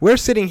what? We're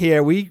sitting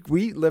here. We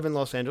live in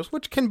Los Angeles,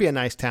 which can be a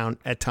nice town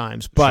at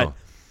times. But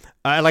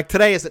Sure. like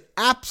today is an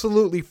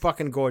absolutely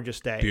fucking gorgeous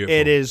day. Beautiful.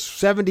 It is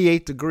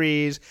 78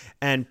 degrees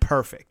and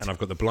perfect. And I've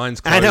got the blinds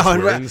closed. I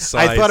know. We're And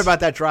inside. I thought about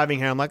that driving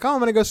here. I'm like, oh, I'm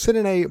going to go sit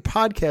in a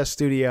podcast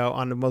studio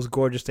on the most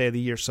gorgeous day of the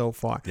year so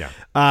far. Yeah.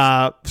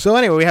 So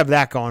anyway, we have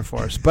that going for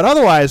us. But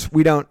otherwise,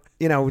 we don't.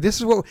 You know, this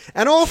is what,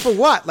 and all for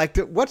what? Like,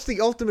 what's the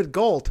ultimate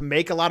goal? To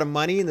make a lot of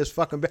money in this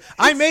fucking business?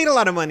 I made a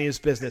lot of money in this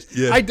business.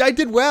 Yeah. I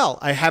did well.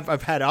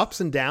 I've had ups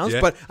and downs,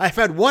 Yeah. but I've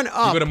had one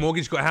up. You got a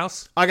mortgage, got a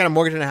house? I got a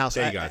mortgage and a house.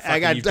 There you go. I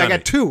Fucking you've done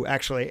got it. two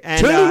actually,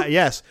 and Two?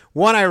 yes,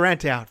 one I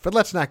rent out. But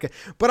let's not get.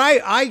 But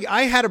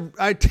I had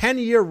a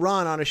 10-year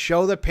run on a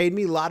show that paid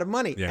me a lot of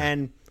money, Yeah.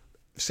 and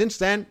since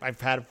then I've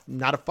had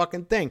not a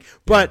fucking thing.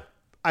 But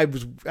I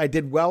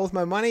did well with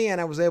my money, and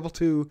I was able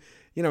to,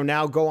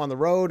 now go on the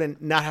road and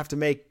not have to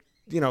make.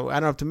 I don't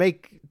have to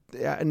make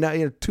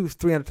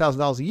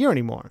 $200,000-$300,000 a year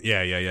anymore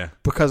Yeah.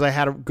 because I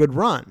had a good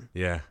run.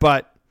 Yeah.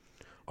 But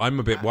I'm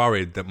a bit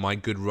worried that my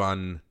good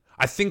run.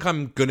 I think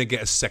I'm gonna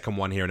get a second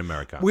one here in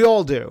America. we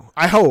all do.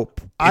 I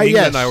hope. In England,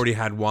 Yes. I already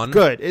had one.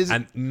 Good.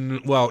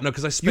 No,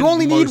 because I spent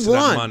only need most of that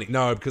one. money.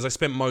 No, because I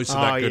spent most of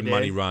Oh, that you good did?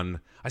 money run.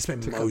 I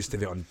spent most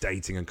of it on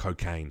dating and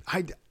cocaine.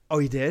 Oh,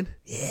 you did?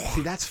 Yeah.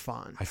 See, that's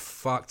fun. I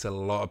fucked a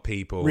lot of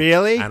people.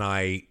 Really? And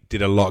I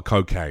did a lot of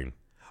cocaine.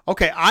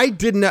 Okay, I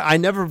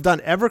never have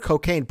done ever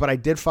cocaine, but I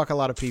did fuck a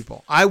lot of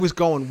people. I was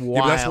going wild.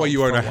 Yeah, but that's why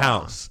you own for a while.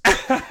 house.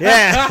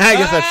 Yeah, I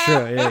guess that's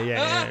true.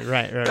 Yeah.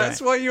 Right.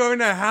 That's why you own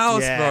a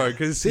house, bro.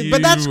 Because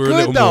But that's were a good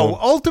little though. more-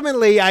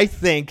 Ultimately, I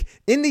think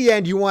in the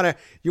end you want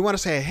to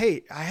say,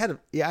 "Hey,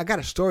 I got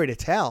a story to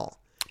tell."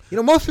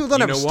 Most people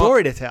don't have a know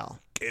story what? to tell.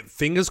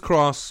 Fingers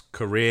crossed,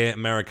 career,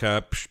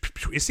 America.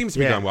 It seems to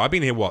be Yeah. going well. I've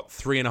been here,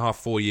 3.5,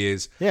 4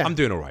 years. Yeah. I'm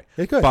doing all right.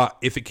 Yeah, good. But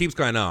if it keeps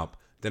going up,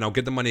 then I'll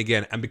get the money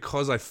again. And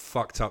because I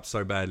fucked up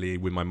so badly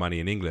with my money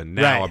in England,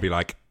 now Right. I'll be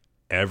like,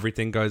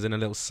 everything goes in a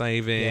little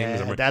savings.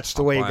 Yeah, that's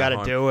the way you buy a gotta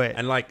home. do it.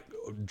 And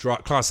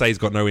Class A's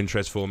got no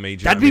interest for me.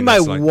 Do you know That'd what I be mean? my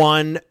That's like-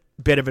 one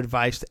bit of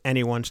advice to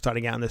anyone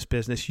starting out in this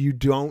business. You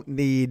don't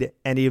need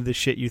any of the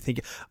shit you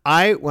think.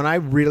 When I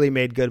really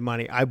made good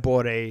money, I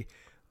bought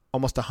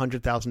almost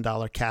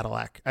 $100,000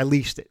 Cadillac. I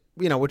leased it,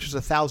 which was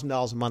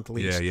 $1,000 a month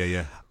lease.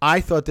 Yeah.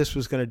 I thought this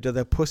was going to do,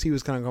 the pussy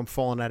was going to come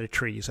falling out of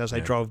trees as I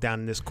drove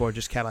down in this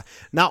gorgeous Cadillac.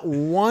 Not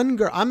one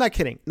girl, I'm not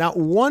kidding, not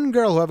one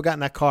girl who ever got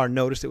in that car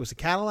noticed it was a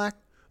Cadillac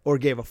or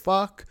gave a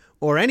fuck.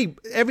 Or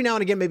every now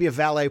and again, maybe a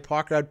valet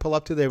parker I'd pull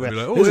up to. They'd be Be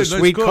like, like, "Oh, "This is a nice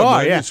sweet car, car,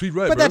 man. yeah." Sweet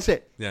ride, but bro. that's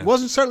it. Yeah.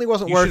 Certainly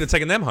wasn't You worth. should have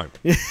taken them home.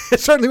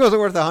 It certainly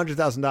wasn't worth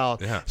 $100,000.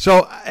 Yeah.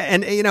 So,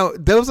 and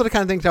those are the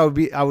kind of things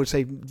I would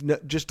say,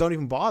 just don't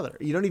even bother.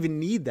 You don't even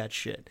need that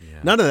shit.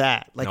 Yeah. None of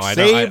that. Like, No, I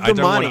save don't, I the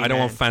don't money. want. I don't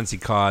want man. fancy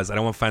cars. I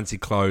don't want fancy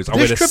clothes. I This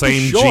wear the trip is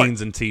same short.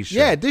 jeans and t-shirt.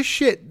 Yeah, this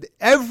shit.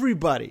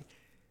 Everybody.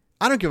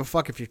 I don't give a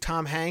fuck if you're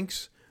Tom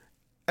Hanks.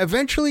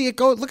 Eventually, it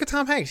goes. Look at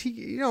Tom Hanks.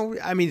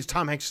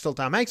 Tom Hanks is still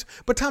Tom Hanks,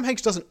 but Tom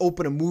Hanks doesn't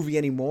open a movie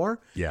anymore.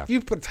 Yeah. If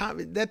you put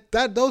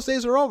those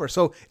days are over.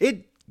 So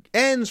it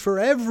ends for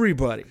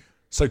everybody.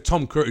 So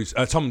Tom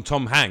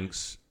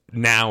Hanks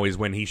now is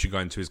when he should go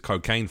into his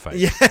cocaine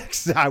phase.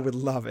 Yes, I would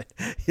love it.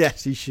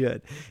 Yes, he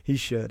should. He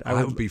should.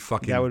 That would be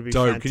fucking that would be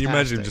dope. Can you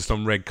imagine him fantastic. just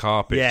on red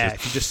carpet? Yeah,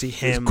 just, you just see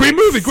him. great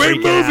movie, great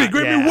freaking movie, out.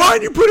 great Yeah. movie. Why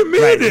didn't you put him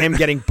Right, in? him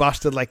getting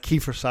busted like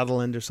Kiefer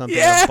Sutherland or something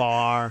Yeah. at a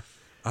bar.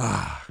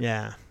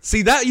 Yeah.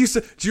 See, that used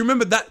to. Do you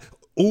remember that?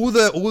 All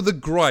the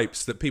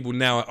gripes that people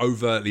now are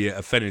overtly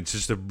offended,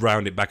 just to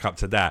round it back up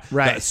to that,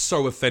 Right. that are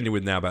so offended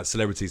with now about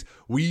celebrities.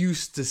 We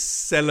used to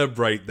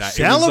celebrate that.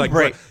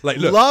 Celebrate. It was like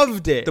look,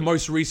 Loved it. The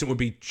most recent would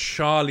be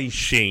Charlie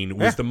Sheen.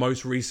 Was Yeah. the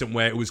most recent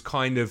where it was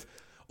kind of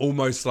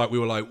almost like we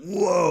were like,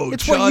 whoa,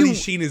 It's what Charlie you-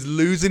 Sheen is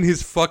losing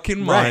his fucking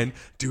mind,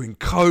 doing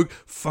coke,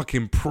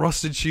 fucking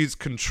prostitutes,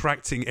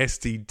 contracting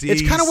STDs.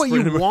 It's kind of what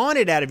you spreading-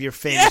 wanted out of your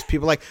famous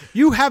people. Like,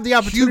 you have the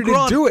opportunity to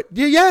Grant. do it.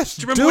 Yeah, yes,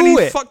 Do you remember when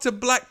he it. fucked a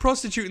black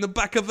prostitute in the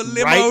back of a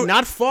limo? Right,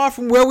 not far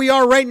from where we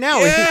are right now.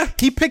 Yeah.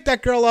 He picked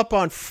that girl up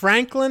on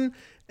Franklin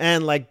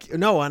and like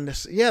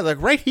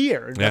right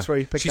here. That's where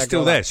he picked She's that still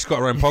girl there. up. She's got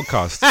her own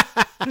podcast.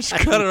 She's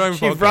got her own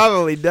She podcast.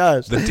 probably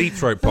does. The Deep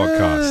Throat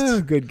podcast.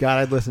 Oh, good God,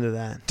 I'd listen to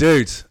that.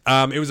 Dude,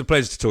 it was a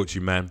pleasure to talk to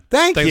you, man.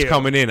 Thank Thanks you. for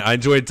coming in. I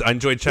enjoyed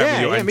chatting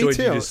with you. I Yeah, me enjoyed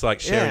you too. just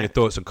like sharing Yeah. your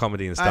thoughts on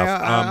comedy and stuff.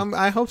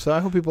 I hope so. I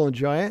hope people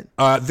enjoy it.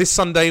 This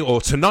Sunday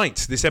or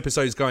tonight, this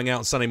episode is going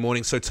out Sunday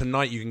morning. So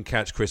tonight you can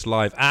catch Chris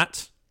live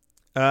at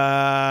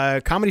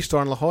Comedy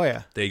Store in La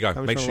Jolla. There you go.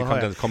 Comedy Make Store sure in you La come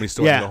Jolla. down to the Comedy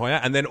Store Yeah. in La Jolla.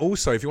 And then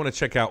also, if you want to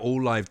check out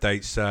all live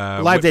dates.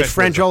 Live dates,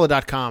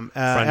 Frangiola.com.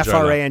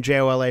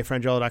 Franjola,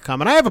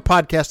 Frangiola.com. And I have a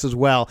podcast as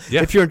well.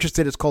 Yeah. If you're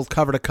interested, it's called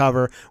Cover to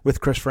Cover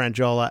with Chris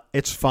Frangiola.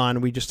 It's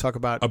fun. We just talk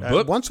about A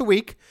book? once a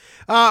week.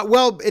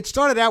 Well, it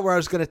started out where I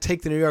was going to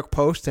take the New York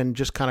Post and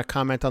just kind of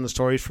comment on the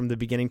stories from the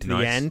beginning to the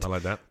Nice. end. I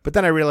like that. But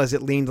then I realized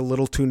it leaned a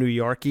little too New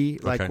Yorky,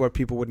 like Okay. where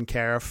people wouldn't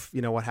care if,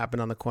 what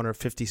happened on the corner of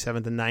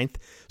 57th and 9th.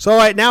 So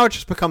right now it's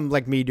just become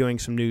like me doing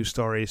some news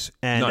stories.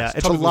 And Nice. it's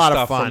a Topical lot of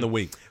stuff fun. from the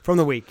week. From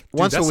the week. Dude,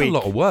 Once that's a week. a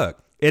lot of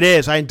work. It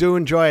is. I do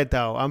enjoy it,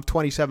 though. I'm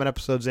 27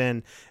 episodes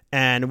in,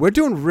 and we're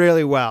doing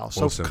really well.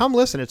 So Awesome. come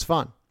listen. It's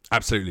fun.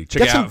 Absolutely.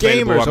 Check Get it some out.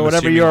 Available, gamers I'm or whatever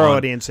assuming, your on-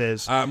 audience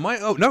is.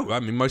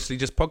 Mostly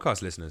just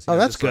podcast listeners. Oh, You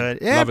know, that's just like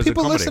good. Yeah, lovers of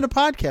people comedy. listen to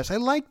podcasts. I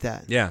like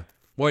that. Yeah.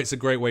 Well, it's a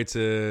great way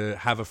to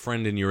have a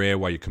friend in your ear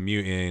while you're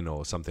commuting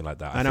or something like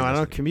that. I know. think I that's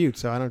don't commute,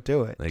 so I don't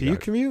do it. There Do you you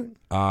go. commute?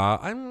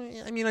 I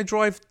mean, I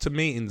drive to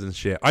meetings and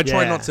shit. I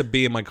try Yeah. not to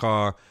be in my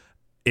car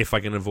if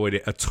I can avoid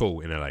it at all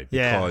in LA.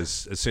 Yeah.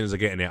 Because as soon as I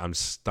get in it, I'm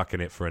stuck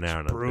in it for an hour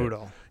and a bit.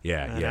 Brutal.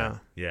 Yeah, I know.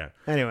 yeah.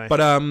 Anyway.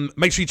 But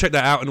make sure you check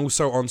that out, and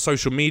also on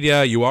social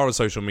media. You are on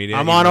social media.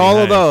 I'm You on really all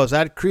of have.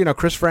 those.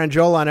 Chris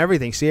Frangiola on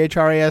everything.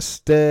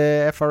 CHRES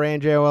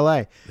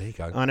FRANJOLA There you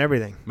go. on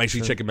everything. Make sure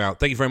you check him out.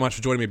 Thank you very much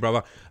for joining me,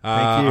 brother.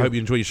 Thank you. I hope you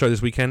enjoy your show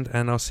this weekend,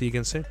 and I'll see you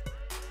again soon.